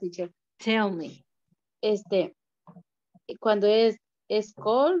duda, teacher. Tell me. Cuando es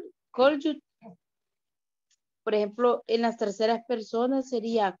call you, por ejemplo, en las terceras personas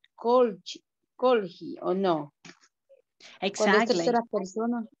sería call he, ¿o no? Exactly. Cuando es tercera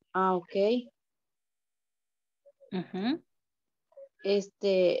persona. Ah, ok.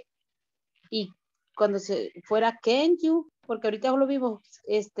 Y cuando se fuera can you, porque ahorita lo vimos,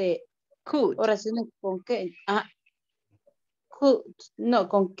 could. Oraciones con can. Ah, could, no,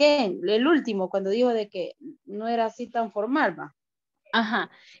 con can, el último, cuando dijo de que no era así tan formal, ¿va?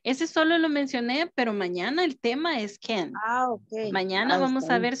 Ajá, ese solo lo mencioné, pero mañana el tema es can. Ah, ok. Mañana vamos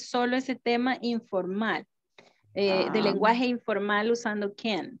a ver solo ese tema informal, de lenguaje informal usando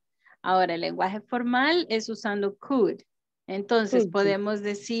can. Ahora, el lenguaje formal es usando could. Entonces, podemos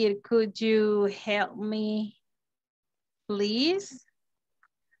decir, could you help me, please?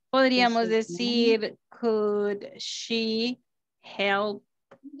 Podríamos decir, could she help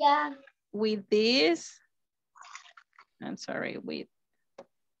with this? I'm sorry, with.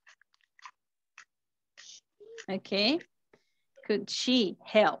 Okay. Could she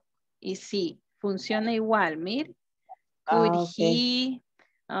help? Y sí, funciona igual, mire. Could he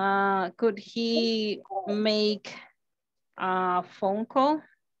make a phone call?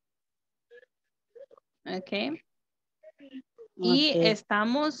 Okay. Y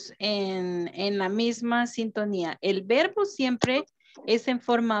estamos en la misma sintonía. El verbo siempre es en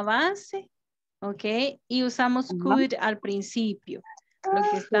forma base, ¿ok? Y usamos could al principio. Lo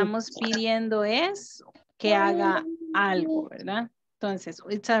que estamos pidiendo es que haga algo, ¿verdad? Entonces,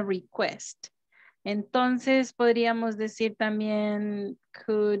 it's a request. Entonces, podríamos decir también,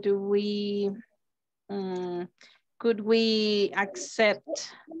 could we accept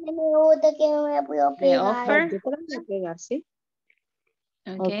the offer?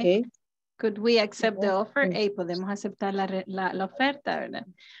 Okay. Could we accept the offer? Podemos aceptar la oferta, ¿verdad?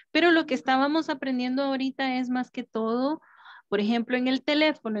 Pero lo que estábamos aprendiendo ahorita es más que todo, por ejemplo, en el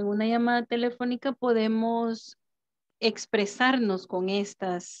teléfono, en una llamada telefónica podemos expresarnos con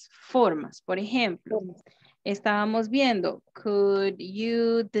estas formas. Por ejemplo, estábamos viendo, could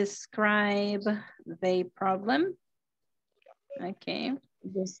you describe the problem? Okay.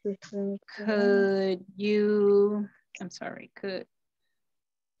 Could you, I'm sorry, could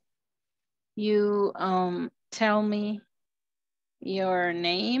you tell me your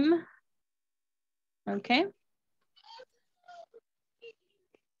name? Okay.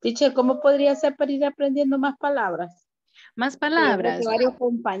 Teacher, ¿cómo podría ser para ir aprendiendo más palabras? Más palabras. Creo que varios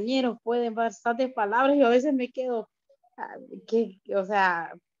compañeros pueden bastantes palabras y a veces me quedo, o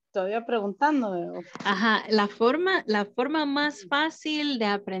sea, todavía preguntándome. Ajá, la forma más fácil de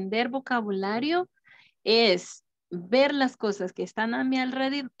aprender vocabulario es ver las cosas que están a mi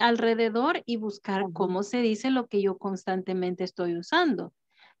alrededor y buscar cómo se dice lo que yo constantemente estoy usando.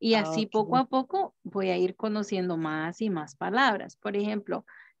 Y así poco a poco voy a ir conociendo más y más palabras. Por ejemplo,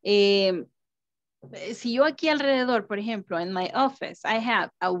 si yo aquí alrededor, por ejemplo, en my office, I have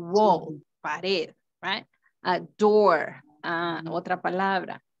a wall, pared, right? A door, otra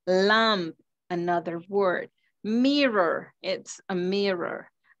palabra. Lamp, another word. Mirror, it's a mirror.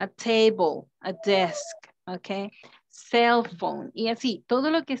 A table, a desk, okay? Cell phone, y así, todo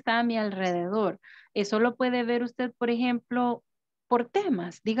lo que está a mi alrededor. Eso lo puede ver usted, por ejemplo, por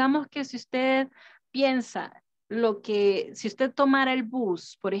temas. Digamos que si usted piensa si usted tomara el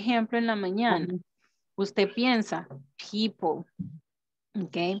bus, por ejemplo, en la mañana, usted piensa, people,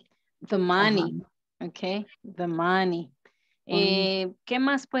 okay? The money, okay? The money. ¿Qué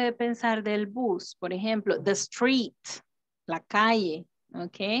más puede pensar del bus? Por ejemplo, the street, la calle,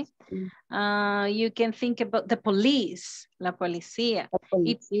 ¿ok? You can think about the police, la policía.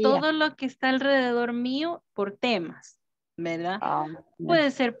 Y todo lo que está alrededor mío por temas, ¿verdad?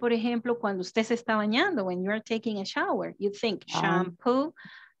 Puede ser, por ejemplo, cuando usted se está bañando, when you are taking a shower, you think shampoo,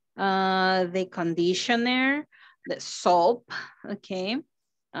 the conditioner, the soap, okay?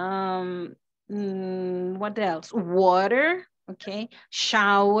 What else? Water, okay?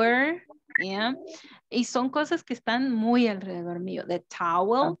 Shower, yeah. Y son cosas que están muy alrededor mío. The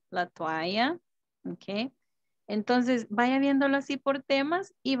towel, la toalla, okay? Entonces, vaya viéndolo así por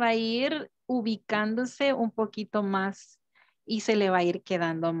temas y va a ir ubicándose un poquito más y se le va a ir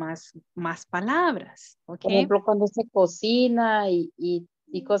quedando más palabras, ¿ok? Por ejemplo, cuando se cocina y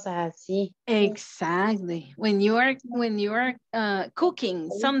cosas así. Exactly. When you are cooking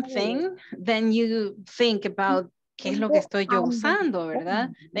something, then you think about qué es lo que estoy yo usando, ¿verdad?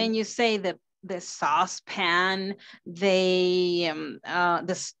 Then you say the saucepan, the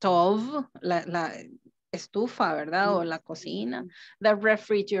stove, la estufa, ¿verdad? O la cocina, the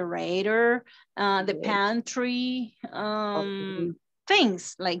refrigerator, the pantry,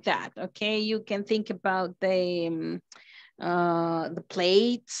 things like that, okay? You can think about the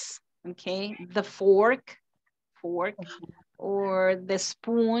plates, okay? The fork, or the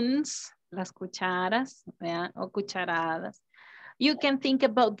spoons, las cucharas, ¿verdad? O cucharadas. You can think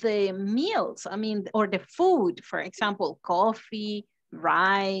about the meals, I mean, or the food, for example, coffee,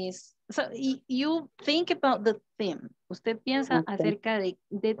 rice. So you think about the theme. Usted piensa acerca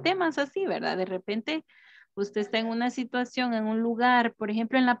de temas así, ¿verdad? De repente usted está en una situación, en un lugar, por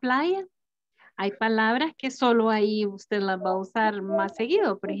ejemplo, en la playa. Hay palabras que solo ahí usted las va a usar más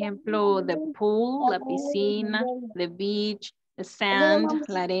seguido. Por ejemplo, the pool, la piscina, the beach, the sand,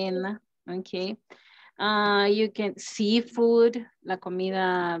 la arena. Okay. You can, seafood, la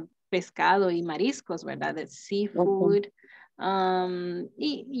comida, pescado y mariscos, ¿verdad? The seafood.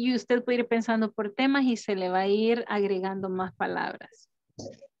 Y usted puede ir pensando por temas y se le va a ir agregando más palabras.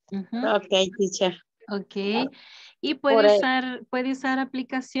 Ok, teacher. Ok. Y puede usar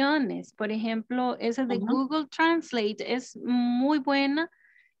aplicaciones. Por ejemplo, esa de Google Translate es muy buena.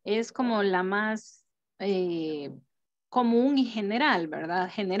 Es como la más común y general, ¿verdad?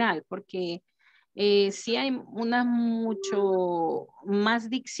 General, porque sí hay mucho más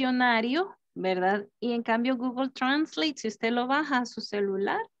diccionario, ¿verdad? Y en cambio Google Translate, si usted lo baja a su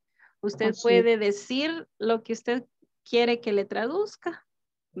celular, usted puede decir lo que usted quiere que le traduzca,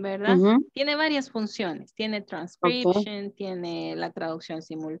 ¿verdad? Tiene varias funciones, tiene transcription, tiene la traducción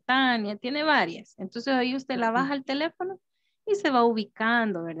simultánea, tiene varias. Entonces ahí usted la baja al teléfono y se va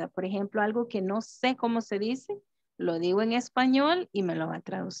ubicando, ¿verdad? Por ejemplo, algo que no sé cómo se dice, lo digo en español y me lo va a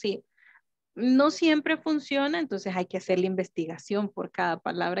traducir. No siempre funciona, entonces hay que hacer la investigación por cada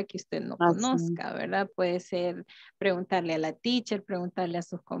palabra que usted no conozca, ¿verdad? Puede ser preguntarle a la teacher, preguntarle a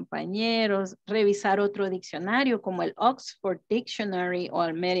sus compañeros, revisar otro diccionario como el Oxford Dictionary o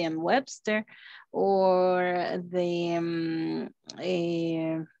el Merriam-Webster o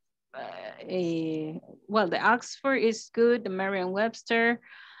well, the Oxford is good, the Merriam-Webster.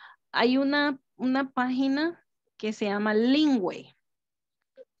 Hay una página que se llama Lingüe.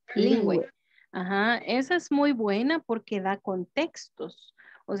 Ajá, esa es muy buena porque da contextos.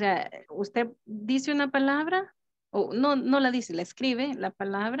 O sea, usted dice una palabra, o no la dice, la escribe la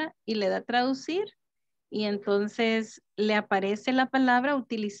palabra y le da traducir y entonces le aparece la palabra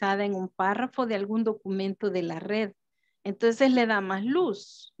utilizada en un párrafo de algún documento de la red. Entonces le da más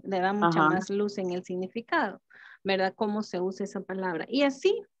luz, le da mucha más luz en el significado, ¿verdad? Cómo se usa esa palabra. Y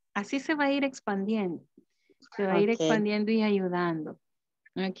así se va a ir expandiendo. Se va a ir expandiendo y ayudando.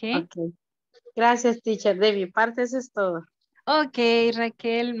 Ok. Gracias, teacher. De mi parte, eso es todo. Okay,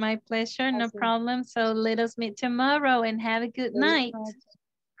 Raquel, my pleasure, no problem. So let us meet tomorrow and have a good night.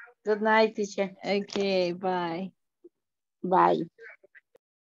 Good night, teacher. Okay, bye. Bye.